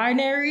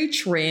non-binary,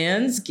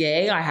 trans,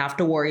 gay, I have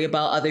to worry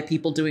about other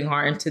people doing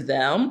harm to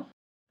them.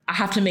 I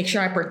have to make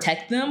sure I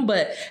protect them.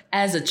 But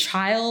as a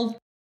child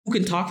who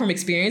can talk from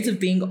experience of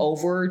being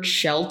overly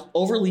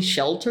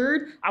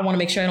sheltered, I want to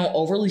make sure I don't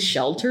overly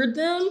shelter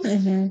them.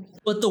 Mm-hmm.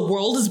 But the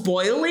world is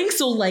boiling.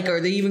 So like, are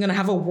they even going to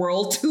have a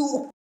world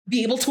to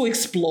be able to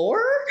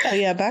explore? Oh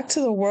yeah, back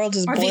to the world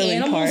is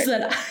boiling part.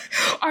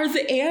 Are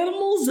the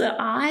animals that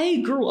I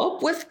grew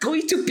up with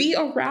going to be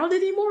around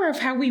anymore? Of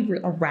how we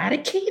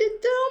eradicated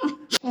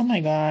them? Oh my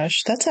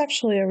gosh, that's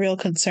actually a real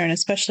concern,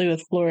 especially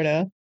with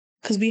Florida,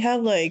 because we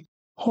have like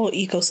whole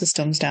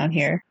ecosystems down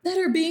here that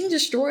are being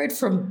destroyed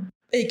from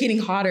it getting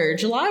hotter.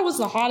 July was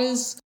the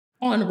hottest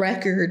on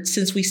record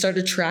since we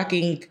started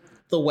tracking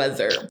the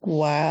weather.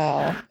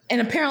 Wow.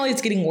 And apparently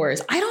it's getting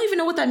worse. I don't even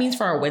know what that means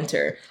for our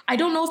winter. I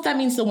don't know if that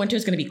means the winter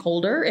is going to be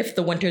colder, if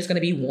the winter is going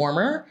to be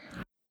warmer.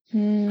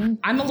 I'm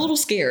a little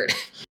scared.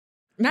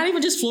 Not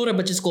even just Florida,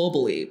 but just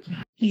globally.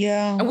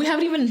 Yeah. And we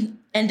haven't even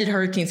ended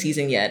hurricane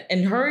season yet.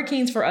 And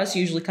hurricanes for us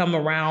usually come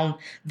around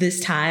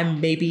this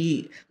time.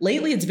 Maybe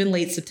lately it's been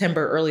late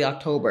September, early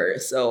October.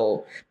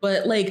 So,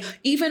 but like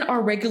even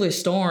our regular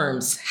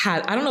storms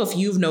I don't know if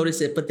you've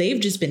noticed it, but they've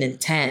just been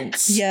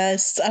intense.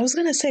 Yes. I was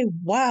going to say,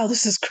 wow,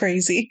 this is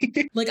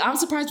crazy. Like I'm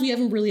surprised we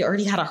haven't really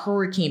already had a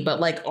hurricane, but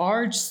like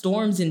our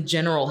storms in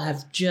general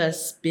have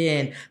just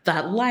been,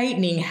 that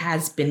lightning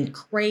has been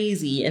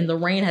crazy and the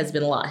rain has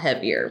been a lot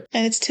heavier.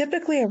 And it's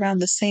typically around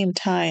the same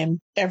time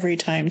every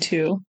time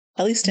too.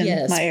 At least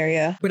in my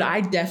area. But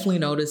I definitely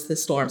noticed the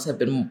storms have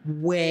been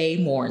way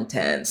more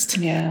intense.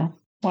 Yeah.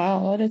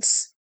 Wow.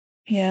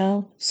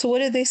 Yeah. So what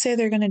did they say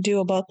they're going to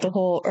do about the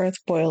whole earth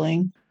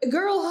boiling?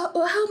 Girl, how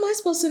am I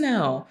supposed to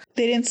know?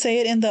 They didn't say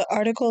it in the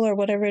article or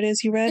whatever it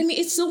is you read? I mean,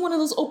 it's still one of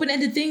those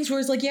open-ended things where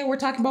it's like, yeah, we're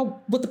talking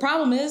about what the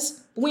problem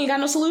is, but we ain't got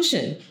no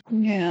solution.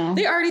 Yeah.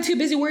 They're already too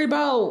busy worried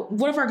about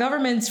one of our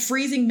governments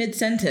freezing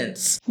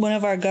mid-sentence. One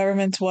of our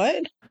governments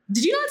what?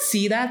 Did you not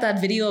see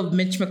that video of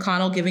Mitch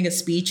McConnell giving a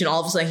speech and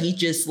all of a sudden he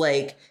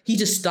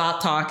just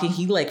stopped talking.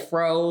 He like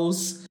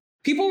froze.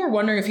 People were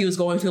wondering if he was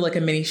going through like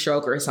a mini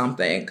stroke or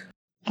something.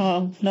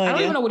 Oh, no idea. I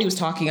don't even know what he was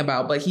talking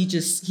about, but he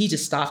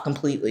just stopped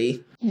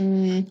completely.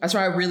 That's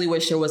why I really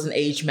wish there was an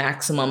age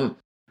maximum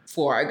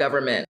for our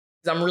government.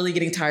 I'm really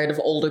getting tired of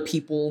older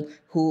people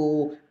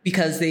who,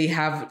 because they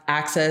have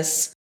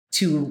access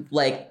to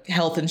like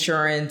health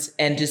insurance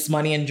and just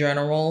money in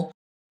general,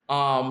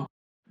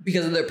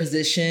 because of their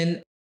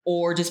position,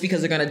 or just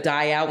because they're going to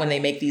die out when they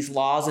make these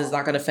laws, it's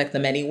not going to affect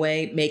them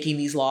anyway, making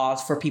these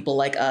laws for people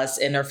like us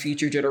and our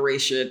future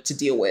generation to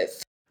deal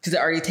with. Because it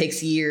already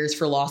takes years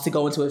for laws to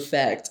go into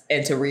effect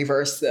and to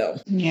reverse them.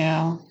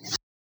 Yeah.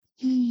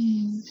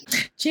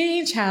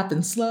 Change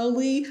happens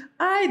slowly.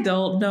 I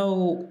don't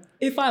know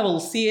if I will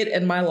see it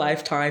in my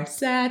lifetime.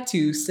 Sad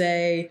to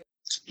say.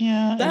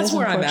 Yeah. That's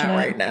where I'm at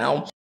right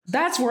now.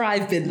 That's where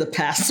I've been the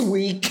past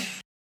week.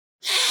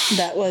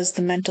 That was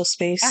the mental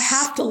space. I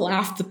have to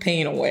laugh the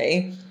pain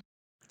away.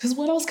 Because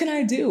what else can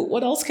I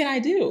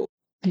do?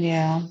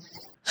 Yeah.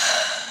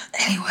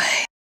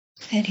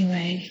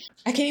 Anyway.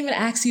 I can't even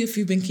ask you if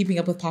you've been keeping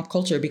up with pop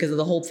culture because of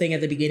the whole thing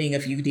at the beginning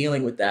of you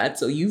dealing with that.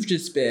 So you've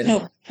just been...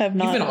 Nope, have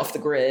not. You've been off the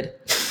grid.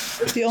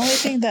 The only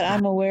thing that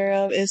I'm aware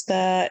of is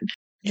that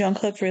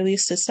Jungkook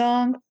released a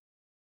song,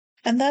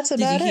 and that's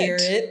about it. Did you hear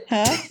it?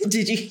 Huh?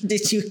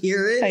 Did you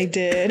hear it? I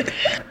did.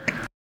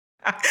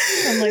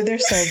 I'm like, they're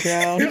so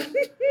grown.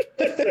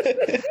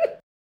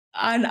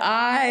 And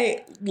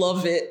I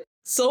love it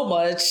so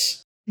much.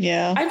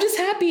 Yeah. I'm just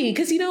happy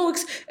because, you know,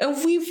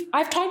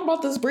 I've talked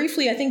about this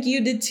briefly. I think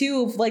you did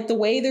too, of like the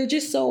way they're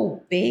just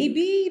so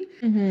babied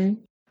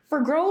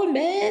for grown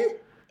men.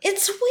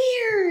 It's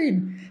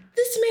weird.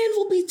 This man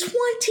will be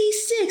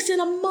 26 in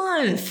a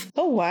month.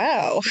 Oh,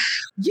 wow.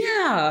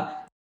 Yeah.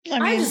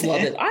 I just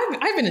love it.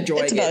 I've been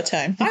enjoying it. It's about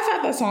time. I've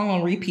had that song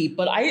on repeat,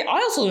 but I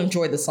also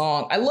enjoyed the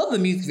song. I love the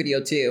music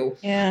video too.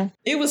 Yeah.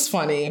 It was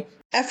funny.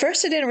 At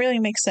first, it didn't really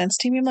make sense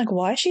to me. I'm like,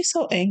 why is she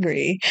so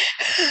angry?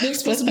 They're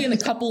supposed to be in a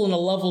couple in a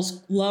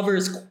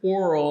lovers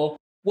quarrel.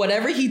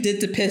 Whatever he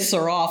did to piss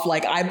her off,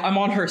 like I'm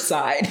on her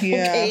side,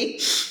 okay?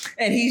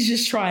 And he's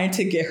just trying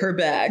to get her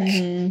back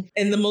in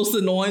the most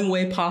annoying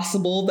way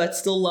possible. That's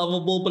still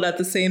lovable, but at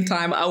the same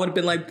time, I would have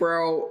been like,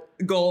 bro,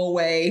 go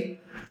away.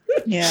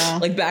 Yeah.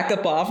 Like back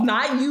up off.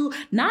 Not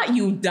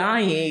you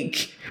dying,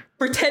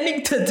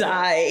 pretending to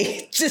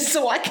die just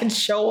so I can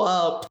show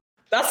up.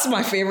 That's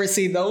my favorite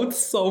scene, though. It's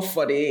so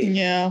funny.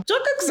 Yeah.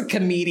 Jungkook's a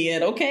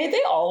comedian, okay?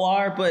 They all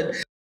are, but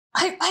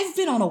I've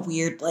been on a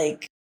weird,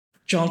 like,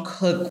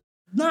 Jungkook,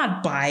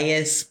 not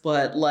bias,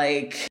 but,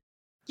 like,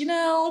 you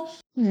know,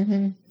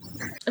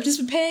 I've just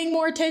been paying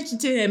more attention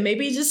to him.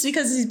 Maybe just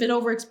because he's been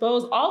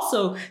overexposed.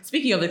 Also,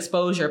 speaking of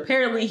exposure,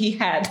 apparently he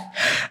had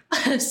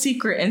a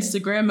secret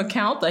Instagram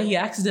account that he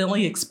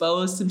accidentally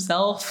exposed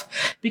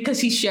himself because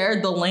he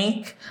shared the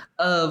link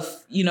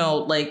of, you know,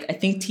 like, I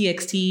think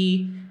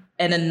TXT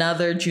and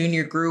another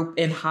junior group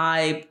in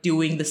Hype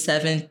doing the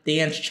 7th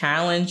dance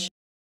challenge.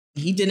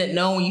 He didn't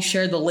know when you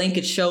share the link,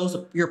 it shows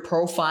your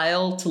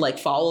profile to like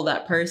follow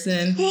that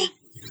person.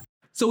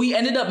 So he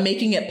ended up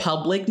making it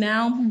public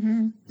now.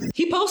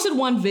 He posted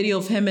one video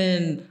of him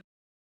and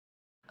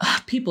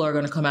people are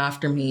going to come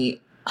after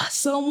me.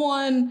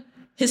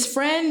 His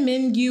friend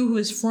Mingyu, who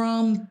is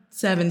from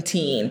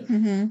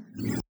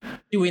 17,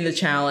 doing the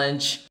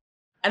challenge.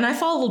 And I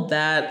followed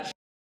that.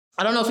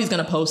 I don't know if he's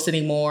going to post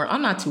anymore.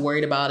 I'm not too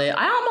worried about it.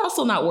 I'm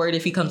also not worried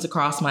if he comes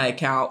across my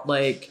account.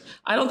 Like,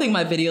 I don't think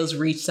my videos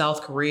reach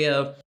South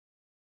Korea.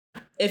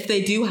 If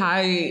they do,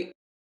 hi,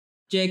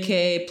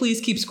 JK,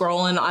 please keep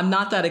scrolling. I'm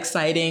not that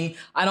exciting.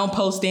 I don't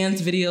post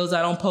dance videos.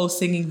 I don't post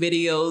singing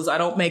videos. I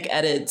don't make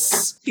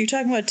edits. You're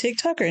talking about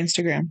TikTok or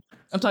Instagram?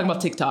 I'm talking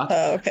about TikTok.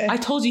 Oh, okay. I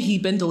told you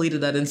he'd been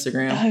deleted that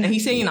Instagram. And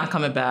he's saying he's not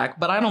coming back.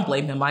 But I don't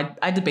blame him.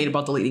 I debate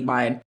about deleting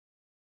mine.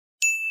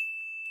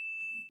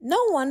 No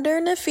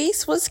wonder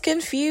Nafis was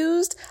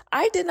confused.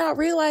 I did not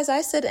realize I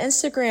said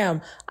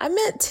Instagram. I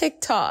meant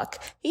TikTok.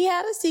 He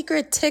had a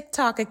secret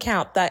TikTok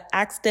account that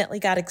accidentally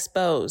got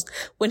exposed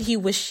when he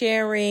was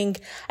sharing,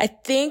 I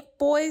think,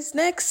 Boys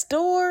Next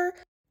Door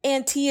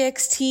and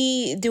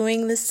TXT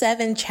doing the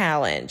 7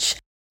 challenge.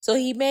 So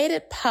he made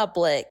it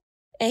public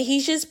and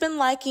he's just been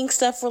liking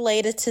stuff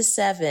related to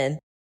 7.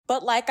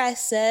 But like I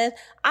said,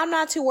 I'm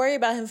not too worried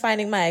about him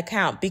finding my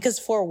account because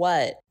for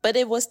what? But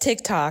it was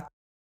TikTok.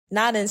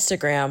 Not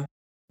Instagram.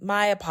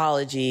 My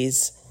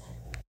apologies.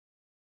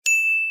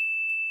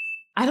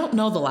 I don't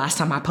know the last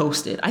time I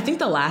posted. I think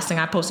the last thing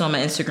I posted on my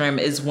Instagram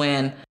is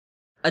when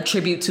a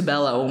tribute to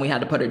Bella when we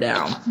had to put her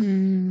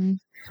down.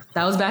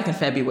 That was back in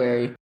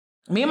February.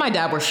 Me and my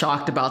dad were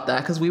shocked about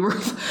that because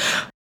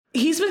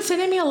he's been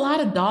sending me a lot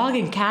of dog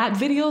and cat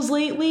videos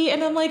lately.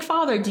 And I'm like,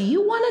 Father, do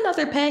you want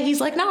another pet? He's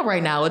like, not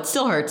right now. It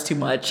still hurts too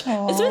much.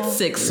 Aww. It's been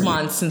 6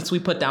 months since we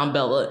put down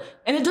Bella.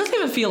 And it doesn't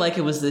even feel like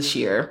it was this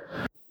year.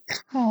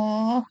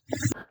 Aww.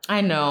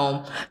 I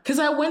know. Because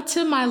I went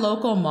to my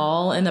local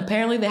mall and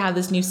apparently they have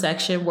this new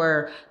section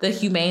where the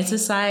Humane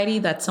Society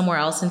that's somewhere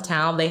else in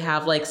town, they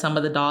have like some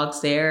of the dogs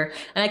there.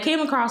 And I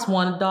came across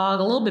one dog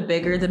a little bit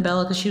bigger than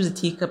Bella because she was a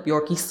teacup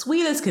Yorkie,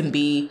 sweet as can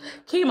be,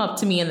 came up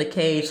to me in the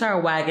cage,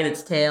 started wagging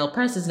its tail,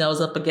 pressed its nose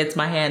up against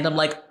my hand. I'm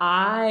like,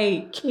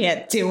 I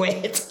can't do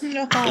it.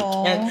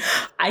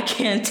 I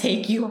can't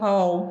take you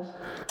home.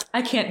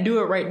 I can't do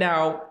it right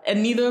now.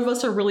 And neither of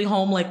us are really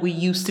home like we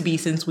used to be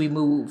since we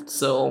moved.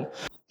 So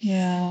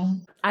yeah,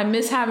 I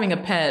miss having a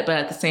pet, but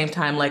at the same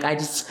time, like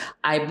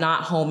I'm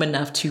not home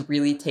enough to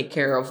really take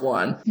care of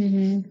one.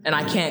 And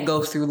I can't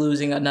go through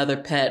losing another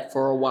pet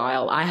for a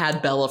while. I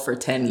had Bella for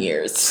 10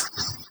 years.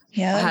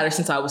 Yeah. I had her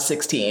since I was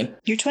 16.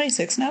 You're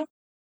 26 now?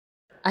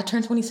 I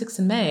turned 26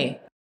 in May.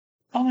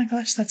 Oh my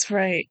gosh, that's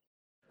right.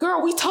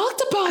 Girl, we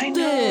talked about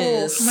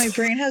this. My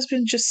brain has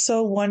been just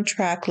so one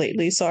track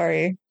lately.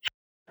 Sorry.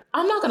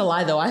 I'm not gonna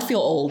lie though, I feel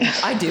old.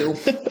 I do.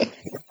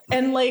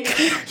 And like,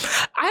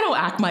 I don't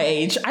act my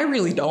age. I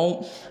really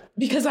don't.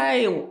 Because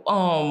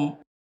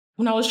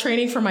when I was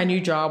training for my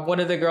new job, one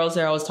of the girls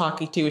there I was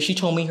talking to, she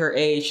told me her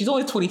age. She's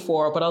only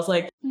 24, but I was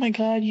like, oh my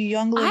God, you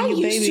young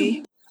little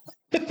baby.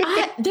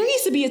 There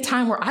used to be a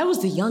time where I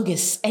was the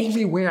youngest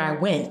everywhere I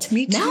went.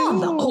 Me too. Now I'm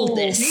the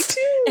oldest. Me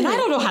too. And I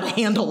don't know how to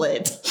handle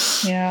it.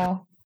 Yeah.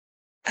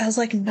 I was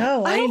like,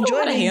 no, I don't know enjoy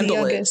how to being the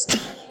handle it. youngest.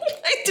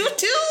 I do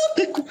too.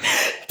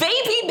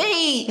 Baby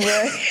me.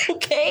 Right.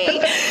 Okay.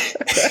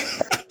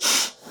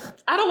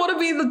 I don't want to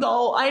be an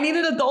adult. I need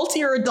an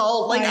adultier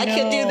adult. Like, I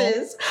can't do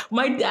this.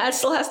 My dad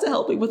still has to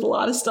help me with a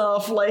lot of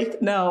stuff.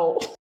 Like, no.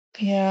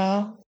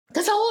 Yeah.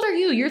 Because how old are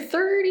you? You're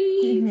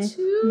 32?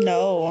 Mm-hmm.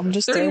 No, I'm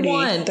just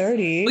 31.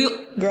 30.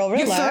 Girl,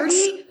 relax.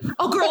 You're 30?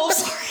 Oh, girl,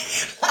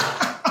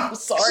 I'm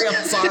sorry.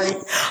 I'm sorry.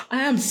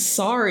 I am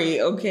sorry,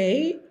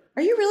 okay?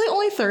 Are you really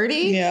only 30?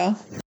 Yeah.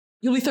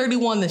 You'll be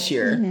 31 this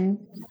year.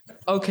 Mm-hmm.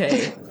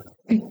 Okay.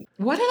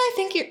 What did I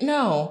think you're...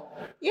 No.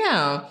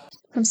 Yeah.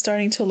 I'm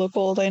starting to look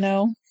old, I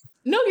know.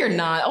 No, you're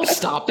not. Oh,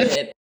 stop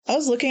it. I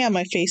was looking at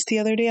my face the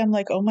other day. I'm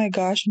like, oh my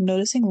gosh, I'm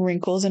noticing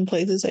wrinkles in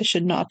places I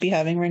should not be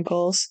having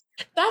wrinkles.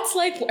 That's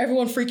like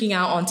everyone freaking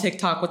out on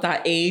TikTok with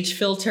that age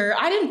filter.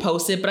 I didn't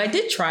post it, but I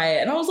did try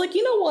it. And I was like,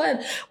 you know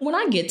what? When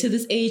I get to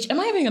this age, am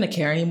I even going to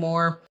care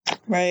anymore?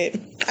 Right.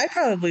 I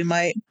probably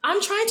might.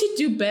 I'm trying to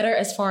do better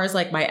as far as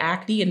like my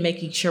acne and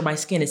making sure my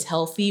skin is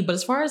healthy. But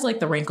as far as like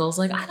the wrinkles,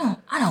 like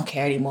I don't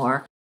care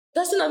anymore.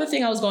 That's another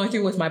thing I was going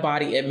through with my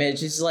body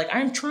image. Is like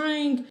I'm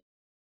trying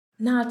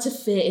not to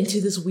fit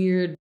into this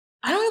weird,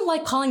 I don't even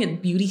like calling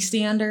it beauty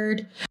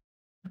standard,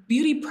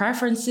 beauty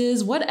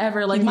preferences,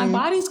 whatever. Like my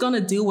body's going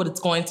to do what it's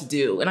going to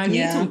do. And I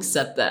need to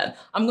accept that.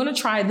 I'm going to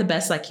try the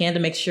best I can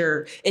to make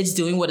sure it's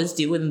doing what it's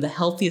doing in the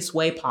healthiest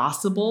way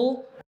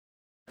possible.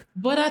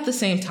 But at the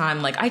same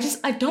time, like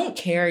I don't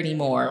care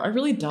anymore. I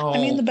really don't. I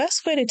mean, the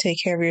best way to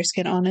take care of your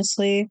skin,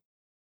 honestly,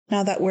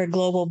 now that we're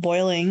global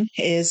boiling,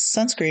 is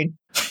sunscreen.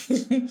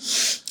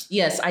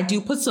 Yes, I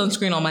do put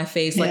sunscreen on my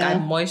face. Like I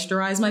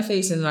moisturize my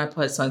face and then I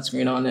put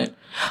sunscreen on it.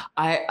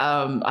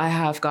 I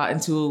have gotten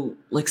to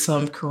like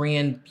some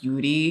Korean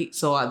beauty.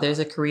 So there's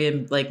a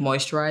Korean like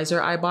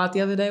moisturizer I bought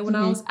the other day when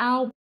I was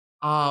out.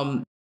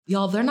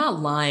 Y'all, they're not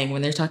lying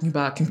when they're talking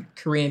about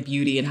Korean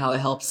beauty and how it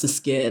helps the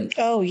skin.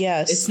 Oh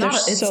yes, it's not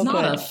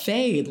a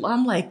fade.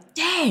 I'm like,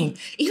 dang,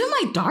 even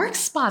my dark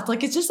spots,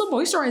 like it's just a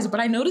moisturizer. But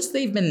I noticed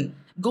they've been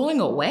going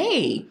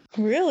away.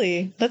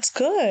 Really? That's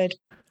good.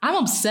 I'm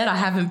upset I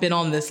haven't been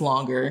on this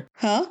longer.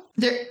 Huh?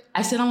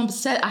 I said I'm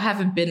upset I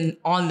haven't been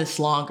on this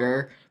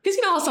longer. Because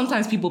you know how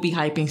sometimes people be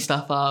hyping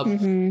stuff up.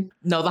 Mm-hmm.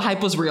 No, the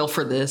hype was real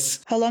for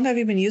this. How long have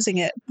you been using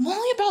it?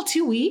 Only about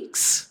 2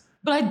 weeks.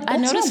 But I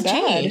noticed a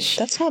change.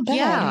 That's not bad.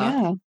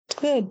 Yeah.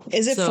 Good.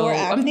 Is it for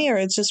acne or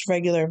it's just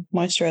regular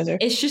moisturizer?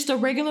 It's just a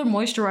regular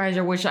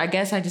moisturizer, which I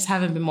guess I just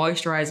haven't been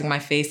moisturizing my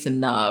face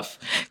enough.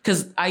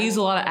 Because I use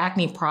a lot of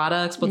acne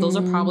products, but those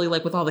are probably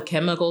like with all the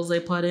chemicals they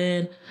put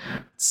in.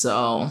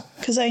 So.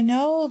 Because I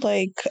know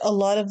like a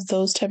lot of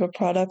those type of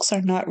products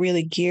are not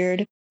really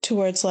geared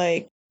towards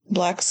like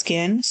black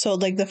skin. So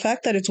like the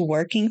fact that it's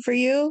working for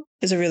you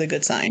is a really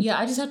good sign. Yeah,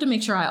 I just have to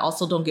make sure I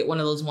also don't get one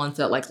of those ones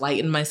that like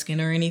lighten my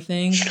skin or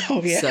anything. Oh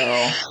yeah.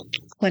 So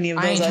plenty of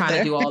those I ain't out trying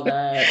there. to do all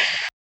that.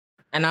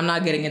 And I'm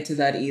not getting into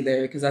that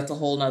either because that's a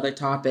whole nother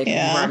topic.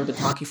 Yeah. We've already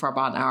been talking for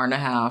about an hour and a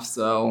half.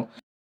 So,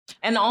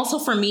 and also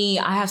for me,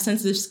 I have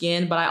sensitive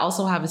skin, but I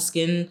also have a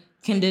skin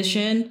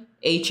condition,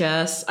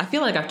 HS. I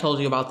feel like I've told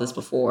you about this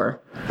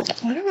before.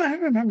 I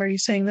remember you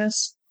saying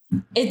this.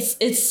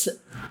 It's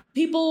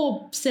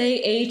people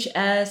say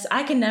HS.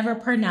 I can never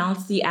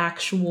pronounce the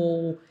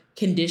actual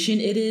condition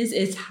it is.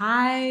 It's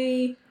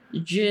I'm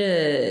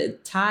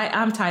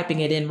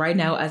typing it in right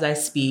now as I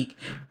speak.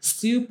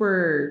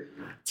 Suprativa.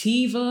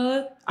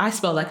 I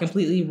spelled that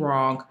completely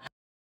wrong.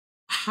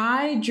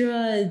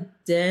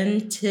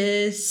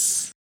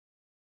 Hydradenitis.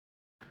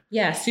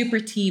 Yeah,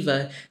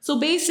 suprativa. So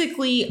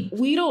basically,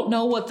 we don't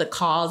know what the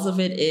cause of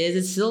it is.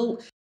 It's still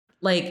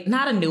like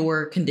not a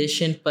newer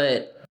condition,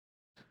 but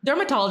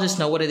dermatologists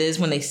know what it is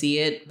when they see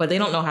it, but they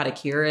don't know how to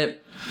cure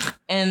it.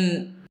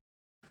 And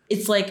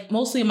it's like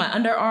mostly in my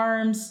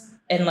underarms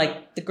and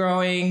like the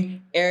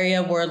growing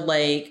area where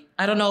like,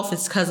 I don't know if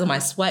it's because of my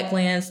sweat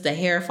glands, the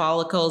hair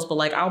follicles, but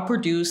like I'll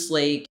produce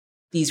like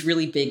these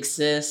really big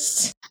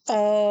cysts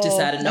just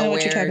out of nowhere. I know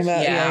what you're talking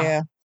about.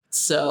 Yeah.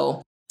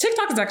 So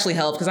TikTok has actually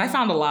helped because I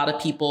found a lot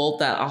of people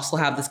that also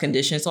have this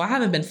condition. So I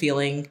haven't been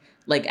feeling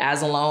like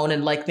as alone,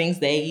 and like things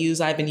they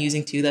use, I've been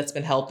using too. That's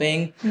been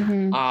helping.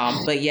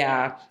 But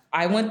yeah,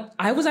 I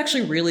was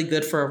actually really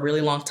good for a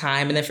really long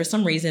time. And then for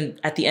some reason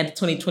at the end of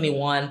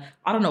 2021,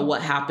 I don't know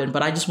what happened,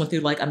 but I just went through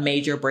like a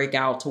major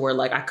breakout to where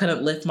like I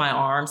couldn't lift my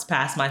arms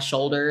past my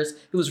shoulders.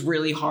 It was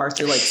really hard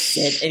to like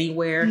sit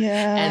anywhere.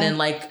 Yeah. And then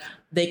like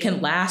they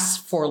can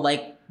last for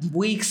like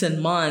weeks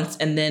and months.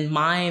 And then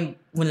mine,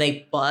 when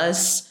they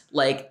bust,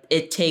 like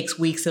it takes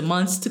weeks and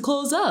months to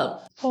close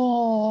up.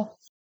 Oh.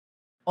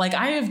 Like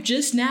I have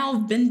just now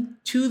been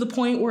to the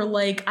point where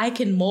like I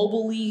can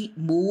mobily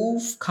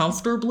move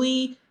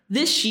comfortably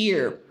this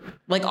year.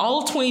 Like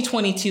all of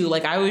 2022,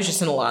 like I was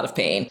just in a lot of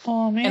pain.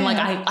 Oh man. And like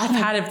I've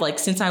had it like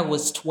since I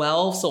was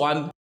 12, so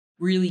I'm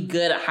really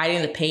good at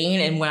hiding the pain.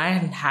 And when I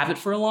didn't have it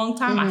for a long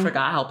time, I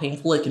forgot how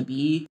painful it can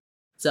be.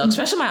 So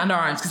especially my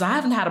underarms, because I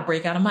haven't had a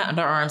breakout of my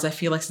underarms, I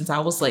feel like since I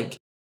was like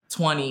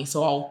 20.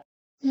 So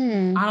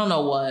I don't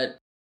know what.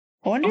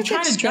 I wonder if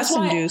it's stress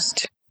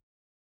induced.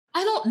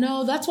 I don't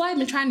know. That's why I've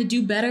been trying to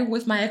do better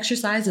with my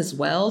exercise as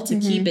well to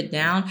keep it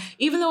down,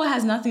 even though it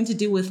has nothing to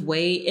do with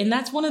weight. And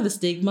that's one of the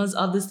stigmas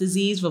of this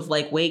disease with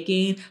like weight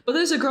gain. But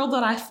there's a girl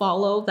that I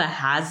follow that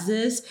has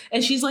this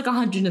and she's like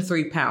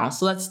 103 pounds.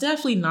 So that's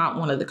definitely not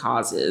one of the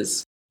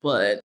causes.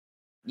 But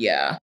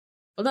yeah.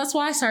 But that's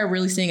why I started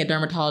really seeing a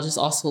dermatologist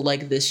also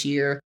like this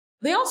year.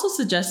 They also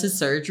suggested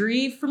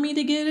surgery for me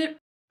to get it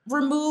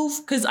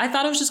removed because I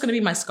thought it was just going to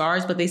be my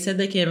scars, but they said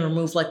they can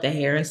remove like the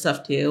hair and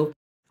stuff too.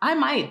 I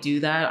might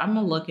do that. I'm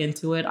going to look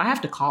into it. I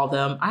have to call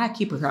them. I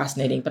keep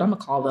procrastinating, but I'm going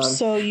to call them.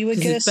 So you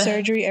would get a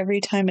surgery every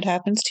time it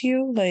happens to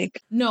you?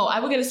 Like, no, I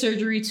would get a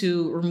surgery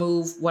to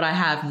remove what I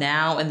have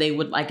now. And they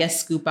would, I guess,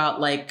 scoop out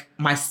like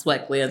my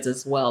sweat glands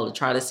as well to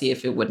try to see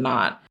if it would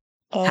not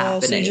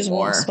happen so you anymore. Just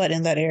won't sweat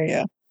in that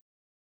area.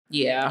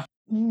 Yeah.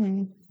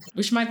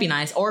 Which might be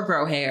nice, or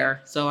grow hair.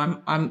 So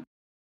I'm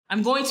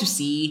going to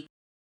see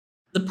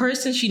the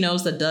person she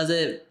knows that does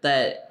it,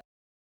 that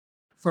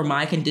for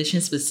my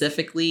condition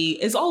specifically,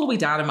 is all the way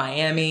down in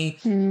Miami.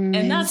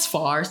 And that's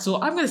far.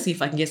 So I'm going to see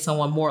if I can get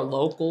someone more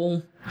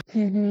local.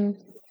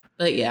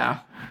 But yeah,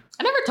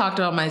 I never talked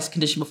about my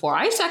condition before.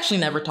 I used to actually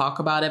never talk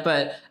about it.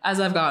 But as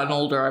I've gotten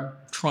older, I'm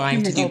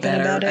trying to do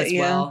better as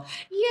well.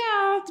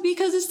 Yeah,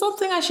 because it's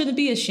something I shouldn't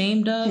be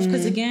ashamed of.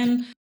 Because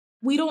again,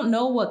 we don't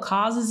know what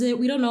causes it.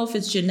 We don't know if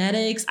it's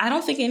genetics. I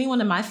don't think anyone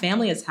in my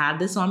family has had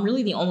this. So I'm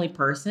really the only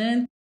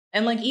person.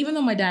 And like, even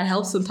though my dad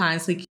helps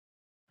sometimes, like,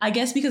 I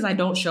guess because I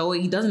don't show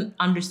it, he doesn't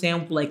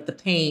understand like the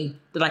pain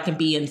that I can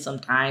be in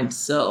sometimes.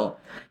 So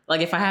like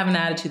if I have an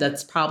attitude,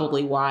 that's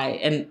probably why.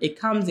 And it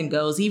comes and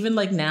goes. Even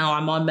like now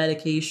I'm on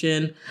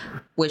medication,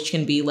 which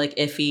can be like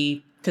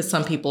iffy because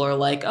some people are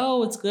like,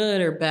 oh, it's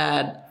good or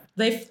bad.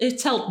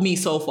 It's helped me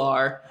so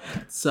far.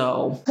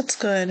 So that's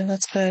good.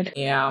 That's good.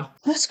 Yeah.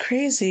 That's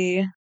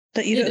crazy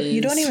that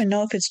you don't even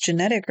know if it's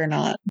genetic or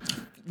not.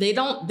 They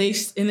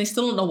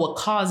still don't know what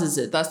causes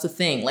it. That's the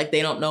thing. Like,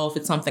 they don't know if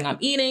it's something I'm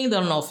eating. They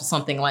don't know if it's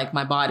something like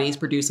my body is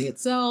producing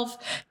itself.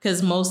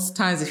 Because most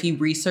times if you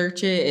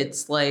research it,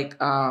 it's like,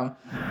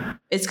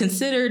 it's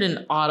considered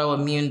an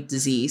autoimmune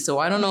disease. So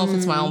I don't know if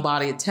it's my own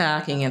body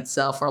attacking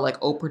itself or like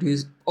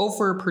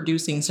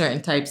overproducing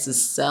certain types of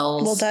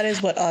cells. Well, that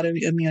is what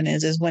autoimmune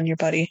is when your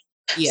body.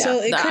 Yeah.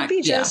 So it could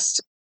be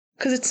just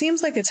because it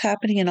seems like it's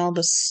happening in all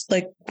this,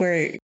 like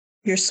where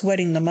you're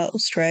sweating the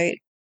most, right?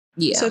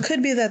 Yeah. So it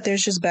could be that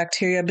there's just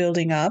bacteria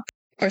building up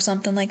or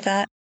something like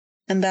that.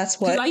 And that's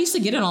what I used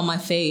to get it on my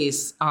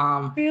face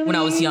when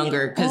I was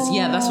younger. Because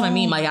that's what I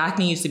mean. My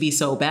acne used to be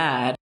so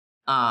bad.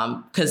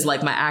 Because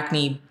like my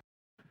acne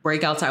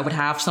breakouts I would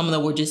have, some of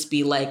them would just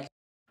be like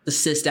the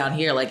cyst down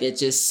here. Like it's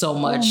just so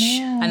much.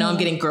 I know I'm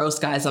getting gross,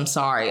 guys. I'm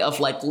sorry, of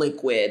like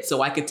liquid.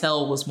 So I could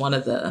tell it was one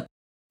of the,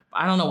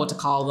 I don't know what to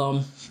call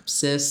them,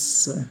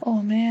 cysts.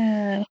 Oh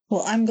man.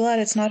 Well, I'm glad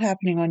it's not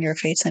happening on your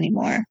face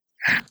anymore.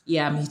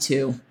 Yeah, me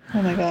too.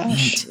 Oh my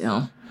gosh. Me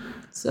too.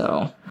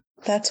 So.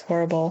 That's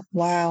horrible.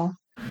 Wow.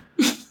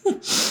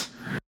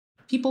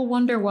 People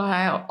wonder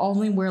why I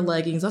only wear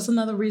leggings. That's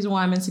another reason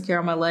why I'm insecure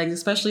on my legs,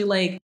 especially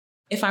like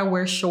if I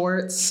wear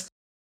shorts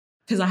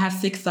because I have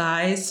thick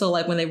thighs. So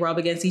like when they rub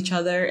against each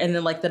other and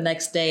then like the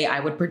next day I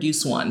would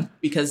produce one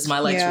because my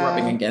legs were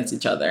rubbing against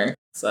each other.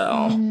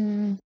 So.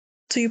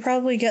 So you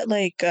probably get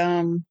like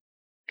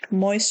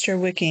moisture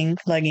wicking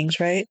leggings,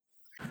 right?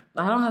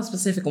 I don't have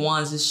specific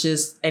ones. It's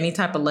just any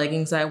type of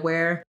leggings I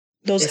wear.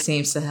 It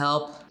seems to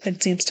help.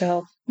 It seems to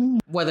help.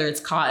 Whether it's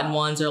cotton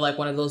ones or like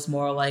one of those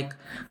more like,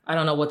 I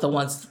don't know what the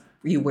ones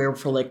you wear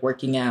for like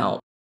working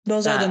out.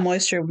 Those are the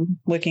moisture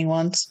wicking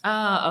ones.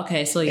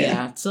 Okay. So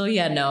yeah. So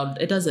yeah, no,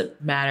 it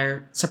doesn't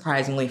matter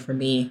surprisingly for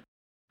me.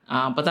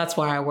 But that's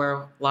why I wear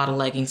a lot of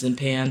leggings and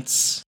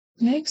pants.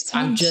 Makes sense.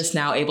 I'm just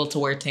now able to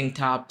wear tank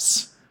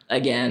tops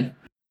again.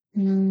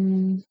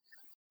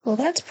 Well,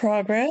 that's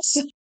progress.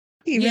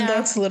 Even though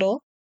it's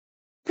little.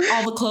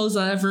 All the clothes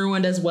I've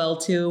ruined as well,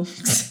 too.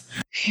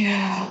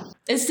 Yeah.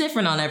 It's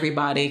different on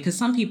everybody because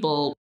some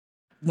people,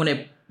 when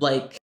it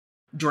like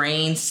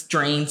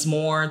drains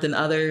more than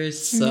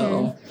others.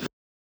 So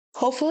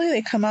hopefully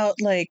they come out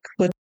like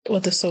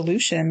with a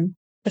solution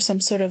or some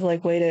sort of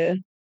like way to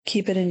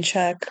keep it in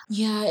check.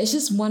 Yeah, it's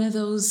just one of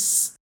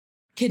those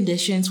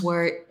conditions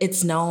where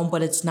it's known,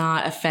 but it's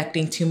not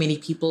affecting too many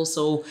people.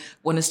 So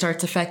when it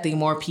starts affecting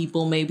more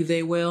people, maybe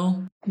they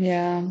will.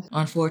 Yeah.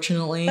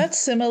 Unfortunately. That's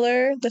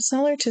similar. That's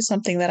similar to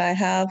something that I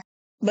have,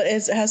 but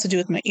it has to do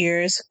with my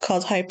ears,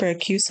 called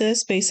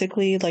hyperacusis.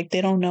 Basically, like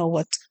they don't know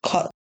what's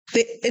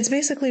it's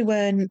basically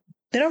when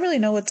they don't really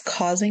know what's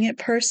causing it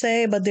per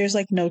se, but there's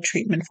like no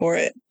treatment for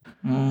it.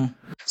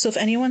 So if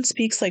anyone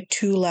speaks like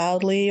too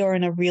loudly or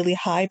in a really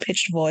high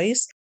pitched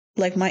voice,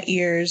 like my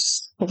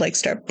ears will like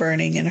start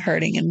burning and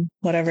hurting and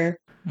whatever.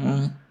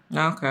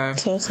 Okay.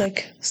 So it's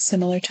like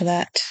similar to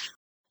that.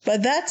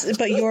 But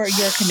your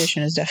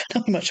condition is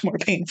definitely much more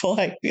painful,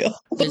 I feel.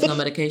 There's no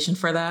medication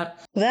for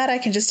that? That I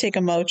can just take a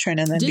Motrin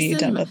and then be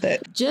done with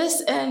it.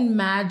 Just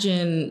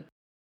imagine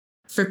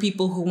for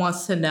people who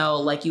wants to know,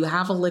 like you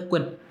have a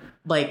liquid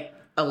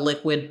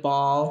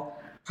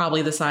ball,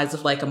 probably the size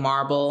of like a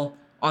marble,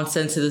 on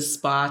sensitive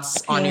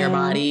spots on your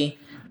body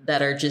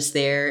that are just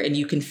there, and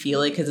you can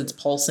feel it because it's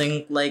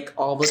pulsing like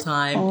all the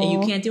time, and you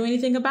can't do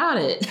anything about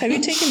it. Have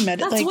you taken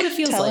That's what it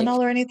feels Tylenol like.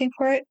 or anything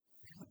for it?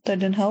 That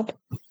didn't help?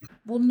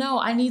 Well, no,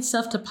 I need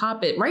stuff to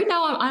pop it. Right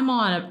now, I'm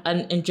on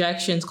an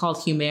injection called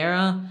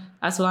Humira.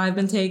 That's what I've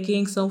been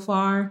taking so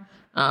far.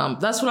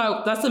 That's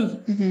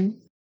Mm-hmm.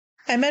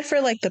 I meant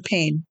for like the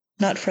pain,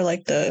 not for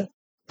like the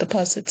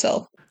pus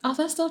itself. Oh,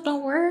 that stuff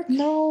don't work?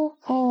 No.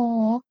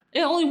 Oh.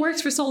 It only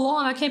works for so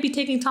long. I can't be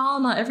taking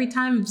Tylenol every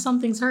time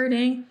something's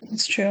hurting.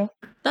 It's true.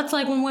 That's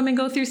like when women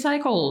go through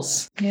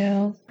cycles.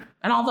 Yeah.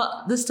 And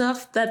all the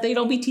stuff that they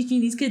don't be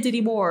teaching these kids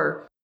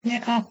anymore.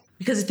 Yeah.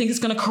 Because they think it's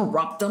going to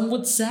corrupt them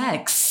with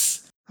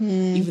sex.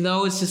 Even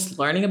though it's just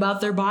learning about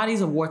their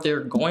bodies and what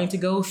they're going to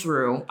go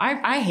through.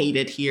 I hate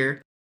it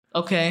here.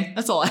 Okay?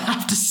 That's all I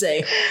have to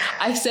say.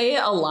 I say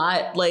it a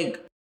lot,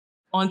 like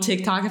on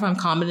TikTok if I'm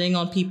commenting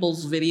on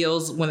people's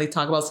videos when they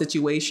talk about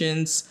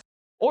situations,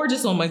 or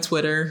just on my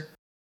Twitter.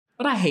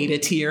 But I hate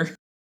it here.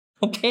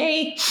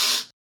 Okay?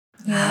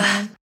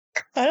 Yeah.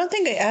 I don't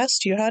think I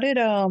asked you. How did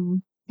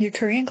your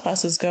Korean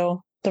classes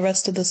go? The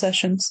rest of the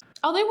sessions?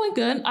 Oh, they went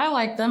good. I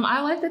liked them.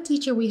 I liked the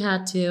teacher we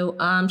had too.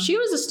 She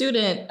was a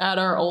student at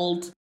our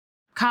old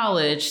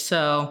college,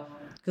 so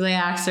because I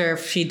asked her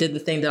if she did the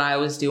thing that I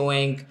was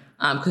doing,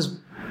 because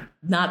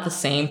not the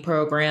same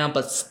program,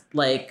 but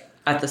like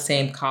at the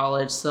same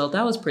college. So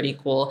that was pretty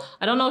cool.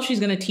 I don't know if she's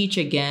gonna teach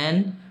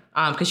again,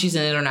 because she's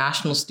an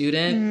international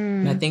student.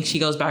 And I think she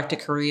goes back to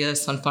Korea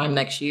sometime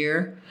next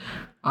year.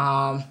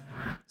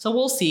 So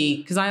we'll see,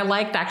 because I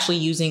liked actually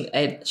using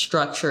a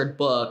structured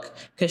book,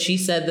 because she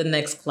said the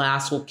next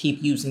class will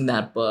keep using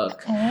that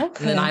book. Oh, okay.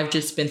 And then I've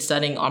just been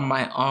studying on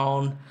my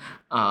own.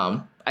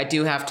 I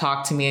do have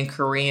Talk to Me in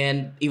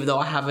Korean, even though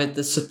I have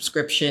the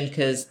subscription,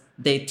 because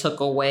they took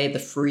away the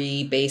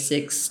free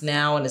basics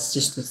now, and it's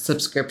just a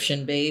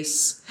subscription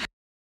base.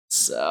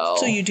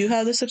 So you do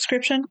have the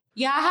subscription?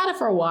 Yeah, I had it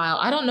for a while.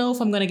 I don't know if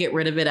I'm going to get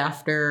rid of it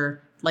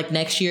after like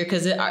next year,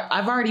 because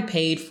I've already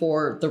paid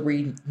for the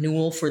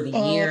renewal for the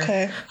year.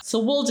 Okay. So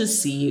we'll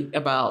just see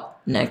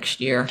about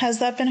next year. Has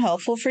that been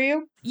helpful for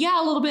you?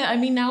 Yeah, a little bit. I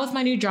mean, now with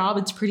my new job,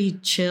 it's pretty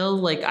chill.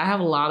 Like I have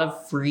a lot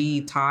of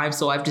free time,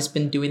 so I've just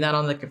been doing that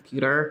on the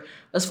computer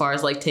as far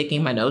as like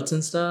taking my notes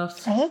and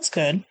stuff. Oh, that's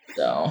good.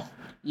 So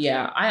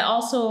yeah, I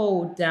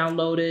also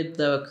downloaded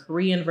the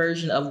Korean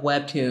version of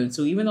Webtoon.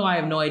 So even though I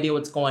have no idea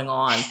what's going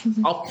on,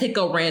 I'll pick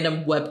a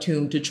random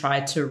Webtoon to try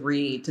to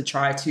read, to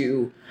try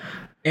to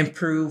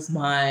improve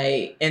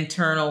my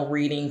internal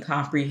reading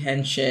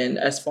comprehension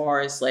as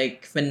far as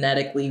like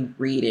phonetically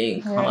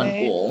reading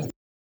Hangul.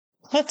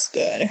 That's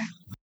good.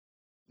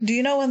 Do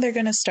you know when they're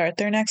going to start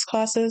their next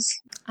classes?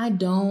 I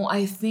don't.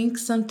 I think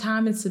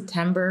sometime in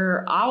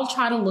September. I'll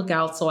try to look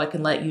out so I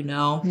can let you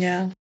know.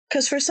 Yeah.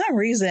 Because for some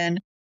reason,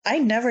 I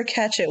never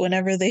catch it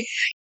whenever they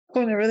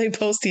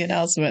post the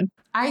announcement.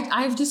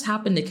 I've just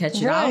happened to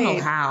catch it. Right. I don't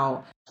know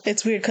how.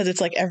 It's weird because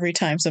it's like every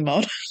time,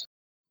 Simone.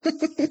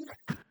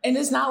 And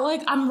it's not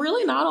like I'm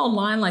really not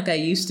online like I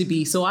used to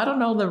be. So I don't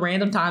know, the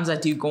random times I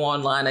do go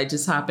online, I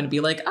just happen to be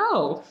like,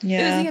 oh,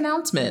 there's the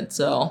announcement.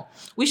 So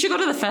we should go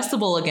to the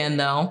festival again,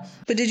 though.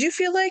 But did you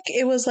feel like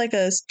it was like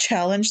a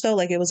challenge, though?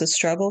 Like it was a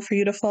struggle for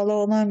you to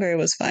follow along, or it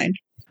was fine?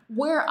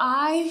 Where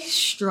I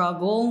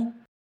struggle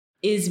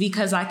is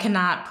because I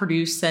cannot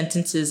produce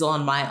sentences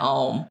on my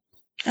own.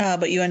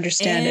 But you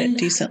understand it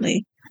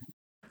decently.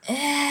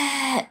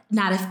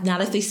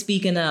 Not if they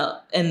speak in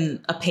a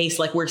pace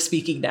like we're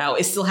speaking now.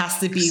 It still has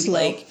to be slow.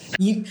 Like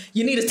you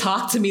need to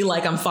talk to me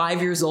like I'm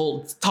 5 years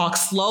old. Talk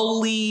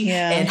slowly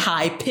and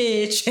high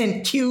pitch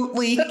and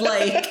cutely.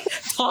 Like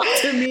talk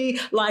to me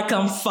like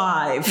I'm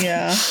 5.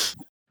 Yeah.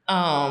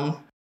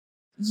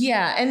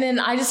 Yeah, and then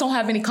I just don't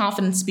have any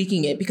confidence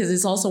speaking it, because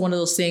it's also one of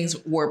those things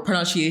where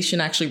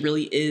pronunciation actually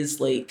really is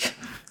like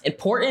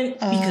important,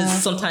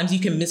 because sometimes you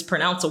can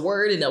mispronounce a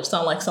word and it'll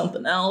sound like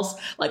something else.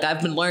 Like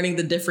I've been learning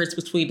the difference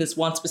between this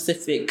one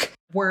specific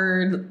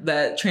word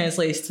that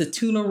translates to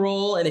tuna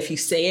roll, and if you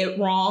say it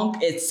wrong,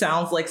 it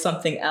sounds like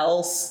something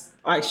else.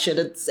 I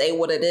shouldn't say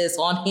what it is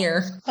on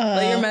here.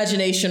 Let your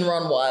imagination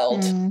run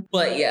wild.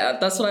 But yeah,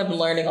 that's what I've been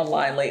learning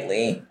online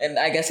lately. And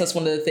I guess that's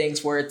one of the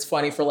things where it's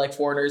funny for like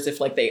foreigners if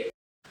like they,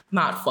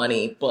 not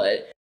funny,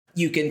 but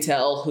you can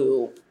tell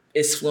who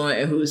is fluent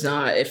and who's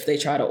not if they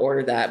try to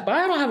order that. But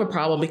I don't have a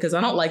problem because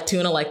I don't like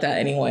tuna like that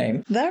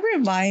anyway. That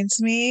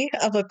reminds me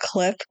of a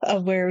clip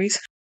of where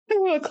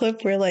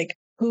like,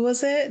 who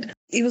was it?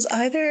 It was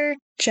either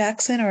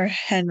Jackson or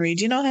Henry.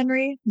 Do you know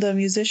Henry, the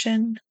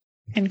musician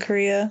in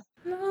Korea?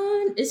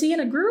 Is he in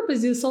a group?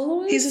 Is he a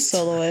soloist? He's a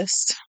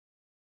soloist.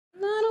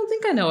 No, I don't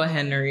think I know a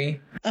Henry.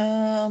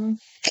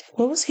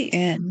 What was he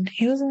in?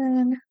 He was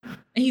in...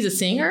 He's a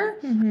singer?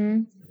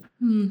 Mm-hmm.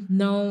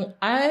 No,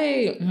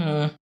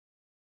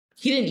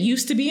 he didn't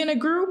used to be in a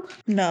group?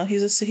 No,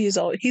 he's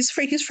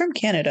from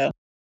Canada.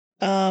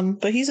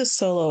 But he's a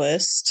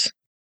soloist.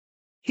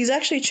 He's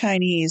actually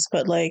Chinese,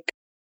 but like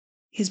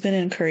He's been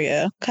in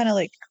Korea, kind of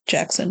like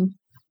Jackson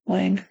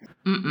Wang.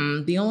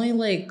 The only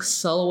like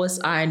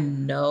soloist I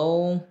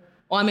know,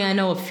 well, I mean, I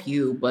know a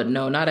few, but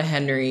no, not a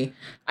Henry.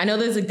 I know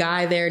there's a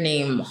guy there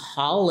named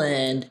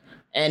Holland,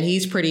 and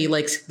he's pretty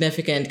like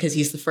significant because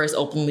he's the first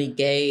openly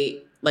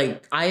gay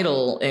like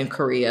idol in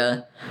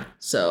Korea.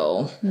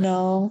 So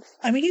No,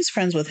 I mean, he's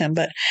friends with him,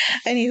 but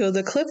anywho,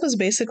 the clip was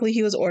basically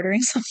he was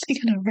ordering something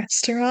in a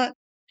restaurant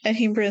and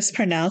he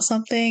mispronounced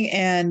something,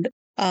 and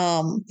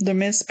the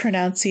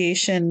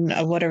mispronunciation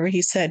of whatever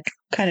he said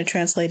kind of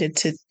translated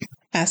to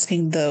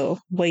asking the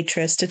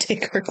waitress to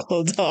take her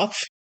clothes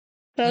off.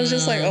 I was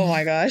just like, oh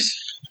my gosh.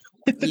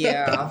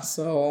 Yeah,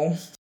 so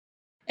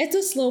it's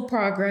a slow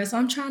progress.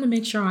 I'm trying to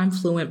make sure I'm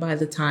fluent by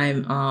the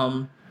time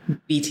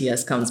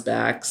BTS comes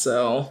back.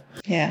 So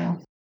yeah.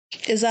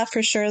 Is that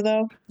for sure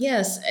though?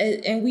 Yes,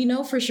 and we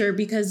know for sure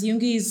because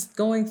Yoongi's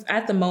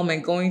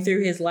going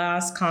through his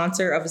last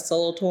concert of a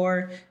solo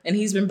tour, and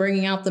he's been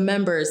bringing out the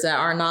members that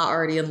are not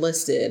already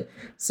enlisted.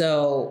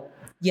 So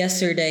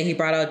yesterday he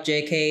brought out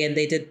JK and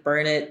they did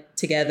Burn It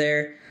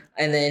together.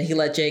 And then he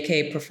let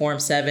JK perform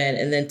 7.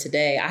 And then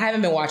today, I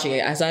haven't been watching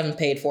it as I haven't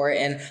paid for it.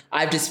 And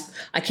I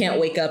can't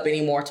wake up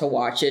anymore to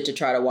watch it, to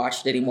try to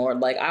watch it anymore.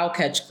 Like, I'll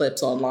catch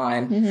clips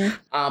online.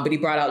 But he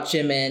brought out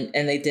Jimin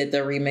and they did the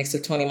remix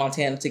of Tony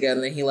Montana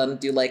together. And he let him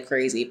do like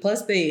crazy.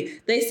 Plus, they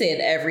say it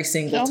every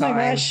single time. Oh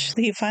my gosh,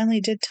 he finally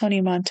did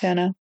Tony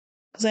Montana.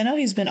 Because I know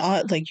he's been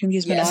on, like,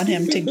 Yoongi's been on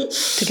him to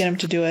get him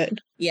to do it.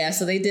 Yeah,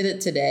 so they did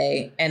it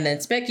today. And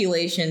then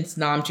speculations,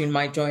 Namjoon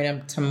might join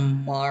him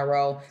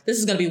tomorrow. This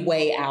is going to be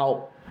way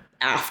out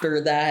after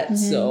that.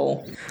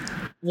 So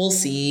we'll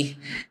see.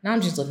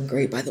 Namjoon's looking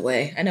great, by the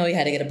way. I know he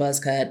had to get a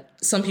buzz cut.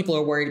 Some people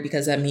are worried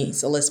because that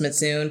means enlistment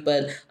soon.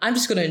 But I'm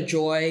just going to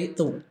enjoy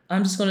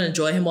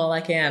him while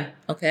I can.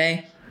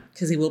 Okay?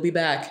 Because he will be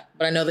back.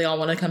 But I know they all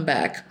want to come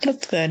back.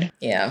 That's good.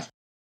 Yeah.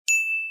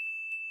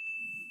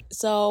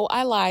 So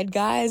I lied,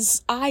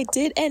 guys. I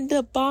did end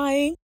up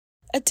buying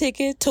a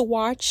ticket to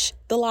watch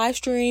the live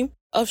stream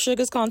of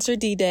Suga's concert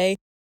D-Day.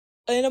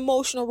 An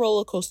emotional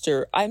roller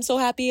coaster. I'm so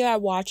happy I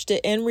watched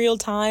it in real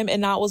time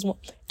and not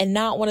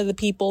one of the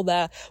people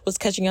that was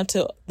catching up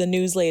to the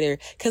news later,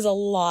 because a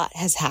lot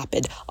has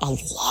happened. A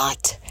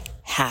lot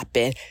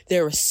happened.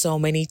 There were so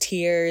many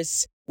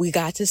tears. We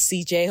got to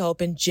see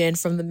J-Hope and Jin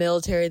from the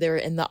military. They were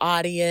in the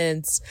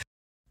audience.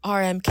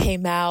 RM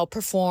came out,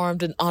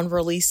 performed an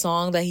unreleased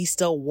song that he's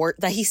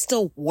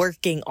still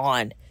working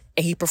on,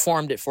 and he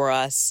performed it for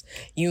us.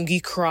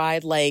 Yoongi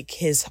cried like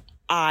his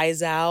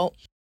eyes out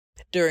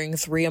during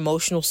 3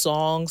 emotional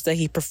songs that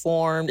he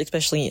performed,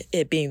 especially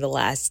it being the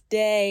last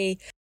day.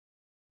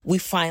 We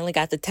finally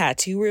got the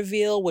tattoo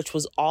reveal, which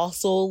was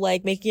also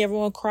like making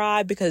everyone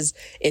cry because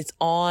it's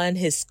on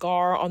his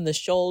scar on the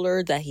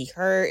shoulder that he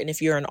hurt. And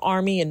if you're in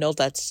Army and know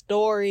that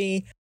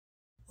story,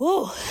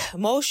 whew,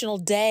 emotional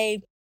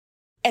day.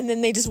 And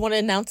then they just want to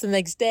announce the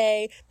next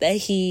day that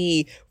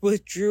he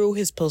withdrew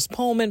his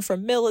postponement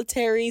from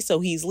military, so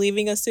he's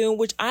leaving us soon,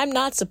 which I'm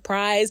not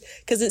surprised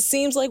because it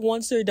seems like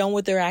once they're done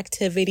with their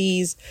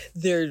activities,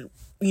 they're,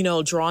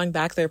 drawing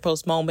back their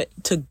postponement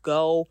to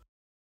go,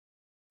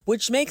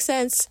 which makes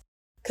sense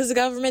because the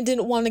government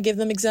didn't want to give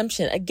them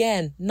exemption.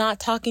 Again, not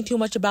talking too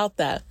much about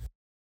that.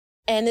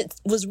 And it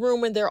was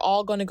rumored they're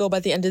all going to go by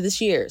the end of this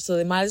year. So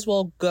they might as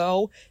well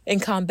go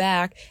and come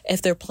back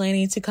if they're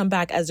planning to come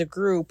back as a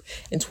group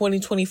in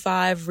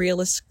 2025,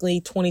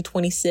 realistically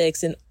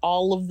 2026. And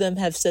all of them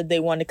have said they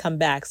want to come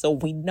back. So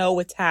we know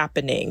it's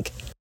happening.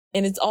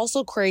 And it's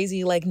also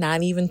crazy, like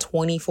not even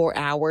 24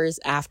 hours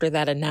after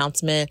that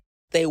announcement,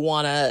 they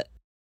want to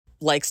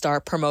like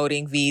start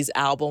promoting V's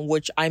album,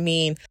 which I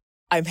mean,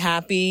 I'm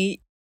happy,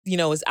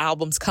 his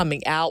album's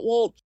coming out.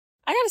 Well,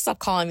 I gotta stop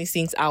calling these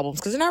things albums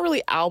because they're not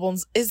really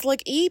albums. Is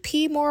like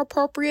EP more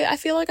appropriate? I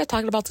feel like I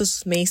talked about this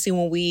with Macy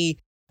when we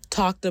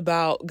talked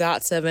about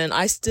GOT7.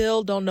 I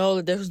still don't know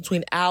the difference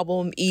between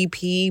album,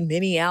 EP,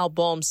 mini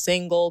album,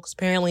 single, because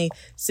apparently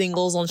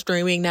singles on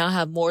streaming now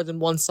have more than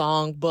one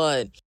song.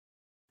 But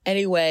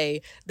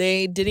anyway,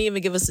 they didn't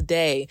even give us a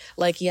day.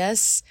 Like,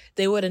 yes,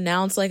 they would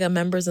announce like a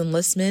members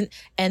enlistment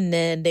and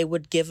then they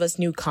would give us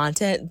new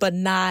content, but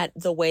not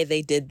the way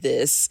they did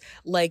this.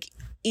 Like,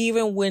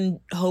 even when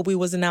Hobie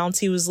was announced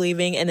he was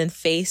leaving and then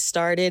Face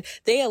started,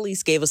 they at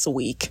least gave us a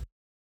week.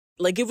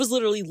 Like, it was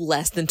literally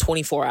less than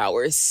 24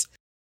 hours,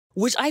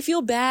 which I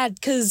feel bad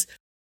because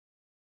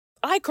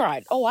I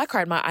cried. Oh, I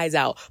cried my eyes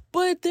out.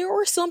 But there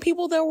were some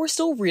people that were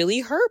still really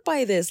hurt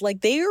by this.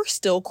 Like, they are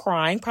still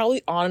crying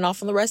probably on and off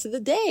from the rest of the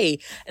day.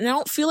 And I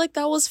don't feel like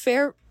that was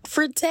fair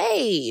for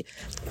Tay.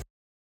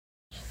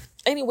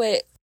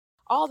 Anyway,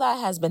 all that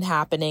has been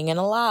happening and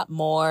a lot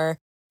more.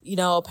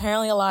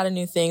 Apparently a lot of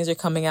new things are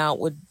coming out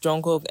with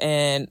Jungkook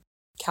and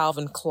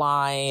Calvin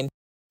Klein.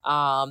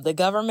 The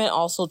government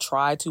also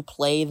tried to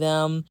play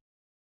them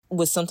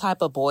with some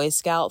type of Boy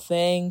Scout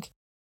thing,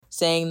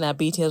 saying that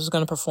BTS was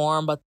going to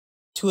perform, but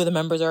 2 of the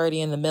members are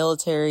already in the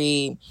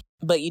military,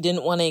 but you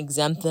didn't want to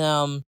exempt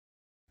them,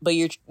 but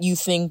you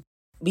think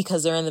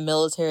because they're in the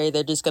military,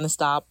 they're just going to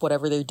stop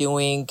whatever they're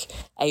doing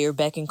at your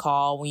beck and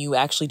call when you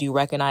actually do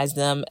recognize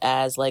them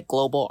as like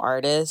global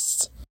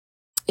artists.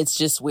 It's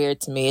just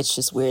weird to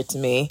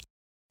me.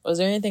 Was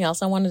there anything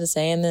else I wanted to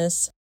say in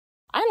this?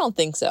 I don't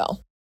think so.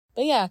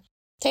 But yeah,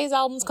 Tay's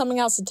album's coming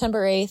out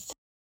September 8th.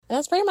 And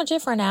that's pretty much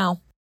it for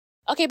now.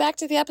 Okay, back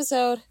to the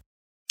episode.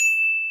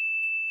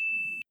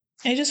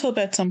 I just hope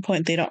at some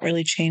point they don't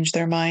really change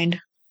their mind.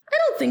 I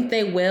don't think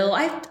they will.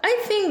 I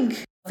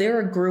think they're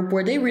a group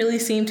where they really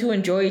seem to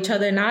enjoy each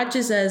other, not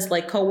just as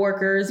like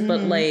coworkers,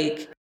 but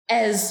like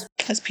as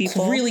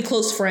people, really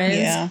close friends.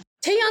 Yeah.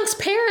 Taeyoung's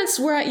parents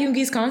were at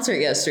Yoongi's concert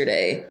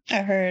yesterday.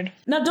 I heard.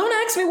 Now, don't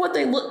ask me what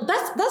they look.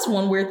 That's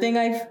one weird thing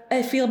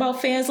I feel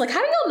about fans. Like, how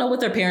do y'all know what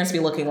their parents be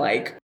looking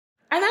like?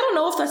 And I don't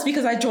know if that's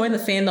because I joined the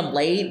fandom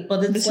late,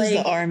 but it's this is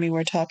the army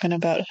we're talking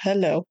about.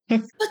 Hello. But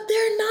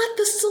they're not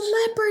the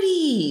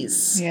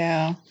celebrities.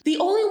 Yeah. The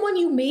only one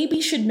you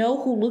maybe should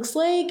know who looks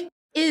like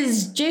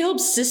is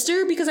J-Hope's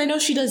sister, because I know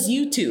she does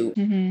YouTube.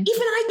 Even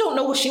I don't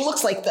know what she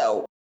looks like,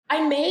 though.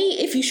 I may,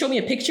 if you show me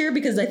a picture,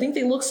 because I think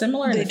they look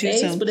similar in the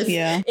face, but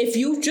if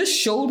you just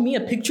showed me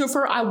a picture of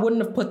her, I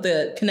wouldn't have put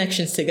the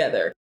connections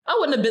together. I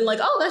wouldn't have been like,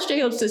 oh, that's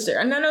J-Hope's sister.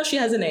 And I know she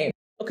has a name.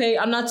 Okay,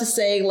 I'm not to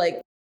say,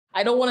 like,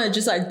 I don't want to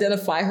just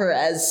identify her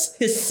as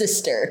his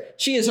sister.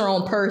 She is her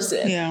own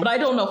person. Yeah. But I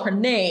don't know her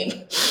name.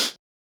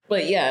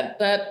 But yeah,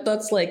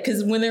 that's like,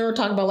 because when they were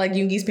talking about like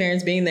Yoongi's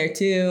parents being there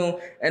too,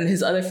 and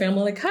his other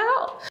family, like,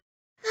 how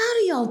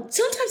do y'all,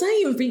 sometimes I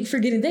even be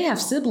forgetting they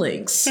have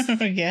siblings.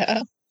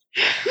 Yeah.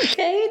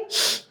 Okay.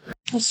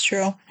 That's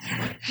true.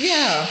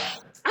 Yeah.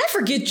 I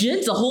forget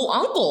Jin's a whole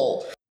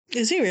uncle.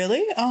 Is he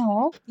really?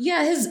 Oh.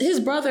 Yeah,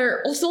 his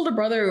brother, his older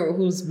brother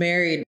who's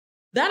married.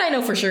 That I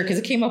know for sure because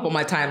it came up on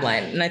my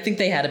timeline, and I think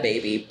they had a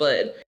baby,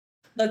 but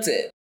that's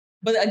it.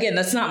 But again,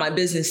 that's not my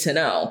business to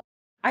know.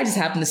 I just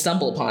happened to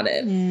stumble upon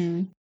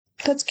it.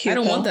 That's cute. I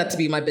don't want that to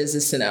be my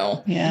business to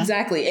know. Yeah.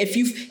 Exactly.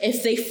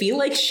 If they feel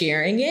like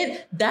sharing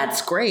it,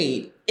 that's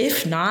great.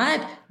 If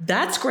not,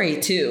 that's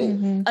great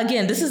too.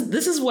 Again, this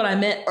is what I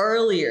meant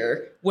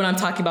earlier when I'm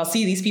talking about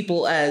see these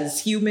people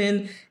as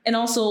human and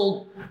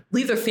also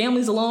leave their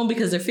families alone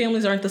because their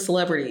families aren't the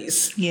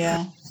celebrities.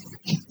 Yeah.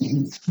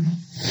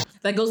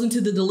 That goes into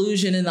the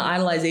delusion and the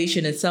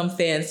idolization, and some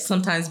fans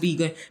sometimes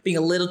being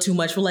a little too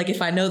much. But like,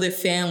 if I know their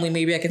family,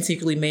 maybe I can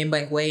secretly make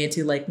my way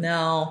into like,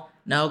 no,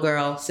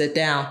 girl, sit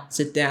down.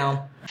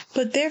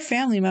 But their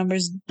family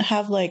members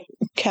have like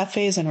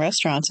cafes and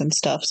restaurants and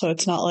stuff, so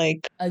it's not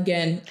like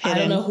again. Hidden. I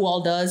don't know who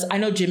all does. I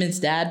know Jimin's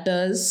dad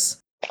does.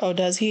 Oh,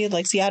 does he?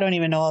 Like, see, I don't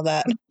even know all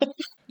that.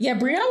 Yeah,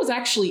 Brianna was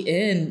actually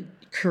in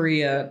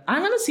Korea.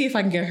 I'm gonna see if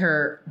I can get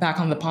her back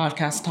on the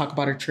podcast to talk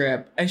about her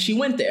trip. And she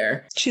went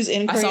there. She's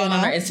in Korea. I saw it now?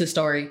 on her Insta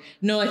story.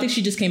 No, I think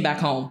she just came back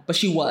home, but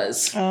she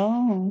was.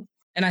 Oh.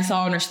 And I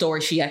saw on her story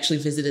she actually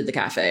visited the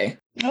cafe.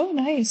 Oh,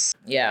 nice.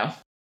 Yeah.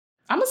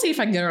 I'm gonna see if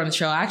I can get her on the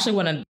show. I actually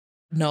want to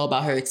know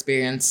about her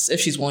experience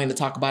if she's willing to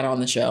talk about it on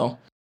the show.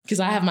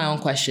 Because I have my own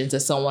questions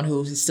as someone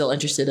who's still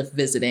interested in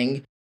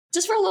visiting.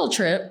 Just for a little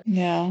trip.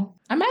 Yeah.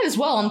 I might as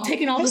well. I'm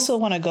taking all this. I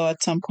still want to go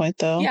at some point,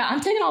 though. Yeah, I'm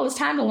taking all this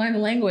time to learn the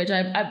language.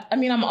 I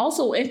mean, I'm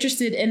also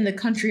interested in the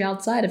country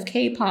outside of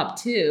K-pop,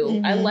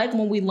 too. I like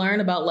when we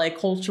learn about, like,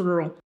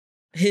 cultural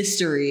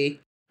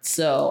history.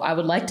 So I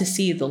would like to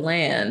see the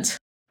land.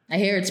 I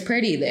hear it's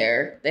pretty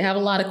there. They have a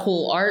lot of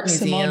cool art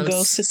museums. Simone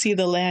goes to see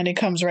the land and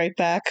comes right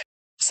back.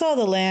 Saw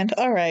the land.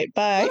 All right,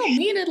 bye. I don't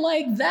mean it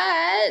like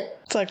that.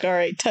 It's like, all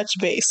right, touch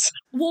base.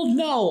 Well,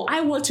 no,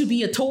 I want to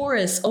be a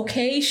tourist,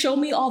 okay? Show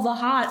me all the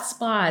hot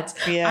spots.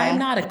 Yeah. I'm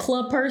not a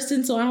club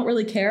person, so I don't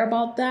really care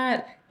about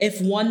that.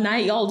 If one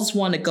night y'all just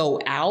want to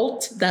go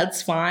out,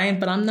 that's fine,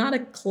 but I'm not a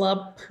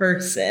club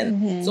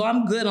person. So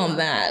I'm good on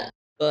that.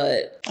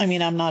 But I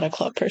mean, I'm not a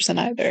club person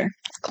either.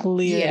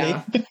 Clearly.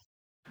 Yeah.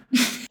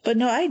 But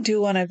no, I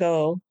do want to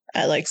go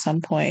at like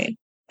some point.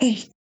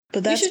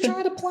 But we should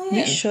try to plan.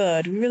 We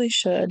should. We really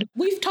should.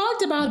 We've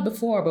talked about it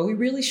before, but we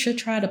really should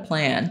try to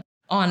plan.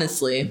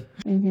 Honestly.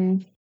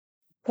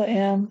 But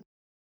yeah,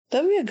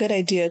 that'd be a good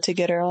idea to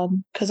get her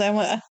on because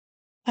I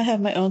have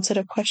my own set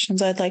of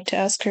questions I'd like to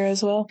ask her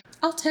as well.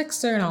 I'll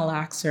text her and I'll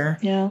ask her.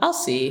 Yeah. I'll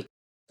see.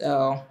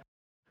 So,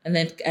 and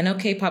then I know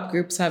K-pop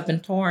groups have been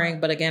touring,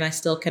 but again, I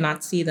still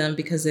cannot see them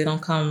because they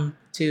don't come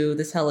to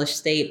this hellish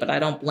state, but I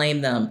don't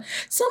blame them.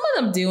 Some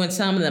of them do and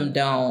some of them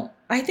don't.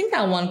 I think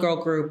that one girl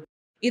group,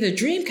 either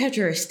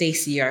Dreamcatcher or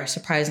Stacy, are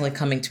surprisingly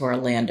coming to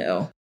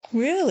Orlando.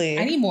 Really?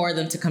 I need more of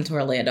them to come to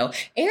Orlando.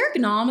 Eric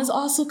Nam is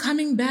also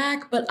coming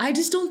back, but I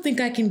just don't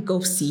think I can go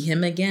see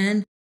him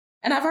again.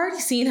 And I've already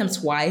seen him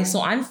twice,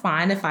 so I'm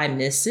fine if I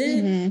miss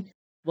it.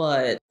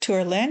 But to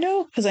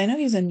Orlando? Because I know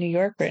he's in New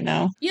York right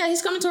now. Yeah,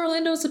 he's coming to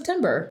Orlando in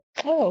September.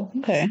 Oh,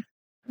 okay.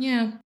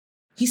 Yeah.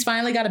 He's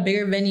finally got a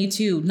bigger venue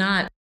too.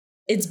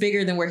 It's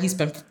bigger than where he's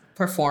been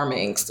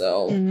performing,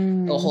 so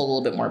it'll hold a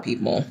little bit more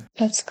people.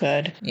 That's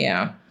good.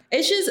 Yeah.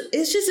 It's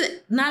just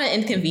not an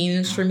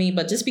inconvenience for me,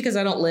 but just because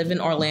I don't live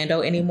in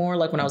Orlando anymore,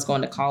 like when I was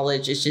going to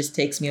college, it just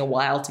takes me a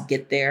while to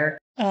get there.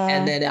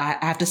 And then I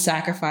have to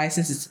sacrifice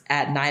since it's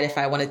at night if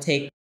I want to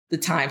take the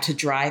time to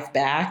drive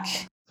back.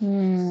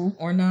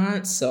 or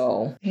not.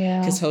 So, Yeah.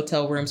 because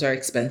hotel rooms are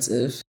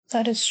expensive.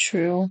 That is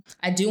true.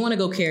 I do want to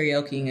go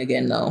karaokeing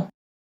again, though.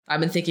 I've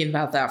been thinking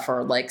about that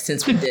for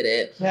since we did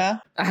it. Yeah.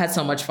 I had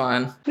so much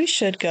fun. We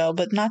should go,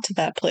 but not to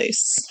that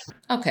place.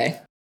 Okay.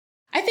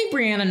 I think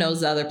Brianna knows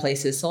the other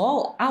places,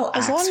 so I'll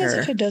as ask long her. as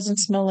if it doesn't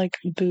smell like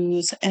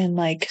booze and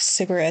like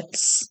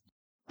cigarettes,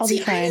 I'll be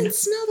fine. I didn't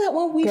smell that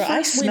when we Girl, I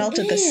first smelled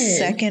went it the in.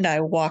 second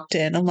I walked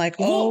in. I'm like,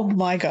 oh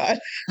my God.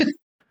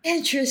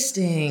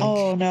 Interesting.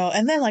 Oh no.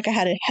 And then I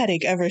had a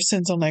headache ever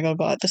since. I'm like, oh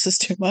God, this is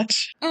too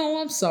much.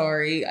 Oh, I'm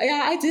sorry.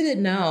 Yeah, I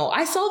didn't know.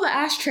 I saw the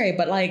ashtray,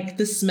 but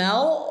the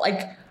smell,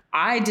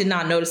 I did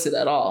not notice it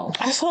at all.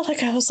 I felt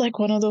like I was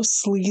one of those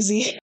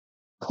sleazy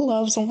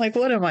clubs. I'm like,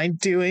 what am I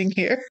doing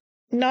here?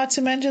 Not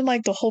to mention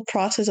the whole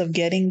process of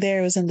getting there.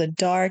 It was in the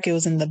dark. It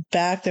was in the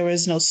back. There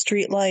was no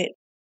street light.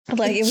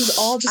 It was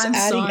all just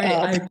adding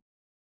up.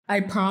 I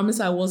promise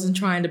I wasn't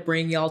trying to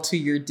bring y'all to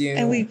your doom.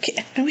 And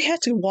we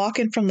had to walk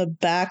in from the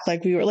back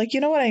we were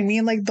you know what I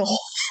mean?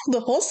 The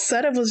whole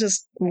setup was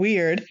just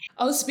weird.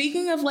 Oh,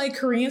 speaking of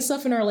Korean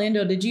stuff in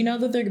Orlando, did you know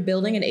that they're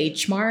building an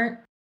H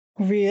Mart?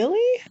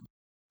 Really?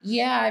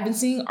 Yeah, I've been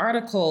seeing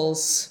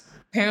articles.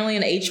 Apparently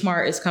an H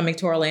Mart is coming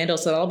to Orlando,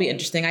 so that'll be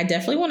interesting. I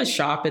definitely want to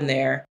shop in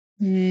there.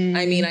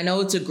 I mean, I know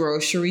it's a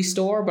grocery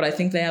store, but I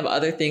think they have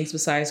other things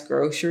besides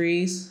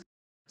groceries.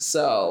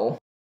 So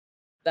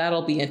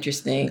that'll be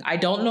interesting. I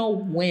don't know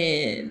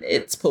when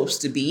it's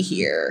supposed to be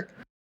here,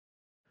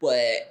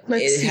 but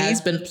it has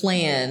been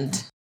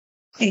planned.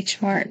 H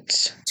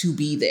Mart to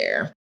be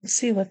there. Let's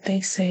see what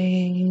they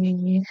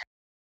say.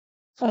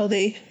 Oh,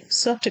 they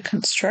still have to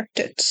construct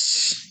it.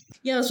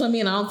 Yeah, that's what I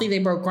mean. I don't think they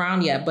broke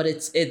ground yet, but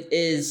it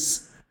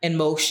is in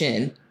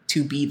motion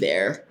to be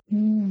there.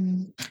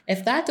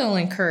 If that don't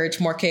encourage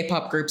more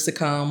K-pop groups to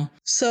come.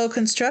 So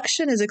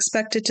construction is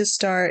expected to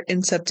start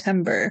in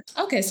September.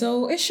 Okay,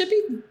 so it should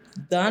be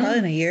done. Probably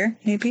in a year,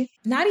 maybe.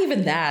 Not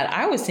even that.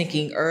 I was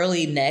thinking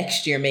early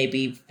next year,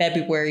 maybe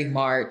February,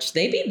 March.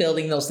 They be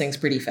building those things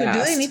pretty fast.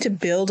 But do they need to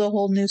build a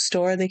whole new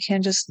store? They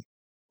can't just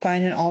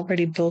find an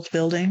already built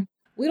building?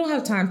 We don't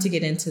have time to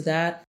get into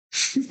that.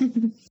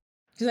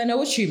 Because I know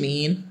what you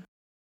mean.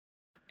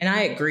 And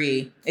I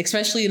agree,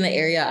 especially in the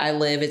area I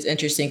live. It's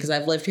interesting because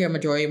I've lived here a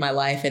majority of my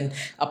life, and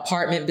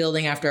apartment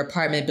building after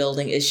apartment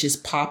building is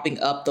just popping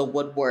up the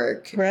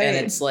woodwork. Right. And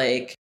it's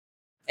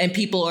and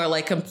people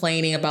are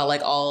complaining about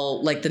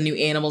all the new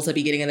animals that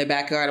be getting in their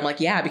backyard. I'm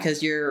like, yeah,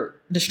 because you're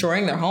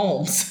destroying their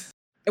homes.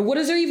 And what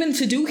is there even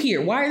to do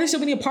here? Why are there so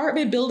many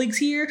apartment buildings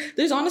here?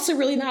 There's honestly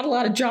really not a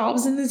lot of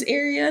jobs in this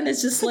area. And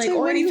it's just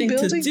or anything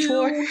to do.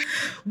 For?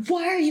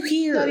 Why are you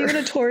here? Not even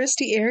a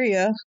touristy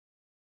area.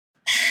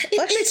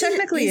 Actually,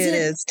 technically it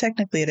is.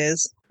 Technically it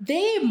is.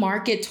 They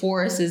market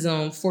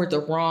tourism for the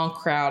wrong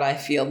crowd, I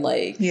feel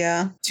like.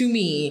 Yeah. To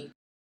me.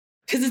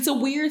 Because it's a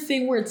weird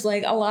thing where it's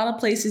a lot of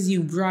places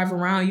you drive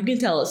around, you can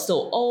tell it's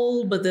still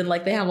old, but then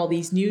they have all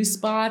these new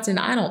spots, and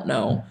I don't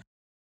know.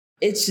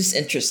 It's just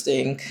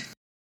interesting.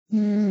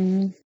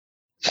 I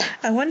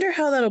wonder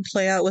how that'll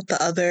play out with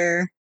the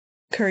other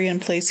Korean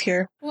place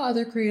here. What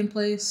other Korean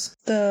place?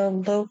 The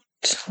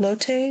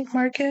Lotte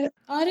Market.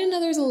 Oh, I didn't know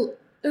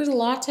there's a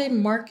latte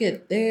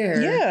market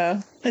there.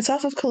 Yeah, it's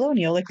off of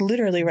Colonial,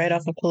 literally right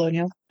off of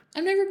Colonial.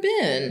 I've never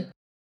been.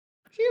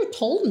 If you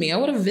told me, I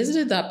would have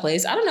visited that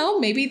place. I don't know.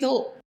 Maybe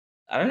they'll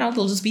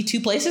just be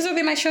two places, or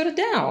they might shut it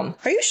down.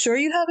 Are you sure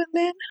you haven't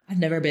been? I've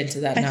never been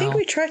to that. I think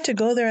we tried to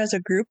go there as a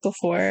group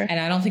before. And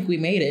I don't think we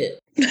made it.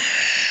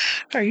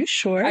 Are you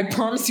sure? I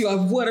promise you I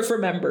would have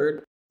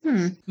remembered.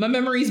 My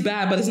memory's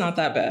bad, but it's not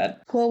that bad.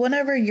 Well,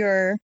 whenever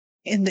you're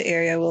in the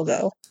area, we'll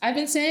go. I've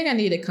been saying I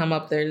need to come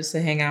up there just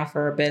to hang out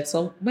for a bit,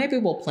 so maybe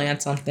we'll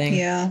plan something.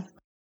 Yeah.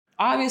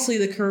 Obviously,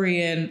 the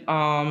Korean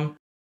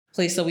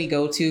place that we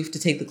go to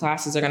take the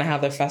classes are going to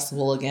have their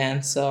festival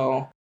again,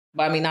 so...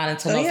 But I mean, not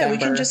until November. Yeah, we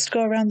can just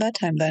go around that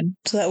time then.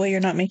 So that way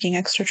you're not making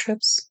extra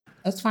trips.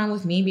 That's fine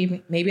with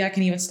me. Maybe I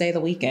can even stay the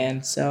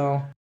weekend,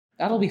 so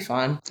that'll be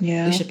fun.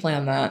 Yeah. We should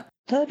plan that.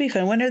 That'll be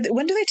fun. When do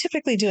they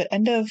typically do it?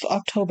 End of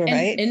October,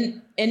 right?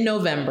 In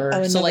November.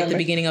 Oh, in so November. The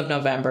beginning of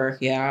November,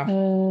 yeah.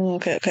 Oh,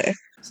 okay.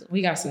 So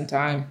we got some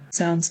time.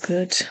 Sounds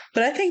good.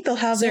 But I think they'll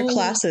have their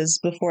classes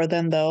before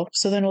then, though.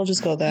 So then we'll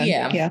just go then.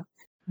 Yeah.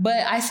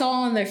 But I saw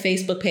on their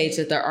Facebook page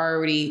that they're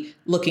already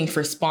looking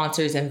for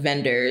sponsors and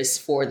vendors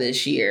for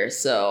this year.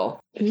 So.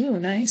 Ooh,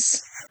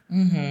 nice.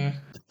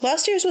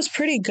 Last year's was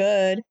pretty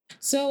good.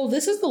 So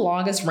this is the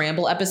longest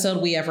Ramble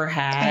episode we ever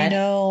had. I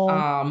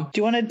know. Do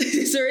you want to...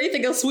 Is there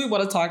anything else we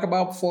want to talk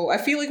about before? I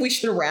feel like we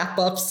should wrap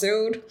up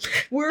soon.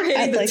 We're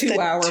hitting the 2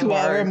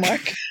 hour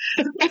mark.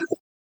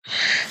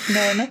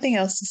 No, nothing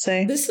else to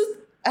say.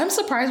 I'm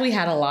surprised we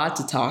had a lot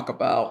to talk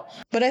about.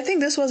 But I think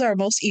this was our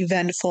most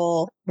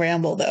eventful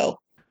Ramble, though.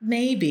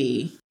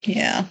 Maybe.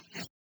 Yeah.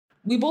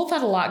 We both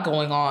had a lot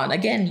going on.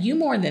 Again, you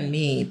more than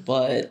me,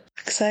 but...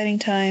 Exciting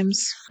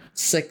times.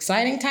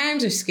 Exciting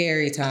times or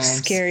scary times?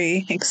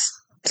 Scary times.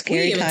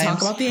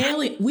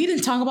 We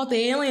didn't talk about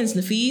the aliens,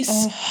 Nafis.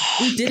 Oh.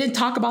 We didn't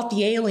talk about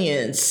the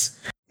aliens.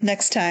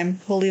 Next time.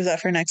 We'll leave that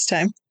for next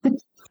time.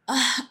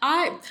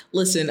 I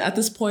listen, at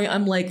this point,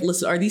 I'm like,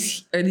 listen, are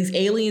these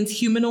aliens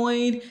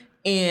humanoid?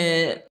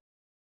 And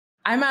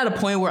I'm at a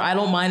point where I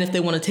don't mind if they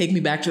want to take me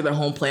back to their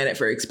home planet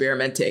for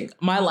experimenting.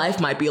 My life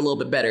might be a little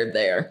bit better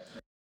there.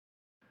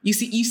 You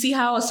see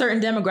how a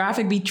certain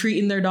demographic be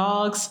treating their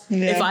dogs?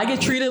 Yeah. If I get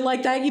treated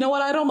like that, you know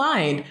what? I don't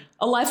mind.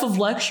 A life of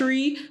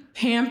luxury,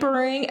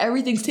 pampering,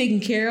 everything's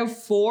taken care of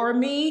for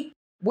me.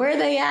 Where are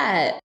they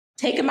at?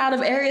 Take them out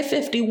of Area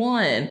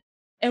 51.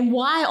 And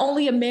why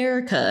only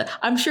America?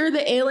 I'm sure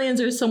the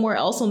aliens are somewhere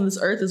else on this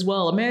earth as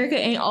well. America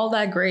ain't all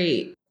that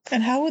great.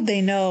 And how would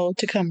they know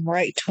to come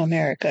right to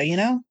America, you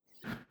know?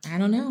 I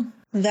don't know.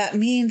 That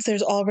means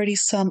there's already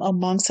some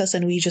amongst us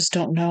and we just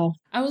don't know.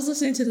 I was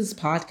listening to this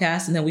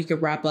podcast and then we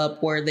could wrap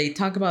up where they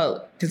talk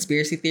about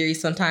conspiracy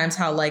theories sometimes,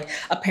 how like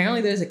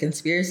apparently there's a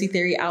conspiracy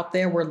theory out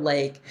there where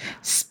like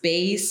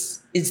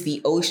space is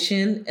the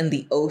ocean and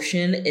the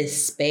ocean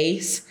is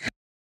space.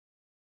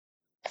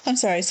 I'm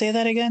sorry, say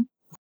that again.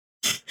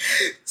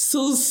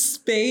 So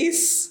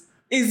space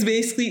is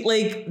basically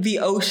like the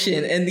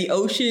ocean, and the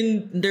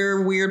ocean, there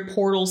are weird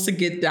portals to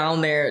get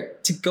down there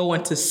to go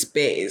into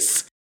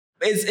space.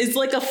 It's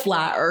like a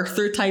flat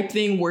earther type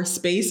thing where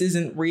space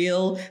isn't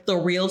real. The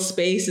real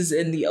space is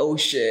in the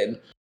ocean.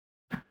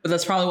 But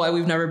that's probably why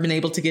we've never been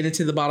able to get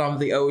into the bottom of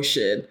the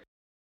ocean.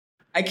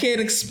 I can't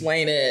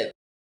explain it,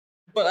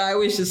 but I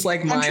was just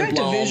like mind blown. I'm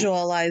trying to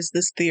visualize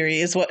this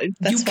theory. That's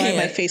why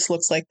my face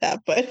looks like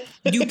that, but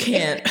you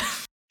can't.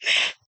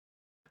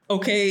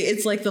 Okay,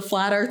 it's like the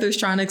flat earthers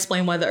trying to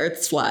explain why the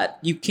earth's flat.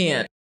 You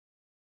can't.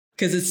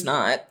 Because it's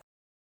not.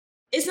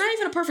 It's not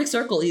even a perfect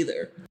circle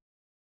either.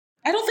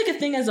 I don't think a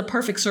thing as a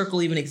perfect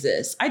circle even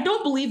exists. I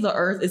don't believe the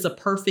earth is a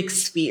perfect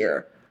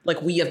sphere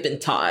like we have been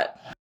taught.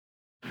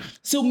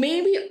 So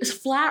maybe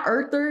flat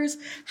earthers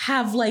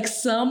have like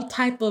some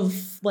type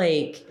of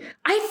like,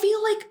 I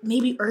feel like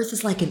maybe earth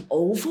is like an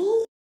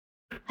oval.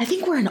 I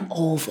think we're an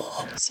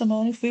oval.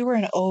 Simone, if we were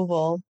an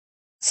oval,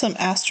 some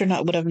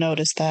astronaut would have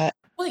noticed that.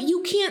 But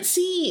you can't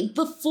see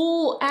the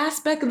full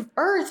aspect of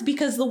Earth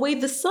because the way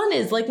the sun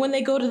is, like when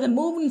they go to the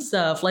moon and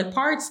stuff, like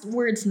parts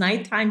where it's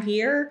nighttime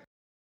here,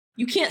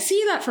 you can't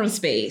see that from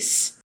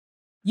space.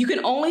 You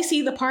can only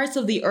see the parts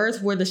of the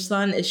Earth where the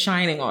sun is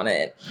shining on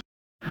it.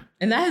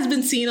 And that has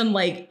been seen on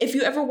like, if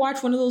you ever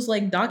watch one of those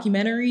like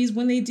documentaries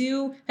when they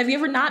do, have you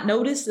ever not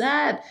noticed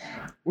that?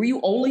 Where you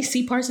only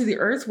see parts of the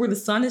Earth where the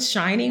sun is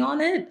shining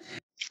on it?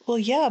 Well,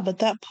 yeah, but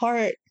that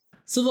part.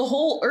 So the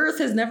whole Earth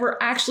has never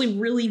actually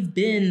really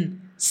been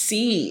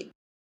seen,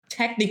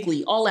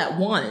 technically, all at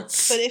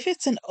once. But if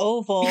it's an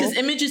oval... Because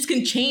images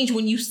can change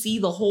when you see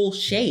the whole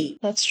shape.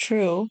 That's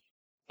true.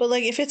 But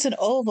like, if it's an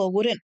oval,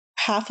 wouldn't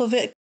half of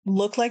it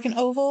look like an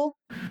oval?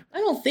 I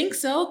don't think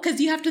so,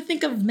 because you have to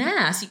think of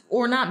mass,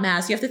 or not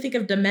mass. You have to think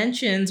of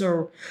dimensions,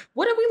 or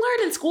what did we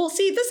learn in school?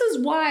 See, this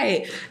is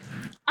why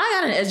I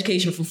got an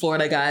education from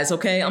Florida, guys,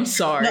 okay? I'm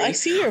sorry. No, I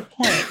see your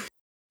point.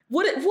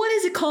 What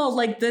is it called?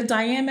 Like the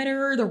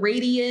diameter, the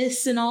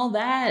radius, and all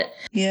that?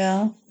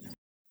 Yeah.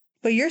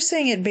 But you're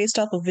saying it based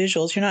off of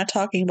visuals. You're not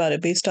talking about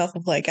it based off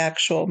of like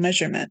actual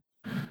measurement.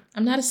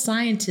 I'm not a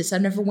scientist.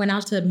 I've never went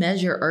out to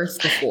measure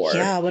Earth before.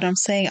 Yeah, but I'm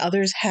saying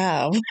others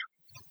have.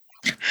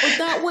 But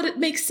that wouldn't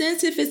make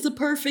sense if it's the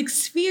perfect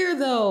sphere,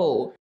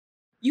 though.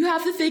 You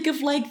have to think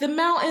of like the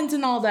mountains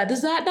and all that.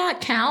 Does that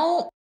not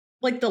count?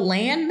 Like the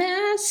land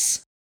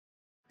mass?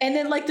 And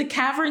then like the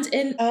caverns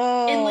in like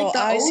the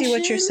I ocean? see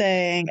what you're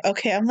saying.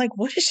 Okay, I'm like,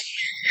 what is she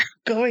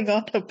going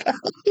on about?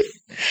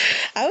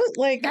 I was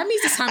like, that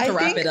means it's time to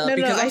wrap it up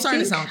because I'm starting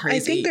to sound crazy. I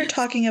think they're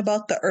talking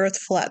about the Earth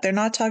flat. They're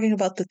not talking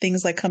about the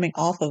things like coming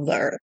off of the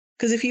Earth.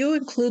 Because if you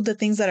include the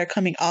things that are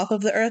coming off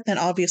of the Earth, then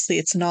obviously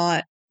it's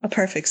not a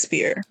perfect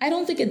sphere. I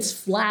don't think it's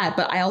flat,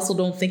 but I also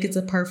don't think it's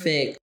a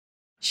perfect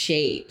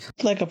shape.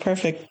 Like a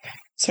perfect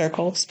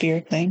circle sphere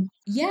thing.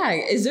 Yeah.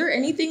 Is there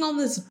anything on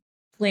this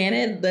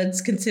planet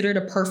that's considered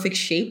a perfect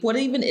shape? What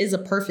even is a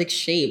perfect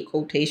shape?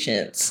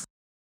 Quotations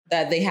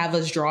that they have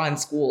us draw in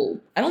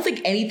school. I don't think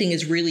anything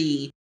is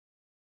really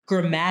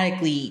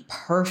grammatically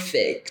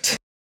perfect,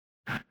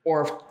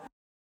 or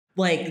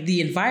like the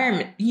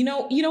environment. You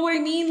know what I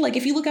mean? Like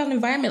if you look at an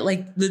environment,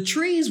 like the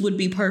trees would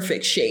be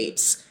perfect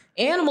shapes.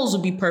 Animals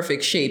would be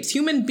perfect shapes.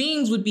 Human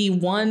beings would be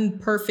one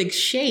perfect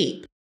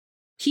shape.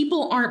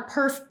 People aren't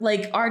perfect,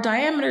 like our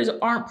diameters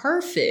aren't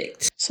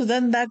perfect. So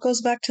then that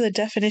goes back to the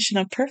definition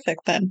of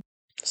perfect then.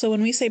 So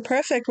when we say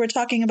perfect, we're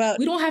talking about...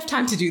 We don't have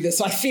time to do this,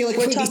 so I feel like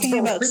we're talking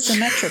about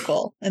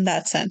symmetrical in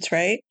that sense,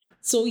 right?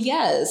 So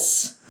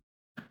yes,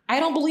 I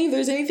don't believe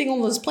there's anything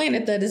on this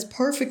planet that is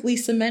perfectly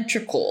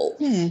symmetrical.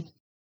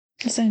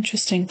 That's an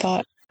interesting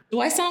thought. Do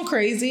I sound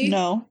crazy?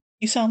 No,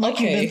 you sound like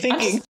you've been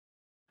thinking.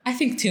 I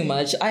think too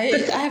much. I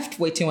have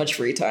way too much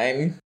free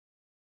time.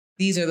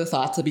 These are the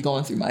thoughts that be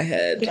going through my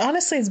head. But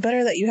honestly, it's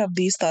better that you have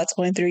these thoughts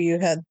going through your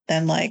head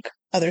than like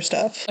other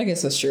stuff. I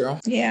guess that's true.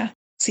 Yeah.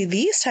 See,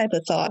 these type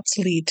of thoughts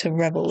lead to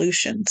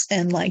revolutions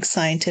and like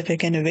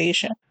scientific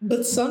innovation.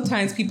 But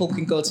sometimes people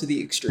can go to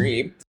the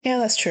extreme. Yeah,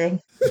 that's true.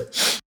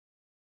 That's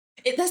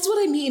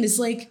what I mean. It's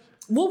like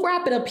we'll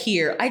wrap it up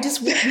here.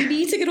 We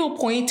need to get to a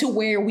point to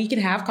where we can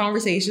have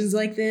conversations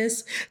like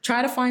this,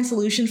 try to find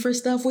solutions for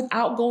stuff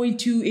without going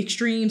to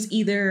extremes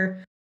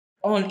either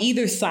on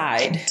either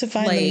side. To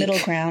find the middle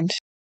ground.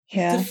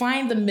 Yeah. To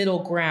find the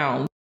middle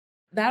ground.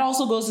 That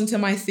also goes into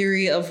my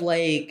theory of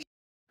like,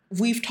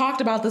 we've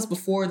talked about this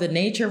before, the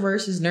nature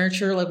versus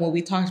nurture, like when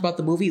we talked about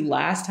the movie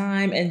last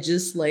time, and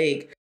just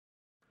like,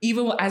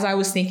 even as I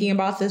was thinking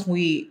about this,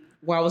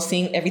 while I was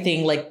seeing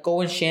everything like go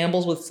in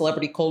shambles with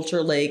celebrity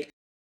culture, like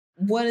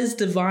what is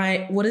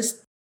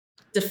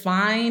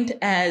defined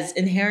as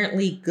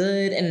inherently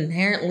good and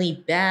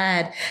inherently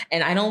bad.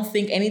 And I don't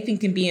think anything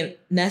can be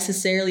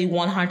necessarily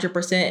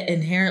 100%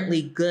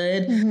 inherently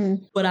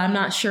good, but I'm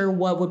not sure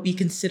what would be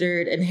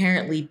considered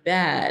inherently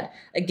bad.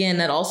 Again,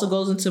 that also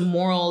goes into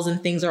morals,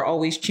 and things are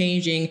always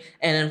changing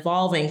and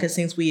evolving because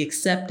things we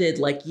accepted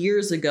like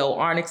years ago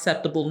aren't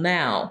acceptable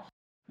now.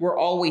 We're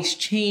always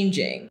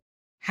changing.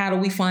 How do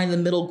we find the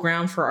middle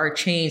ground for our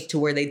change to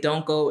where they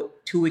don't go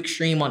too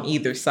extreme on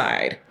either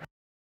side?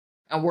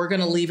 And we're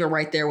going to leave it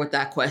right there with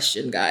that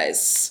question,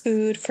 guys.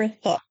 Food for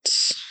thought.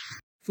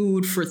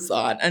 Food for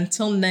thought.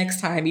 Until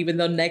next time, even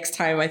though next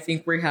time I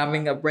think we're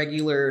having a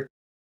regular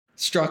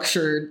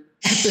structured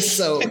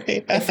episode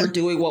if we're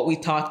doing what we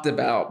talked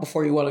about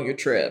before you went on your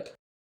trip.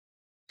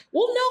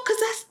 Well, no,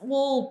 because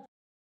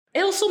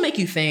it'll still make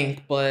you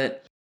think,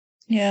 but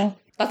yeah,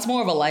 that's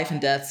more of a life and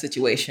death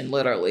situation,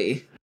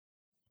 literally.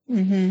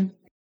 We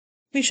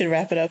should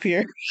wrap it up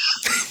here.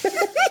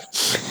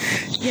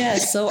 Yeah,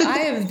 so I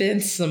have been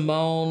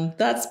Simone.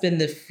 That's been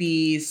the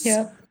feast.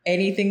 Yep.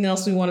 Anything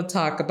else we want to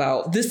talk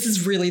about? This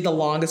is really the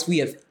longest we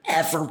have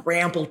ever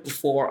rambled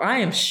before. I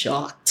am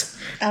shocked.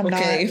 I'm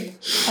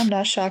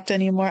not shocked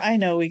anymore. I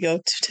know we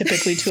go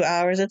typically 2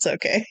 hours. It's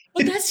okay.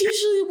 But that's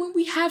usually when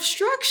we have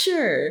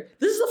structure.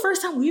 This is the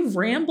first time we've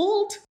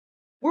rambled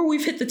where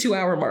we've hit the 2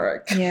 hour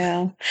mark.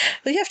 Yeah.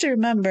 But you have to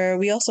remember,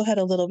 we also had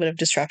a little bit of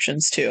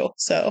distractions too.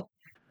 So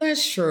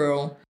that's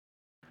true.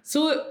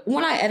 So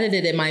when I edit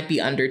it, it might be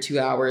under 2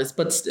 hours,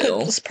 but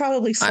still. It's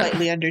probably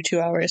slightly under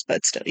 2 hours,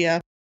 but still, yeah.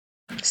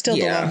 Still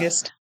the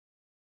longest.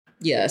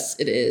 Yes,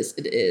 it is.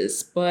 It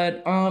is.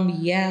 But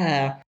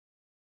yeah.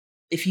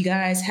 If you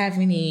guys have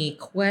any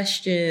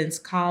questions,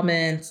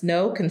 comments,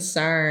 no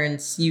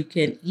concerns, you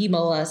can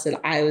email us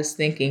at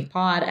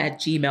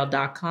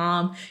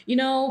iwasthinkingpod@gmail.com.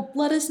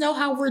 Let us know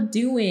how we're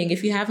doing.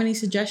 If you have any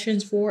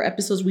suggestions for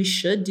episodes we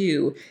should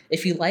do,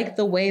 if you like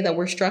the way that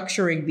we're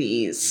structuring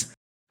these.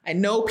 I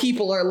know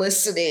people are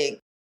listening.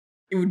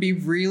 It would be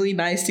really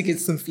nice to get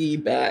some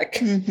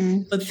feedback.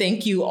 But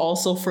thank you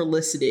also for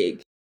listening.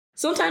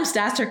 Sometimes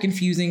stats are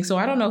confusing, so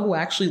I don't know who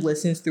actually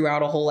listens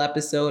throughout a whole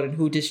episode and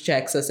who just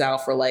checks us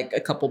out for like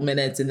a couple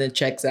minutes and then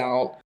checks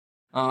out.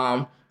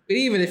 But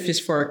even if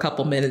just for a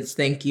couple minutes,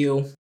 thank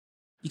you.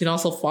 You can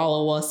also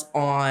follow us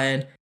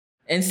on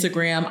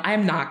Instagram.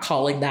 I'm not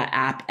calling that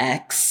app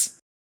X,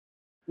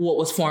 what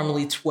was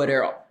formerly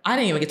Twitter. I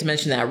didn't even get to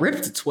mention that.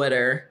 RIP to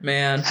Twitter,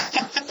 man.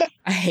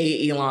 I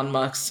hate Elon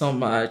Musk so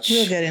much.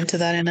 We'll get into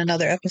that in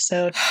another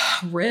episode.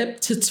 RIP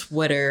to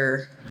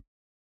Twitter.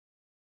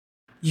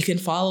 You can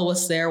follow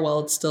us there while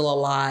it's still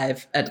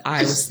alive at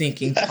I Was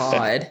Thinking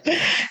Pod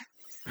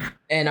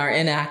and our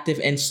inactive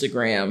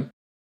Instagram.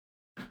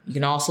 You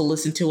can also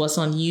listen to us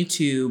on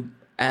YouTube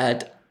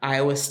at I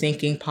Was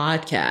Thinking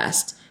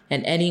Podcast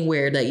and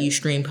anywhere that you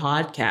stream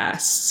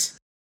podcasts.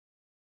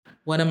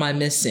 What am I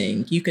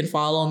missing? You can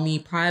follow me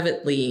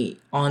privately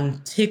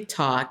on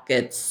TikTok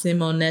at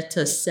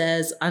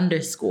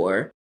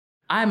SimonettaSays_.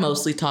 I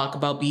mostly talk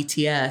about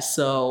BTS,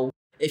 so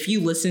if you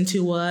listen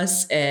to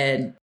us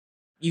and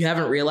you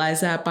haven't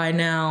realized that by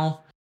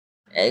now,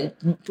 and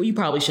you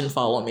probably shouldn't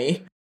follow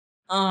me.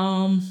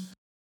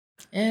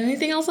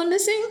 Anything else I'm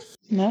missing?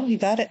 No, you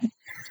got it.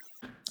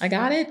 I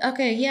got it?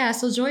 Okay, yeah.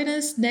 So join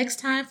us next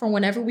time for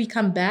whenever we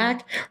come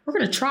back. We're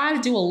going to try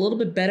to do a little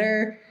bit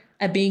better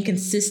at being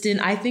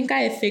consistent. I think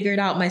I have figured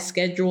out my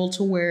schedule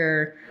to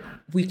where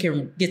we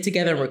can get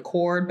together and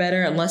record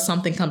better unless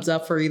something comes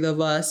up for either of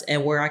us,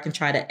 and where I can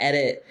try to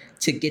edit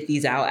to get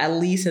these out, at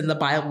least in the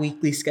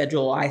bi-weekly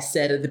schedule I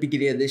set at the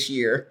beginning of this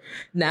year.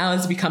 Now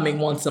it's becoming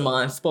once a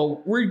month,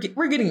 but we're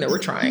getting there. We're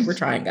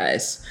trying,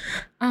 guys.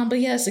 But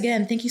yes,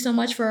 again, thank you so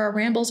much for our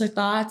rambles or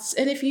thoughts.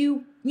 And if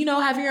you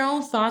have your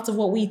own thoughts of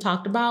what we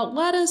talked about,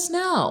 let us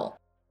know.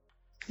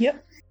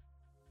 Yep.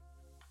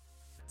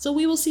 So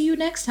we will see you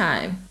next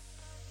time.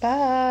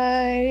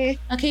 Bye.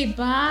 Okay,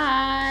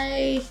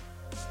 bye.